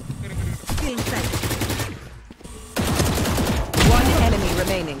 One enemy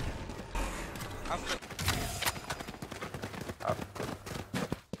remaining.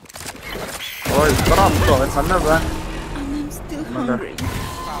 നല്ല I'm still hungry.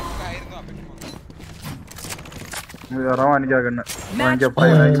 എനിക്കാക്കണ്ട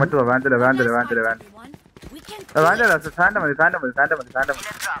മറ്റോ വേണ്ടല്ലേ ഫാൻ്റെ മതി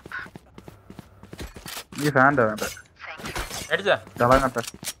ഈ ഫാൻ്റെ വേണ്ട ചളങ്ങട്ടെ.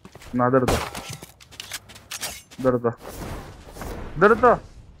 എന്നാ അതെടുത്തോ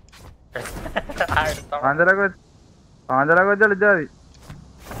പാഞ്ചലൊക്കെ വെച്ച് കളിച്ചാ മതി.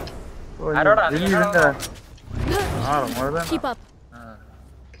 Keep up.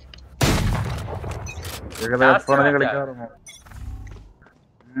 കളിക്കാറുമോ?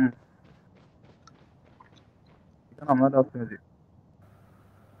 നമ്മളെ അവസ്ഥ മതി.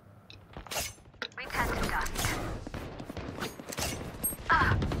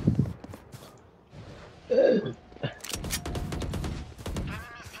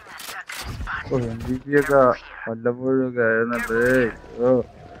 ഒക്കെ വല്ലപ്പോഴും ഒക്കെ ആയിരുന്നുണ്ട്.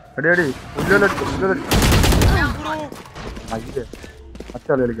 അടി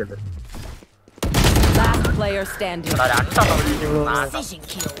മറ്റാളി കളിക്കല്ലേ. Last player standing. Precision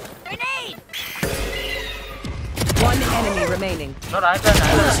kill. Grenade. One enemy remaining.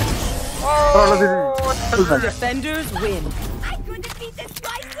 Defenders win. I couldn't beat this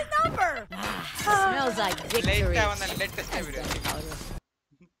twice the number. Smells like victory.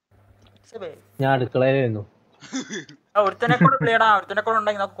 ഞാൻ അടുക്കളയിലായിരുന്നു. ഒരുത്തനെ കൂടെ പ്ലേടാ. ഒരുത്തനെ കൂടെ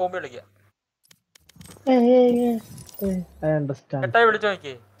ഉണ്ടെങ്കിൽ നമുക്ക് കോമ്പി കളിക്കാം. ചേട്ടായി വിളിച്ചു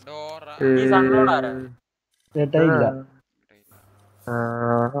നോക്കിയേ. ഈ സൺലോഡ് ആരാ? ചേട്ടായില്ല.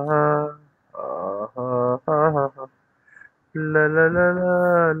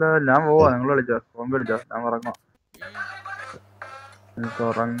 ഞാൻ പോവാ. നിങ്ങൾ കളിച്ചോ? കോമ്പി കളിച്ചോ? ഞാൻ ഉറങ്ങാം. എനിക്ക്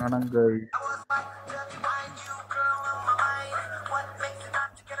ഉറങ്ങണം.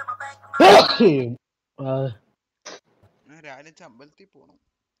 രാവിലെ അമ്പലത്തിൽ പോണം.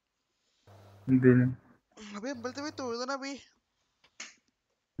 എന്തിന്? അമ്പലത്തിൽ പോയി തൊഴുതണ പോയി.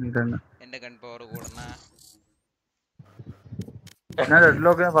 എന്റെ ഗൺ പവർ കൂടണ. ഞാൻ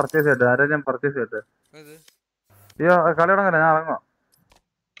റെഡിലൊക്കെ ഞാൻ പർച്ചേസ് ചെയ്തേ. ആരാ ഞാൻ പർച്ചേസ് ചെയ്തേ? അയ്യോ കളി തുടങ്ങല. ഞാൻ ഇറങ്ങാം.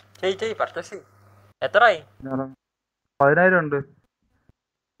 എത്രയായി? 10,000 ഉണ്ട്.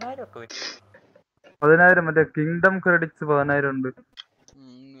 10,000 മറ്റേ കിങ്ഡം ക്രെഡിറ്റ്സ് 10,000 ഉണ്ട്.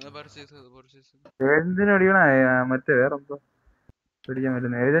 ഏജന്റിന് അടിക്കണേ. മറ്റേ വേറെന്തോ പിടിക്കാൻ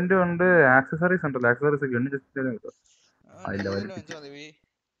പറ്റുന്ന ഏജന്റും ഉണ്ട്. ആക്സസറീസ് ഉണ്ടല്ലോ. ആക്സസറീസ് ഗണ്ണ് ജസ്റ്റ് കിട്ടും.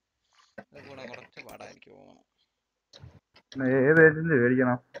 ഏത് ഏജന്റ്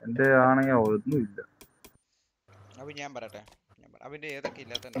മേടിക്കണം? എന്റെ ആണെങ്കിൽ ഒന്നുമില്ല. ഞാൻ പറയട്ടെ. അവന്റെ ഏതൊക്കെ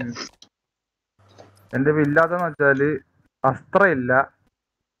ഇല്ലാത്ത എന്റെ ഇല്ലാത്തെന്ന് വെച്ചാല് അസ്ത്ര ഇല്ല,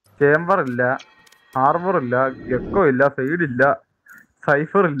 ചേംബർ ഇല്ല, ഹാർബർ ഇല്ല, ഗെക്കോ ഇല്ല, സൈഡ് ഇല്ല,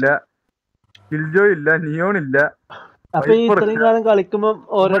 സൈഫർ ഇല്ല, കിൽജോയ് ഇല്ല, നിയോൺ ഇല്ല. അപ്പൊ ഈ ഇത്രയും കാലം കളിക്കുമ്പോ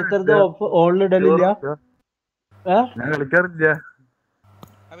ഓരോരുത്തരുടെ ഓളിലിടലില്ല? ഞാൻ കളിക്കാറില്ല.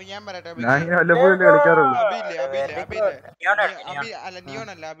 ഞാൻ പറയട്ടെ. ഞാൻ വല്ലപ്പോഴും കളിക്കാറുള്ളൂ. നിയോൺ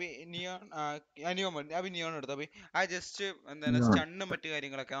എടുത്തു. ആ ജസ്റ്റ് എന്താണ് സ്റ്റണ്ണും മറ്റു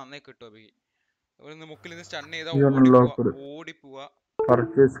കാര്യങ്ങളൊക്കെ നന്നായി കിട്ടും. മുക്കിൽ നിന്ന് സ്റ്റൺ ചെയ്താ ഓടിപ്പോവാ.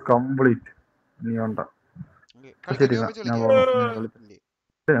 Purchase complete. നിയോണ്ട ശരി ഞാൻ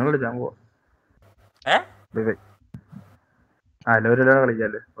പോവാം. ഒരു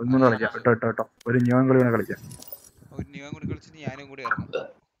കളിക്കാല്ലേ? ഒന്നും കളിക്കാം. കേട്ടോ ഒരു നിയോൺ കളി വേണം കളിക്കാം.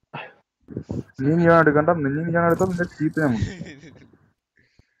 നീ ഞാൻ എടുക്കണ്ട. നിന്നെ ഞാൻ എടുത്താൽ നിന്റെ ചീത്ത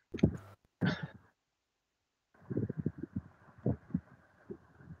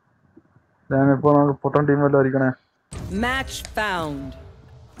ഞാൻ ഇപ്പൊ നമുക്ക് പൊട്ടൻ ടീം വല്ലതും ആയിരിക്കണേ. Match found.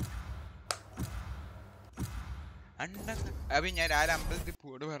 ഞാൻ രാവിലെ അമ്പലത്തിൽ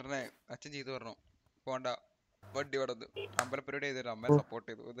പോട് പറഞ്ഞേ. അച്ഛൻ ചെയ്ത് പറഞ്ഞു പോണ്ട, വണ്ടി വടന്ന് അമ്പലപ്പുരയുടെ ചെയ്തിട്ട് അമ്മയെ സപ്പോർട്ട്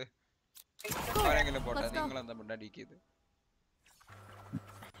ചെയ്തു. ഇത് ആരെങ്കിലും പോട്ടെ, നിങ്ങളെന്താ മുണ്ടാടിക്ക് ചെയ്ത്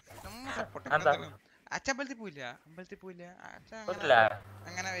അച്ഛമ്പലത്തിൽ പോയില്ല.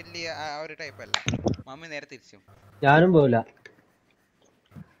 അങ്ങനെ വലിയ ഒരു ടൈപ്പ് അല്ല. മമ്മി നേരെ തിരിച്ചു. ഞാനും പോവില്ല.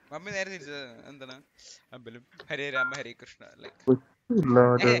 മമ്മി നേരെ തിരിച്ചു. എന്താണ് അമ്പലം ഹരേ രാമ ഹരേ കൃഷ്ണ.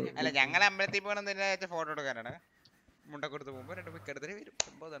 അല്ല ഞങ്ങളെ അമ്പലത്തിൽ പോകണമെന്ന് ഫോട്ടോ എടുക്കാനാണ്. മുണ്ട കൊടുത്ത് പോകുമ്പോ 2 പിക്ക് എടുത്തിട്ട് വരും.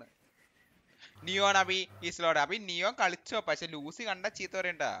 സംഭവമാണ്. നിയോൺ അബി ഈസ്ലോഡ്. അബി നിയോൺ കളിച്ചോ? പക്ഷെ ലൂസി കണ്ട ചീത്ത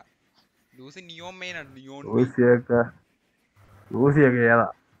പറയണ്ട. ലൂസി നിയോൺ മെയിൻ ആണ്. ലൂസിയൊക്കെ ഏതാ?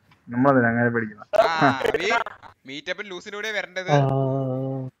 നമ്മളങ്ങനെ പഠിക്കണം. മീറ്റപ്പിൽ ലൂസിലൂടെ വരേണ്ടത്.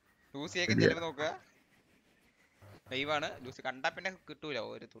 ലൂസിയൊക്കെ ചെലവ് നോക്കുക. ദൈവാണ്. ലൂസി കണ്ടാ പിന്നെ കിട്ടൂല,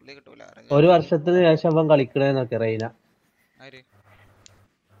 ഒരു തുള്ളി കിട്ടൂല. ഒരു വർഷത്തിന് ശേഷം അവൻ കളിക്കണേന്നൊക്കെ. റെയ്ന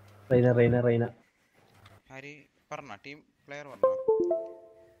പറഞ്ഞ ടീം പ്ലെയർ പറഞ്ഞോ?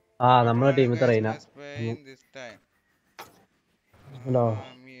 നമ്മളെ ടീമിത്തെ Raina. Hello.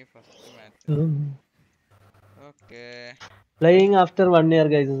 Okay. Playing after 1 year,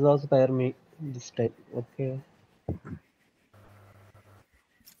 guys. This was spare me this time. Okay.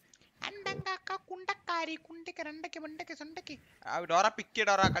 അണ്ടങ്കാക്ക കുണ്ടക്കാരി കുണ്ടിക്ക് രണ്ടക്ക് മണ്ടക്ക് സണ്ടക്ക്. Dora pick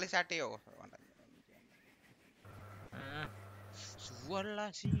Dora കളി സ്റ്റാർട്ട് ചെയ്യോ?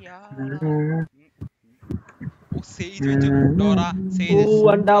 സേജ് വെച്ചു ഡോറ. സേജ്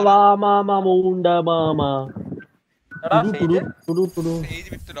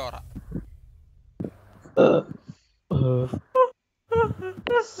വിത്ത് ഡോറ.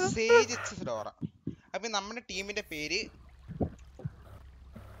 ഡോറ. അപ്പൊ നമ്മുടെ ടീമിന്റെ പേര്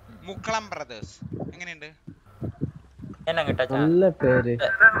മുക്കളം ബ്രദേഴ്സ്. എങ്ങനെയുണ്ട്? നല്ല പേര്.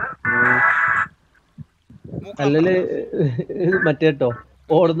 അല്ലല് മറ്റേട്ടോ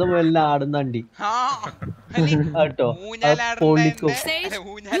ഓടുന്ന മുതൽ ആടുന്ന അണ്ടി കേട്ടോ.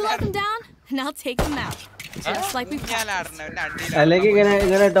 അല്ലെങ്കിൽ ഇങ്ങനെ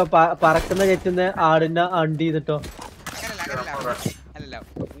കേട്ടോ പറക്കുന്ന കെറ്റുന്ന ആടിന്റെ അണ്ടി ചെയ്തിട്ടോ. അല്ലല്ല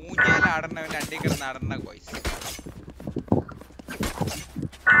ഊഞ്ഞാലാടണവന്റെ അണ്ടി കിടന്ന് ആടണ കോയ്സ്.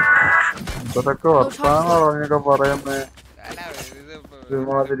 ഇതൊക്കെ വർത്താനൊക്കെ പറയുന്നേ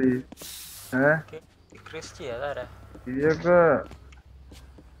ഇതുമാതിരി. ഇതൊക്കെ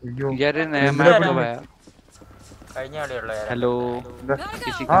ഹലോ.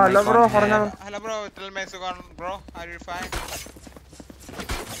 ഹലോ ബ്രോ പറഞ്ഞോ. Hello bro. Bro are you fine?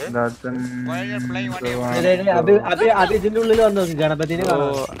 ഇതിന്റെ ഉള്ളിൽ വന്നു ഗണപതിനെ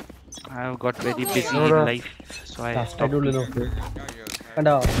കാണാം. I have got very busy in life, so I stopped.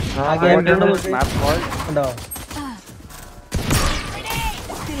 കണ്ടോ ആ ഗെയിമിന്റെ മാപ്പ് കോൾ കണ്ടോ?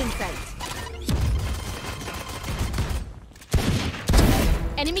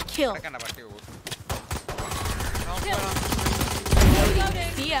 Enemy kill.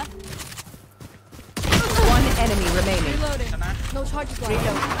 See ya. enemy remaining. Reloading. No charges left.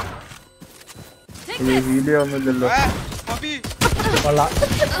 Reload. Take ഈ this. വീഡിയോ ഒന്നുമില്ലല്ലോ അബി കൊള്ളാം.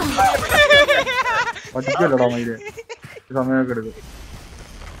 പഠിക്കല്ലോടാ മയില് സമയമൊക്കെ എടുക്കും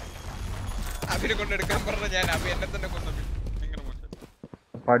അബിനെ കൊണ്ടെടുക്കാൻ പറഞ്ഞ ഞാൻ അബി എന്നെ തന്നെ കൊന്നു ഭയങ്കര മോശം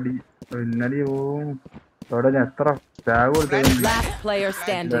പടി ഇന്നലെ ഇവിടെ ഞാൻ എത്ര ടാഗ് കൊടുത്തു Last player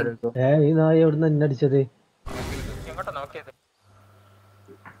standing. ഈ നായ എവിടുന്ന് എന്നെ അടിച്ചത്? ഇങ്ങോട്ട് നോക്കിയത്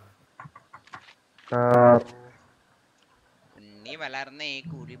ഉണ്ണി വളർന്ന ഈ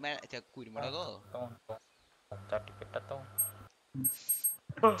കുരുമുളകോ തട്ടിപ്പിട്ടത്തോ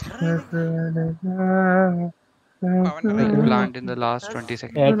Plant in the last 20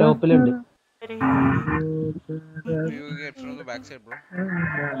 seconds. ടോപ്പിലുണ്ട്. You get from the back side, bro.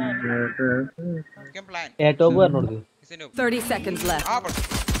 You can plan. Top പറഞ്ഞോടുക്ക്. 30 seconds left.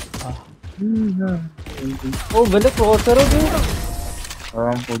 But ഓ ഇവന്റെ ക്രോസർ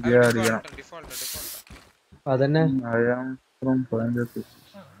പുതിയ അടിക്കണം default. അതന്നെ.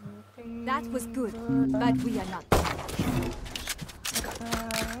 That was good, but we are not.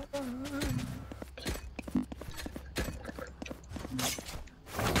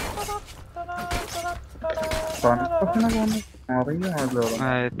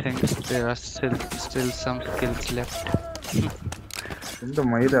 I think there are still some skills left. എന്ത്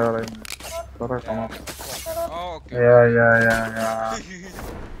മയിലാണ് കുറെ കാണാം Oh, okay.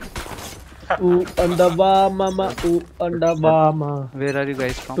 Mama. Where are you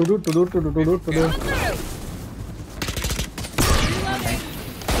guys from? Tudu.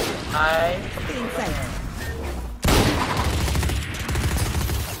 Hi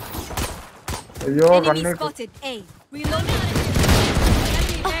അയ്യോ Enemy കണ്ണേ spotted. A. Reloading.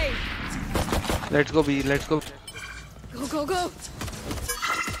 Enemy A. Let's go B. Let's go. Go.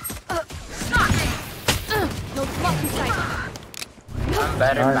 No spot inside. I'm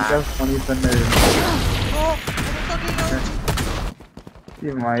very ഞാൻ bad. പണി തന്നെ ഈ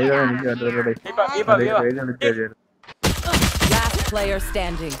മയില എനിക്ക് അതിലൂടെ Last player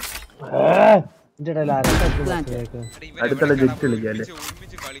standing. അടുത്തുള്ള jet കളിക്കാല്ലേ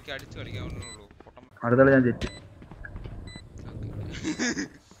ഒരുമിച്ച് അടിച്ചു കളിക്കാവുന്നുള്ളൂ. അടുത്തുള്ള ഞാൻ ജെറ്റ്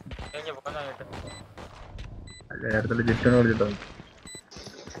കഴിഞ്ഞ് പോകുന്നതായിട്ട് അല്ലെ അടുത്തുള്ള ജെറ്റിനെ വിളിച്ചിട്ടോ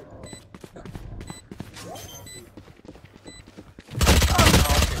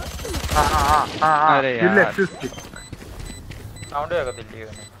अरे यार. സൗണ്ട് കേൾക്കത്തില്ല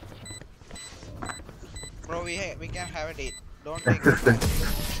ഇവന് Bro, we can have a date. Don't take it.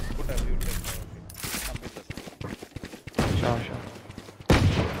 Put a view. Come with us. Sure.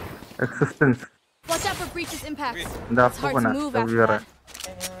 Existence Watch out for breaches impact. എന്താ It's hard to move after വേറെ that.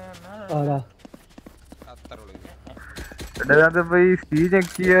 അത്രയുള്ളൂ ഇത്. അതിപ്പോ ഈ സി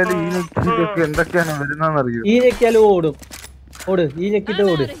ഞെക്കിയാല് ഈ ഞെക്കിയിലൊക്കെ എന്തൊക്കെയാണ് വരുന്നറിയോ ഈ ഞെക്കിയാലും ഓടും. ഈ ഞെക്കിട്ട്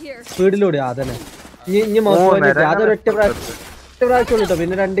ഓട്. സ്പീഡിലോട്. അതന്നെ. ഇനി അതൊരൊറ്റ പ്രാവശ്യം ഉള്ളൂ.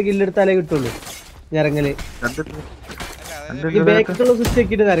 പിന്നെ 2 കില്ലെടുത്താലേ കിട്ടുള്ളൂ ഞരങ്ങല്. ഈ ബാക്കിലുള്ള സ്വിച്ച്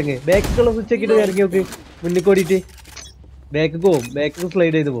ആക്കിട്ട് നിരങ്ങ്. ബാക്കിലുള്ള സ്വിച്ച് ആക്കിട്ട് നിരങ്ങി നോക്ക്. മുന്നിൽ കൂടിയിട്ട് ബാക്ക് പോവും. ബാക്ക്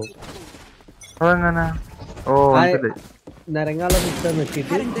സ്ലൈഡ് ചെയ്ത് പോവും. അതെങ്ങനെ നിരങ്ങാനുള്ള സ്വിച്ച്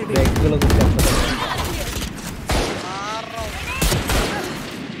നോക്കിയിട്ട് ബാക്കിലുള്ള സ്വിച്ച്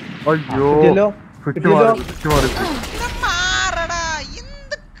അയ്യോ മാറടാ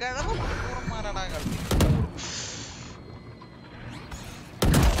എന്ത് കിഴവ് മാറടാ കളി.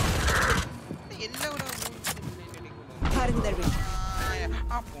 എല്ലാവരും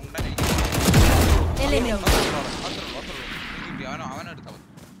ആ പുണ്ടനെ അവനെടുത്താ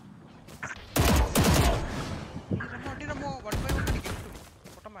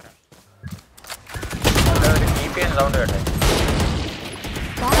പൊട്ടന്മാരാ. ഒരു കീപ്പ് ചെയ്യുന്ന സൗണ്ട് കേട്ടെ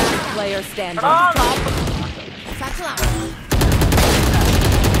Player standing. Satchel out.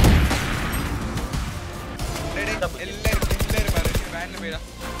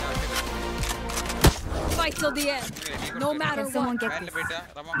 Fight till the end. No matter what.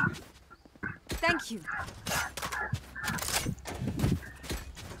 Thank you.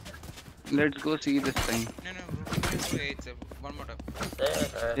 Let's go see this thing. No. It's one more time.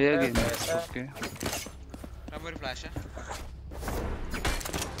 Yeah, again. Okay. Rubber flash.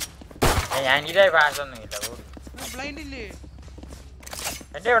 ഞാൻ ഇതേ ഫാഷ് ഒന്നും ഇല്ല Blind ഇല്ലേ?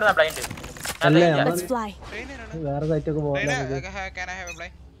 എന്റെ എവിടുന്ന blind Let's fly. വേറെ സൈറ്റൊക്കെ പോകാൻ. Can I have a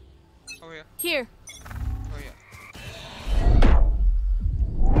blind? Oh yeah. Here. Oh yeah.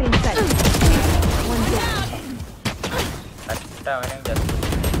 Inside. One down.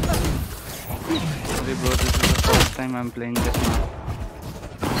 Sorry bro, this is the first time I'm playing this map.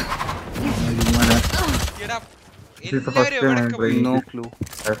 Get up. No clue.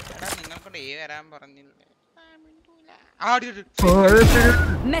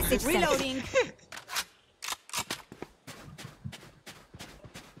 Message reloading.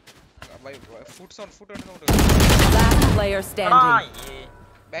 Food zone food Last player standing.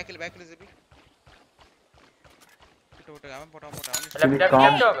 ബാക്കിൽ സിബി അവൻ പോട്ടെ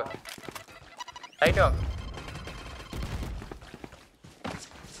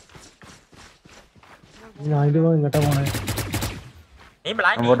ഇങ്ങോട്ടാ പോണേ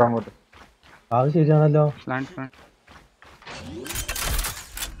അത് ശരിയാണല്ലോ.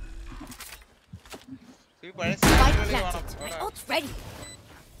 Ult's ready.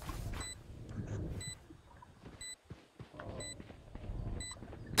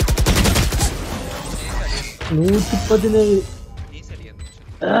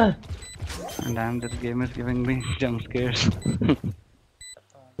 And damn, this game is giving me jump scares.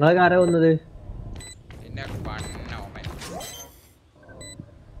 നിങ്ങളൊക്കെ ആരാ വന്നത്?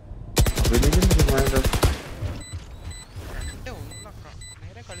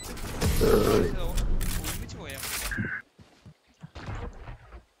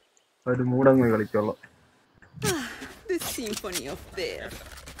 ഒരു മൂടങ്ങ് കളിച്ചോളൂ. The symphony of death.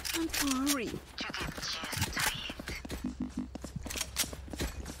 I'm sorry.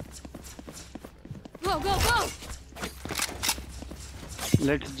 Go, go, go!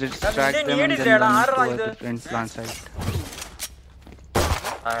 Let's distract them and then run to a different plant site.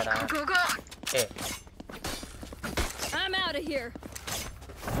 Go, go! I'm out of here.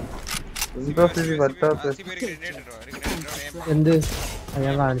 എന്ത്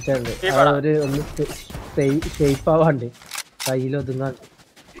ഞാൻ കാണിച്ചിട്ടുണ്ട്. ഒരു ഒന്ന് shape ആവാണ്ട് കയ്യിലൊതുങ്ങാൻ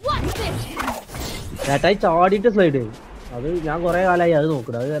ചേട്ടായി ചാടിയിട്ട് സ്ലൈഡ് ചെയ്യും. അത് ഞാൻ കൊറേ കാലമായി അത്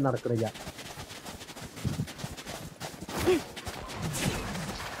നോക്കണം, അത് നടക്കണില്ല.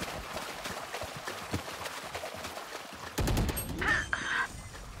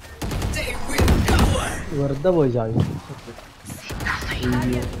 വെറുതെ പോയി ചാടി.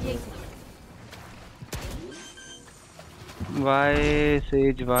 Why,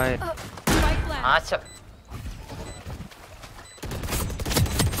 Sage, why?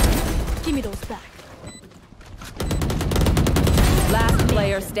 Give me those back. Last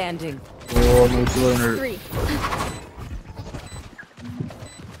player standing. Oh, no, 200.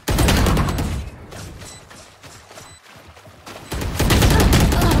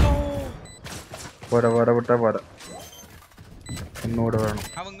 പോരാ ഒന്നുകൂടെ വേണം.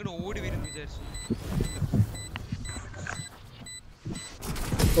 അവൻ ഇങ്ങോട്ട് ഓടി വരും വിചാരിച്ചു.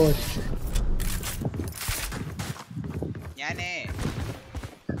 ഞാനേ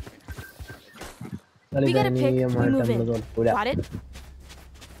We gotta pick, we move in. Got it?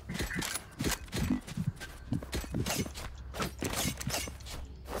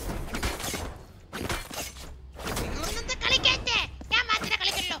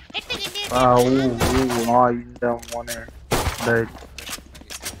 ഇല്ല മോനെ.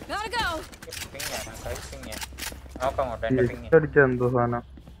 Gotta go. എന്തോ സാധനം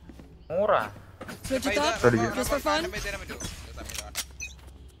Switch it up, just for fun.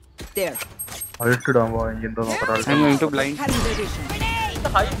 There. അഴിച്ചിടാൻ പോവാ. എനിക്ക് എന്തോ നോക്കാം. I'm going to blind.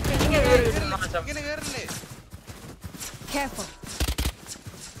 Careful.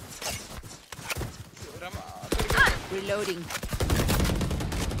 Reloading.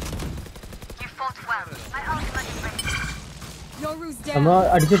 You fought well. My ultimate is ready. Yoru's നമ്മ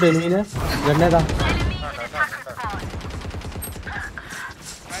down. അടിച്ചിട്ട് എനിമീനെ ഗണ്ണേതാ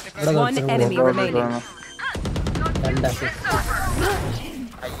One enemy remaining.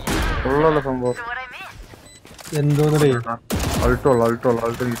 ഉള്ള സംഭവം എന്തോന്നേ അൾട്ടോളൂ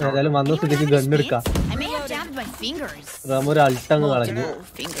ഏതായാലും വന്ന സ്ഥിതിക്ക് ഗണ്ണെടുക്കാം. I may have jammed my fingers. റമ ഒരു അൾട്ടങ്ങ് കളഞ്ഞു.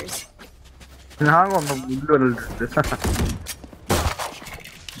 Fingers. ഞാൻ കൊന്നു മുല്ലുവല്ലിട്ട്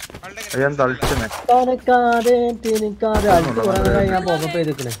ഞാൻ തളിച്ചനെ തനക്കാതെ തിനിക്കാതെ അൾട്ട് കുറെ ഞാൻ പോകപ്പ്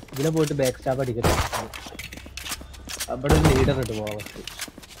ചെയ്തിരിക്കണേ. ഇതിനെ പോയിട്ട് ബാക്ക് സ്റ്റാപ്പ് അടിക്കട്ടെ. അവിടെ ഒരു ലീഡർ ഇട്ട് പോവാം.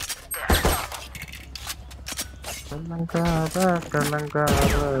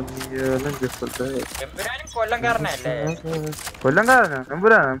 കൊല്ലംകാരനാ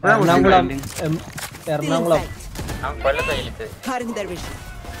എറണാകുളം Cutting their vision.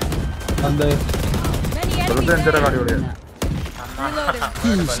 എന്ത് കൊല്ലത്തെ എന്റെ കാടിപൊളിയാണ്.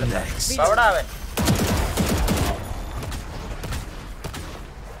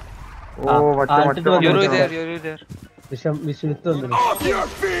 ഓ You're there. വിശ്വത്ത് വന്നിട്ട്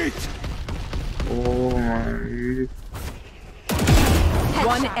ഓ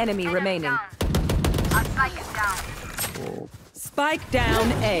One enemy remaining. Spike down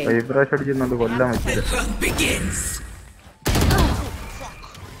A. ഇബ്രാഷ് അടിച്ചിരുന്നത് കൊല്ലാൻ പറ്റില്ല.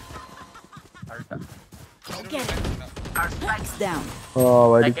 Spikes down. ഓ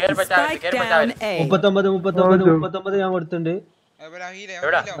വരി Spike down A. 39 ഞാൻ കൊടുത്തിട്ടുണ്ട്.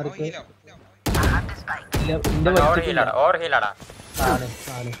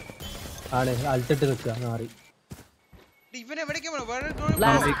 ആണ് അൾട്ടിട്ട് നിൽക്കുക മാറി. ഇവൻ എവിടേക്കാ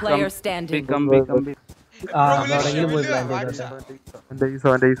Last player standing. എവിടെങ്കിലും പോയി പ്ലാൻ ചെയ്തോട്ടെ.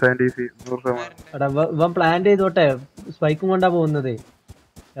 എടാ ഇവൻ പ്ലാൻ ചെയ്തോട്ടെ, സ്പൈക്കും കൊണ്ടാ പോകുന്നത്.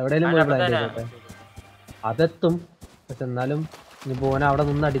 എവിടെയെങ്കിലും പോയി പ്ലാൻ ചെയ്തോട്ടെ, അതെത്തും. പക്ഷെ എന്നാലും ഇനി പോകാൻ അവിടെ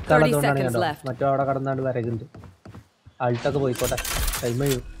നിന്ന് അടിക്കാനുള്ളതുകൊണ്ടാണ് കേട്ടോ. മറ്റോ അവിടെ കടന്നാണ്ട് വരകുണ്ട്. അൾട്ടൊക്കെ പോയിക്കോട്ടെ, ടൈം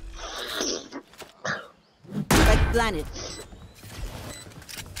കഴിയും.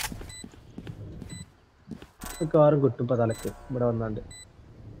 മിക്കവാറും കിട്ടും ഇപ്പൊ തലക്ക് ഇവിടെ വന്നാണ്ട്.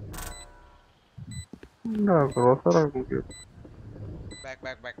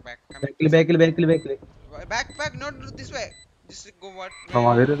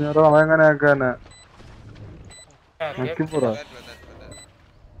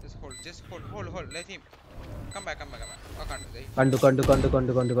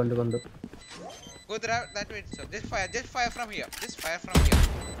 കണ്ടു. Go that way, sir. Just fire from here.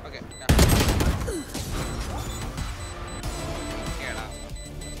 Okay.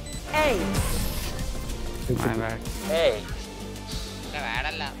 Hey. My bad. Hey.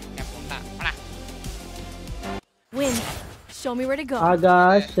 Win. Show me where to go.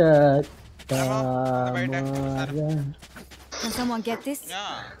 ആകാശ Can someone get this?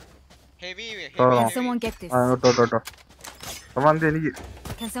 Yeah. Heavy. Can someone get this? എനിക്ക്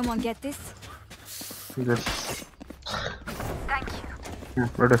Can someone get this? Thank you.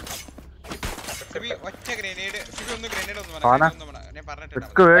 ഒറ്റ grenade ഒന്ന് grenade ഒന്ന് ഞാൻ പറഞ്ഞിട്ടുണ്ട്.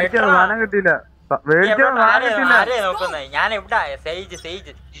 സാധനം കിട്ടിയില്ല. ഞാൻ എവിടാ സേജ്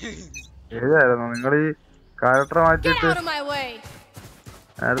ഏതായിരുന്നു നിങ്ങൾ ഈ character മാറ്റിട്ട് Out of my way.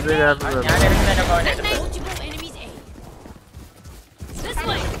 അടുത്ത character Enemies A. This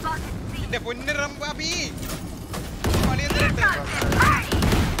way. എന്റെ പൊന്നറമ്പി.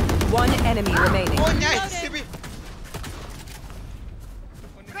 One enemy remaining. Oh nice.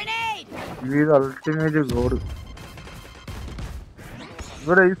 Grenade. ഇത് അൾട്ടിമേറ്റ് ഗോഡ്.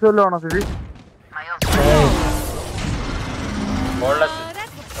 ഇവിടെ ഈസല്ലോ ആണോ സിബി?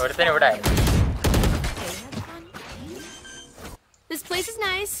 ഒരുത്തന് ഇവിടെ. This place is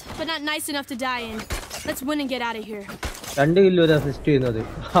nice, but not nice enough to die in. Let's win and get out of here. 2 kilo ഒരു assist ചെയ്യുന്നത്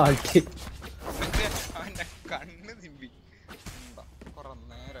ആൾട്ടി. അവന്റെ കണ്ണ് തിമ്പി. കുറേ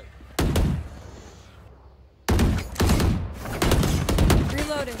നേരം.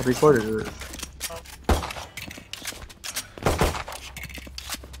 Reloading. റീകോൾ ചെയ്തത്.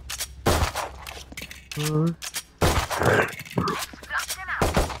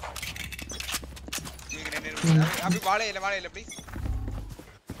 അബി വാളയില്ല പ്ലീസ്.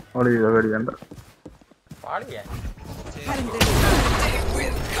 പേടിക്കണ്ട. പാളിയാ.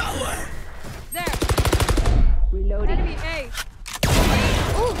 There. Reloading. Enemy A.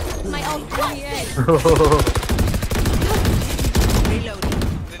 Ooh, my own enemy A. Reloading.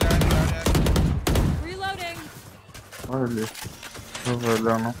 Reloading. അതല്ലേ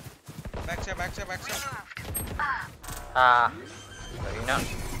എല്ലാം back Shah Arena.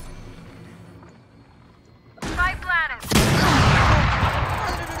 Spy planted.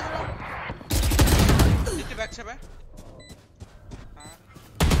 Hit back Shah.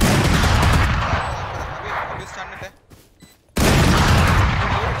 Abi സ്റ്റണ്ണിട്ടെ.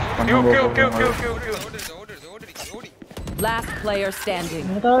 ഓടി. Last player standing.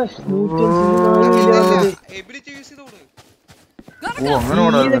 Ability use ചെയ്തോട്. അങ്ങനെ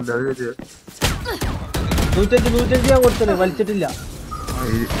ഓടാറുണ്ടല്ലോ. 150 ഞാൻ കൊടുത്തത് വലിച്ചിട്ടില്ല.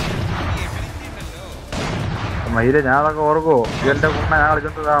 മയില് ഞാനതൊക്കെ ഓർക്കോ? എന്റെ കുണ്ണ ഞാൻ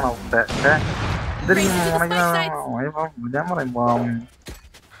കളിച്ചോണ്ടതാണോ? ഞാൻ പറയും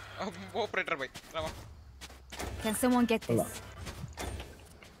operator by. Can someone get this?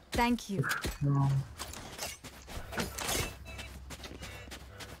 Thank you.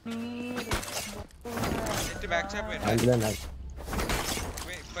 Net back Shah പോയി.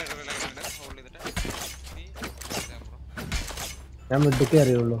 ഞാൻ മിഡ്ക്ക്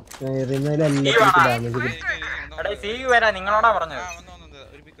അറിയുള്ളൂ. ഞാൻ എറിയുന്നതിൽ എല്ലാത്തിനും ഡാമേജ് കിട്ടും. നിങ്ങളോടാ പറഞ്ഞത്.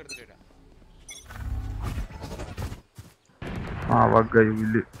 ഒരു പിക്ക് എടുത്തിട്ട്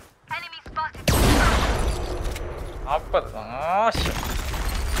വകയില് Enemy spotted.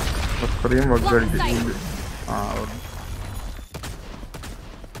 അത്രയും വകടിച്ചില്ല.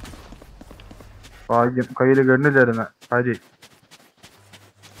 ഭാഗ്യം കയ്യില് ഗണ്ണില്ലായിരുന്ന കാര്യം.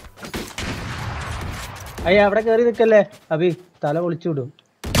 അയ്യ അവിടെ കേറി നിക്കല്ലേ അബി, തല പൊളിച്ചു വിടും.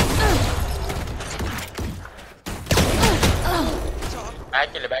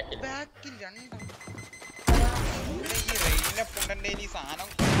 ബാക്കിൽ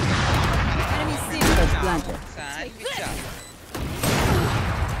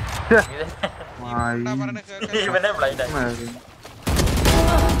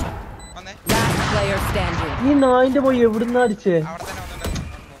വന്നേ player standing. ഈ നായിന്റെ പോയി എവിടുന്ന അടിച്ചേ?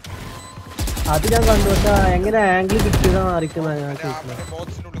 അത് ഞാൻ കണ്ടു. പക്ഷെ എങ്ങനെ ആംഗിൾ കിട്ടിയതാണ് അറിയിക്കുന്ന ഞാൻ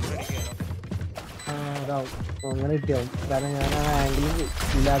അങ്ങനെ കിട്ടിയാവും. കാരണം ഞാൻ ആ ആംഗിൾ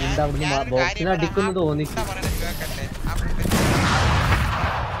ഇല്ല, അതിന്റെ അവിടുന്ന് ബോക്സിന് അടിക്കുന്നു തോന്നി.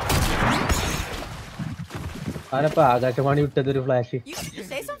 ആരപ്പോ ആകാശവാണി വിട്ടത് ഒരു ഫ്ലാഷ്.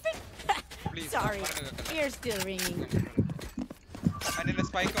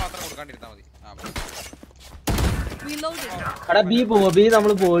 എടാ ബി പോവോ? ബി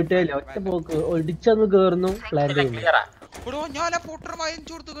നമ്മള് പോയിട്ടേ ഇല്ല. ഒറ്റ പോക്ക് ഒടിച്ചൊന്ന് കേറുന്നു പ്ലാൻ ചെയ്യുന്നു.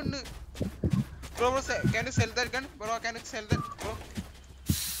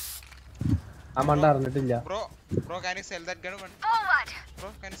 ആ മണ്ട അറിഞ്ഞിട്ടില്ല.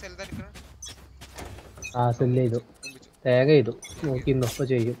 ആ സെല് ചെയ്തു, തേങ്ങ ചെയ്തു. നോക്കി ഇന്നൊപ്പം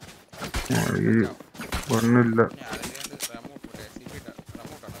ചെയ്യും. ഒന്നുമില്ല.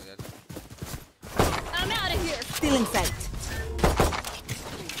 Still in sight.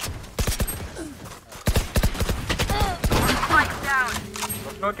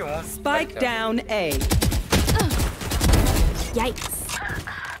 Spike down A. Yikes.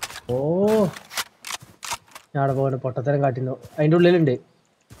 ഓ ഞാൻ അവിടെ പോകണ്ട പൊട്ടത്തരം കാട്ടിനോ. അതിന്റെ ഉള്ളിലുണ്ട്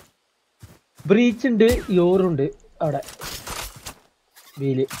ബ്രീച്ച് ഉണ്ട്, യോറുണ്ട് അവിടെ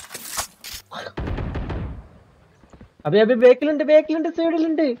വീല്. അപ്പൊ ബേക്കിലുണ്ട്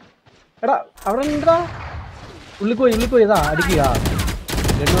സൈഡിലുണ്ട്. എടാ അവിടെ ഉണ്ടാ ഉള്ളിൽ പോയി ഇതാ അടിക്കുക.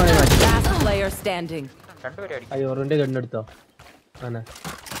 യോറിന്റെ ഗണ്ണെടുത്തോ? അങ്ങനെ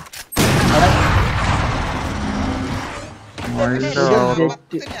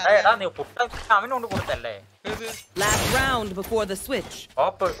Last round before the switch.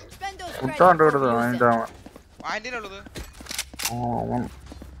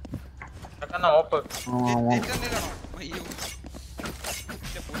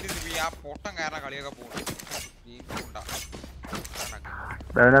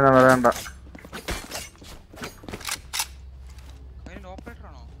 വേണ്ട.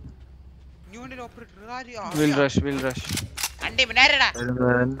 Will rush.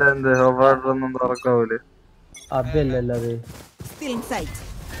 എന്ത് ഓപ്പറേറ്ററൊന്നും തുറക്കാവൂലേ? അതല്ലല്ലോ അത്. Still in sight.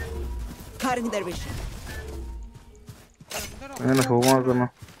 Cutting their vision. അങ്ങനെ ഹോമാക്കുന്നു.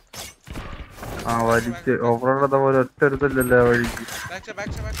 ആ വലിച്ച് ഓപ്പറേറ്റർ പോലെ ഒറ്റ എടുത്തില്ലല്ലേ വഴിക്ക്.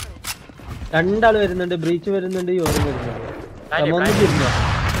 രണ്ടാള് വരുന്നുണ്ട്, ബ്രീച്ച് വരുന്നുണ്ട്, യോറും വരുന്നുണ്ട്.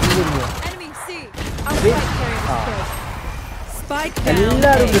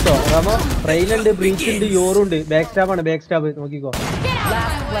 എല്ലാരും കിട്ടോ. റമ ട്രെയിലുണ്ട്, ബ്രീച്ച് ഉണ്ട്, യോറുണ്ട്. ബാക്ക് സ്റ്റാബാണ്, ബാക്ക് സ്റ്റാബ് നോക്കിക്കോ.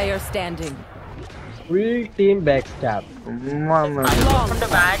 Full team back stab.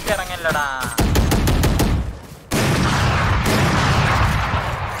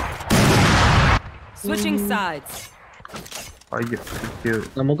 Switching sides.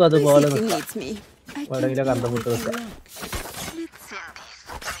 നമുക്ക് അതുപോലെ എവിടെയെങ്കിലും കണ്ടുമുട്ട് വെക്കാം.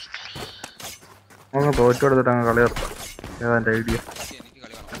 തോറ്റു കൊടുത്തിട്ട് അങ്ങ് കളി നിർത്താം. ഏതാ ഐഡിയ?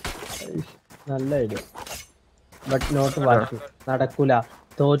 നല്ല ഐഡിയ, ബട്ട് നോട്ട് വാച്ച്. നടക്കൂല.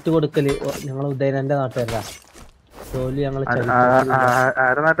 തോറ്റു കൊടുക്കല് ഞങ്ങൾ ഉദയനന്റെ നാട്ടുകാരാ. തോൽവി ഞങ്ങൾ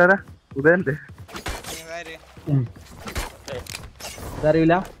ആരെ നാട്ടുകാരാ? ഉദയന്റെ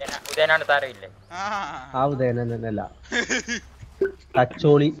ഇതറിയില്ല. ആ ഉദയനൻ തന്നെയല്ല,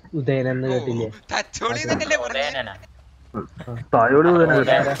 തച്ചോളി ഉദയനൻ എന്ന് കേട്ടില്ലേ?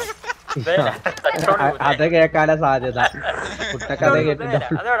 അത് കേക്കാനാ സാധ്യത. കുട്ടക്കഥ കേട്ടിട്ടുണ്ടോ?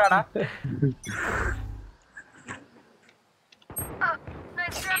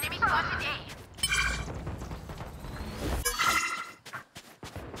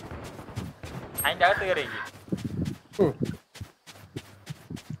 അതിന്റെ അകത്ത് കയറി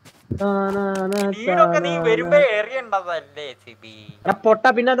പൊട്ട.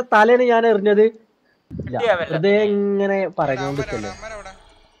 പിന്നെ അത് തലേന്ന് ഞാൻ എറിഞ്ഞത് വെറുതെ ഇങ്ങനെ പറഞ്ഞോണ്ടിരിക്കല്ലേ.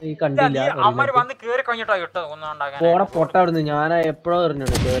 ഈ കണ്ടില്ല പോടെ പൊട്ട അവിടുന്ന്. ഞാൻ എപ്പോഴോ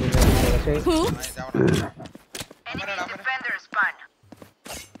എറിഞ്ഞത് പക്ഷെ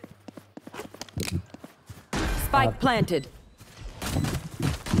Spike planted.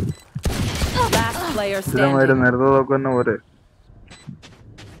 Last player standing.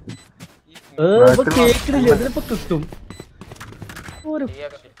 കേക്കില്ല, ഇതിനിപ്പോ കിട്ടും.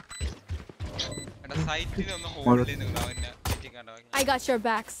 I got your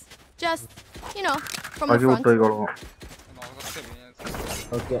backs. Just, you know, from the front.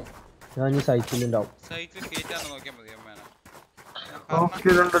 Okay. ഞാൻ ഈ സൈറ്റിലുണ്ടാവും.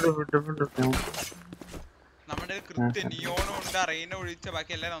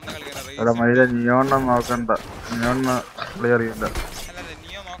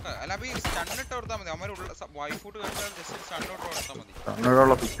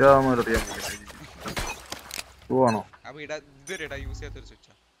 ആണോ? അപ്പൊ ഇതുവരെ യൂസ് ചെയ്യാത്തൊരു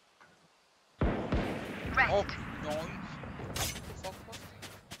സ്വിച്ചാ. ഓ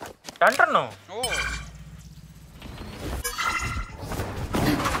രണ്ടെണ്ണോ? ഓ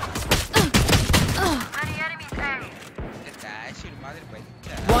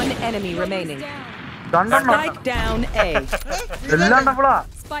One enemy remaining. Spike down A. എല്ലാം ഡബിളാ.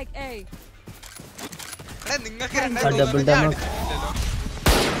 Spike A. നിങ്ങൾക്ക്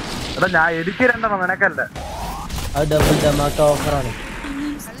എടാ ഞാൻ എനിക്ക് രണ്ടെണ്ണം നിനക്കല്ല. അത് ഡബിൾ ഡമാക്ക ഓഫറാണ്.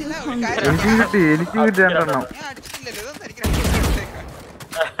 എനിക്ക് കിട്ടി രണ്ടെണ്ണം.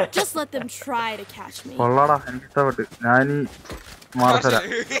 Just let them try to catch me. കൊള്ളാടാ, എനിക്ക് ഇഷ്ടപ്പെട്ടു. ഞാനീ മാർത്തരാ.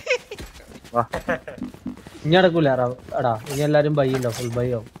 ഇനി നടക്കൂല എടാ, ഇനി എല്ലാരും ബൈ ഉണ്ടോ? ഫുൾ ബൈ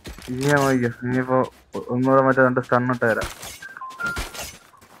ആവും. ഇനിയാ മതിയോ? ഇനിയിപ്പോ ഒന്നുകൂടെ മറ്റേ രണ്ട് സ്റ്റണ്ണിട്ട് തരാം.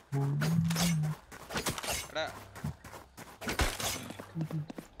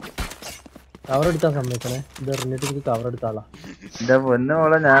 കവർ എടുക്കാൻ സമ്മതിക്കണേ. ഇത് എറിഞ്ഞിട്ട് എനിക്ക് കവർ എടുക്കാളാ. എന്റെ പൊന്നു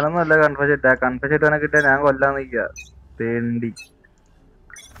മോളെ, ഞാനൊന്നും അല്ല കൺഫ്യൂസ് ഇട്ടാ. കൺഫ്യൂസ് ഇട്ട് കിട്ടിയാ ഞാൻ കൊല്ലാൻ നിൽക്കുക. തേണ്ടി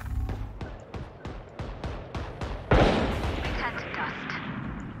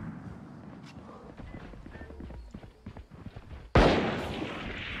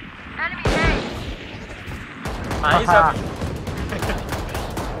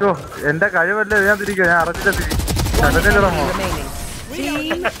എന്റെ കഴിവല്ലേ ഞാൻ തിരിക്കുക. ഞാൻ അറിഞ്ഞില്ലറമോ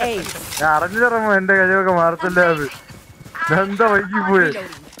ഞാൻ അറിഞ്ഞില്ലറമോ എന്റെ കഴിവൊക്കെ മാറത്തില്ല. അത് എന്താ വൈകി പോയി.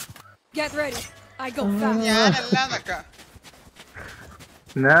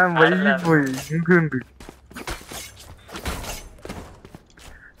 ഞാൻ വൈകി പോയി. എനിക്കുണ്ട്.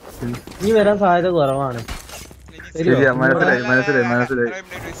 ഇനി വരാൻ സാധ്യത കുറവാണ്. ശരിയാ, മനസ്സിലായി.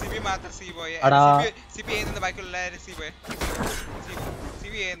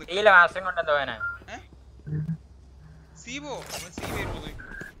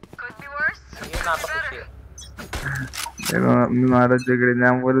 നാലഞ്ചെങ്കിലും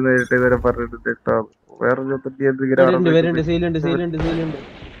ഞാൻ പോലും നേരിട്ട് ഇതുവരെ പറഞ്ഞിട്ട് കേട്ടോ. വേറെ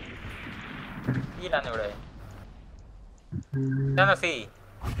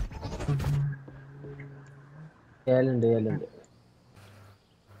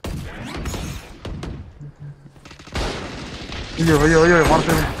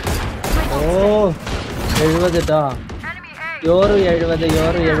ഓ 70 ട്ടാ. യോറ് 70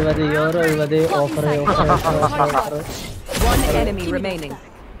 ഓഫർ. One enemy remaining.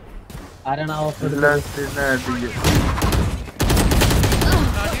 ആരാണ് ഓഫർ?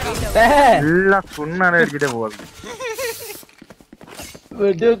 എല്ലാ സുണ്ണാണ് അടിച്ചിട്ട് പോകുന്നത്.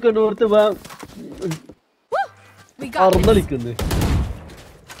 വെടിയൊക്കെ north അറന്നളിക്കുന്നു.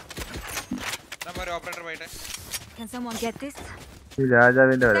 Can someone get this? ഈ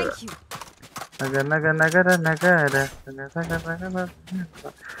രാജാവിന്റെ വരവ്.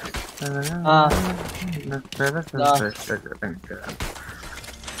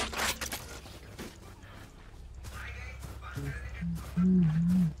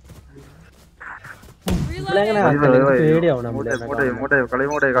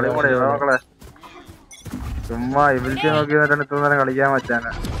 ചുമ്മാ ഇവിടുത്തെ നോക്കി ഇത്ര നേരം കളിക്കാൻ പറ്റാന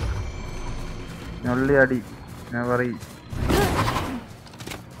ഞൊള്ളി അടി. ഞാൻ പറയും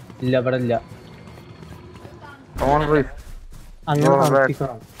ഇല്ല, ഇവിടെ ഇല്ല.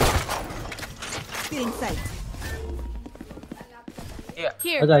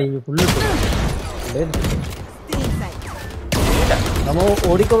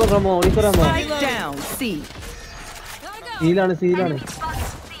 ഓടിക്കോ റമോ. സീലാണ്.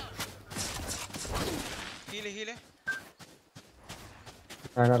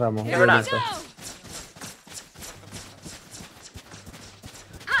 റമോ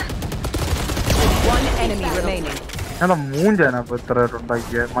ഞാൻ മൂഞ്ചാനപ്പൊ ഇത്ര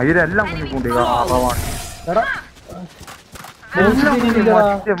ഉണ്ടാക്കിയ മയിലെല്ലാം കുഞ്ഞിക്കൂണ്ടി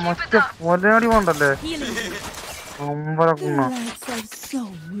മറ്റേ പൊലയാടി കൊണ്ടല്ലേ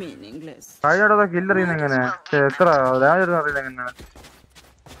കഴിയാടോ കില്ലറിയുന്ന എങ്ങനെ എത്ര രാജ അറിയില്ല എങ്ങനെയാണ്.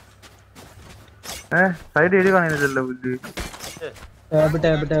 സൈഡ് എഴുതി കാണില്ലല്ലോ പുല്ല്.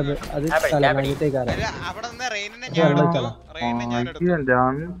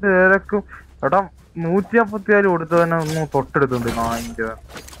 രണ്ടുപേരക്കും എടാ 154 കൊടുത്തതന്നെ ഒന്ന് തൊട്ടെടുത്തുണ്ട്. നായിന്റെ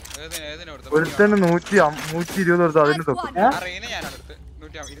ഒരുത്തന്നെ 120 കൊടുത്തു. അതിന് തൊട്ട്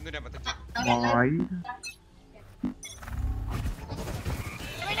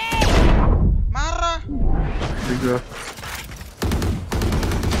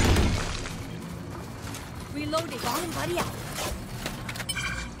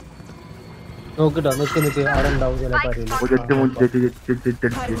നോക്കട്ടോ. നിക്ക് അവിടെ ഉണ്ടാവും ചില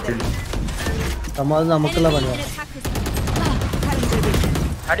അത് നമുക്കുള്ള പണിയാണ്.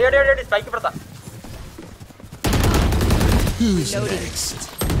 Who's next?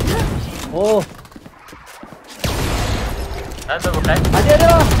 Oh.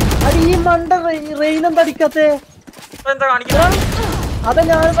 ഈ മണ്ട റെയിൻ എന്താ അടിക്കാത്തെ? അതാ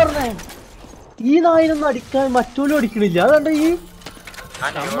ഞാൻ പറഞ്ഞേ, ഈ നായിനൊന്നും അടിക്കാൻ മറ്റോലും അടിക്കണില്ല. അതുകൊണ്ട് ഈ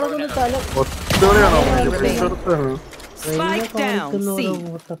നമ്മളതൊന്ന് തല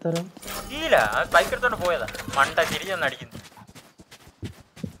ഓട്ടത്തരം പോയതാ മണ്ട തിരിഞ്ഞൊന്നും അടിക്കുന്നു.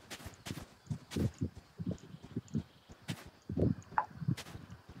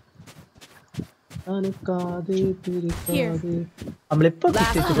 നമ്മളിപ്പോ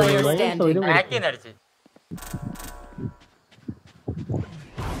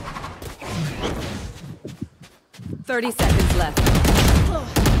 30 seconds left.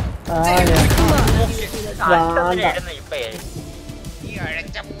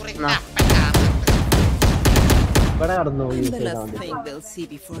 ഇവിടെ കടന്നു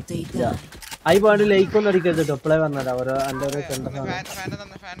ഐ പാണ്ട് ലൈക്ക് ഒന്നും അടിക്കരുത് കേട്ടോ. എപ്പോഴേ പറഞ്ഞതാ ഓരോ എന്റെ ഒരു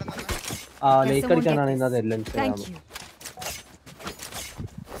ആ ലൈക്ക് അടിക്കാനാണ് ഇന്നത് എല്ലാം.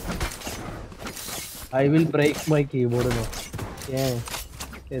 I will break my keyboard no.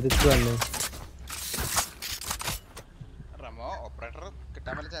 എതുക്ക് വന്നു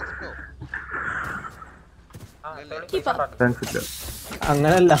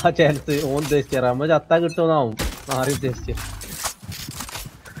അങ്ങനല്ല ചാൻസ്. ഓൻ ഉദ്ദേശിച്ച റമ ചത്താ കിട്ടുമെന്നാവും മാറി ഉദ്ദേശിച്ച.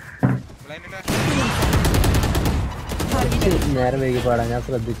 നേരം വൈകി പാടാ, ഞാൻ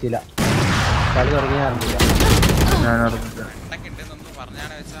ശ്രദ്ധിച്ചില്ല. കളി തുടങ്ങി അറിഞ്ഞില്ല.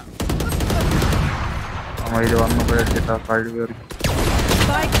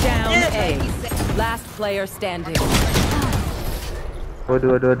 Last player standing.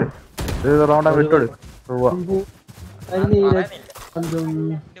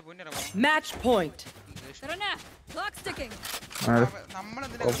 Match point. Clock ticking.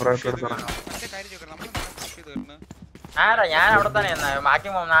 ഞാൻ അവിടെ തന്നെ ബാക്കി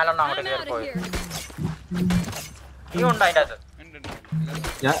 4 അങ്ങോട്ട് കയറി പോയി. നീ ഉണ്ടോ അതിന്റെ അകത്ത്?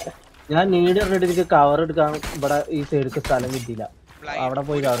 ഞാൻ നീട് പറഞ്ഞിട്ട് കവർ എടുക്കാൻ ഇവിടെ ഈ സൈഡിക്ക് സ്ഥലം കിട്ടിയില്ല. അവിടെ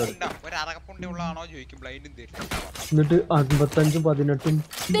പോയി കവർ എടുക്കും. എന്നിട്ട് 55-18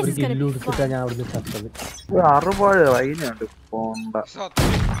 ഒരു കില്ലും എടുത്തിട്ടാ ഞാൻ അവിടുന്ന് ചത്തത്. 60 വൈനുണ്ട് പോണ്ട.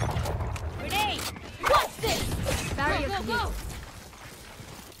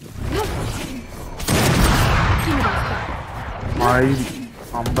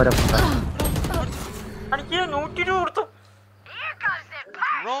 അമ്പരം എനിക്ക് 120 കൊടുത്തു.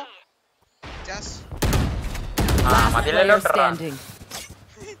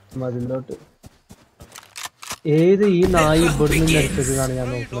 മതിലോട്ട് ഏത് ഈ നായി ഇവിടുന്ന് എടുത്തതാണ് ഞാൻ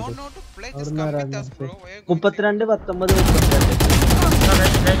നോക്കുന്നത്.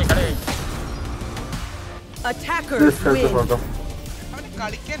 32-19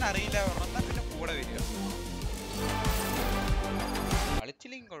 കളിക്കാൻ അറിയില്ല. കൂടെ വരിക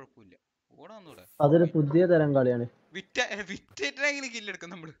കളിച്ചില്ലെങ്കിൽ കുഴപ്പമില്ല. കൂടെ വന്നൂടെ? അതൊരു പുതിയ തരം കളിയാണ്. വിറ്റെങ്ങനെ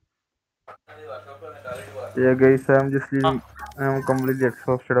കില്ലെടുക്കും നമ്മള്? Yeah guys, I'm just leaving. I'm completely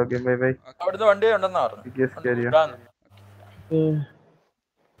exhausted. Okay, bye bye. അവിടുന്ന് വണ്ടി ഉണ്ടെന്നാ പറഞ്ഞു.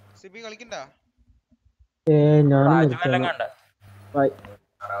 സിബി കളിക്കണ്ട? ഞാൻ ബൈ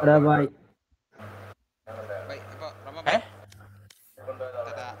എടാ ബൈ ബൈ. അപ്പൊ റമ ബൈ.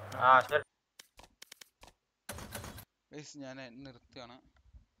 ഗൈസ് ഞാൻ നിർത്തുകയാണ്.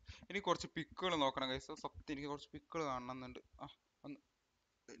 എനിക്ക് കുറച്ച് പിക്കുകൾ നോക്കണം ഗൈസ്. സത്യം എനിക്ക് കുറച്ച് പിക്കുകൾ കാണണമെന്നുണ്ട്. ഒന്ന്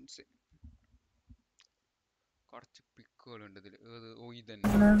കുറച്ച് പിക്കുകളുണ്ട് ഇതില്. ഓ ഇതന്നെ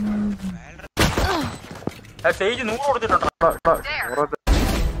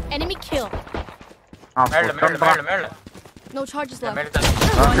Enemy kill. No charges left.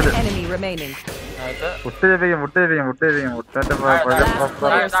 One enemy remaining.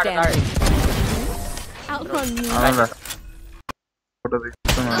 Outrun me.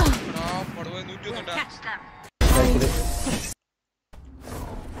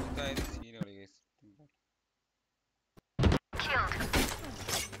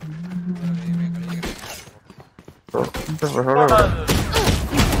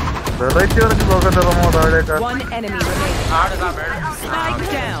 One enemy remaining. Spike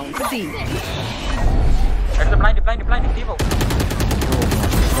down. C. Blind. Devo.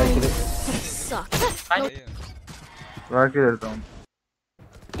 Suck. ബാക്കി എടുത്തോ.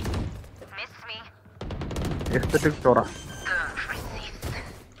 Aesthetic Tora.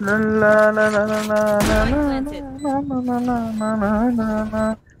 La la la la la la la la.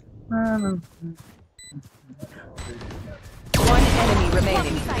 One enemy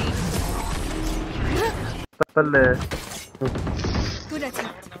remaining. Good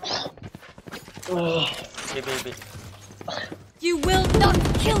attempt. Baby. You will not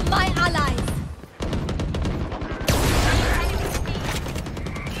kill my allies.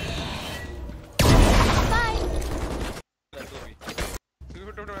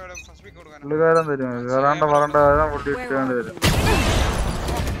 പുള്ളിക്കാരൻ തരും വരണ്ട പൊട്ടിയിട്ടാണ്ട് തരും.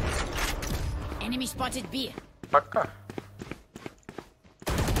 Enemy spotted B.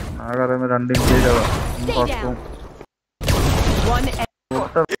 ആകെ അറിയുന്ന 2 ഇന്ത്യയിലാണ്. One.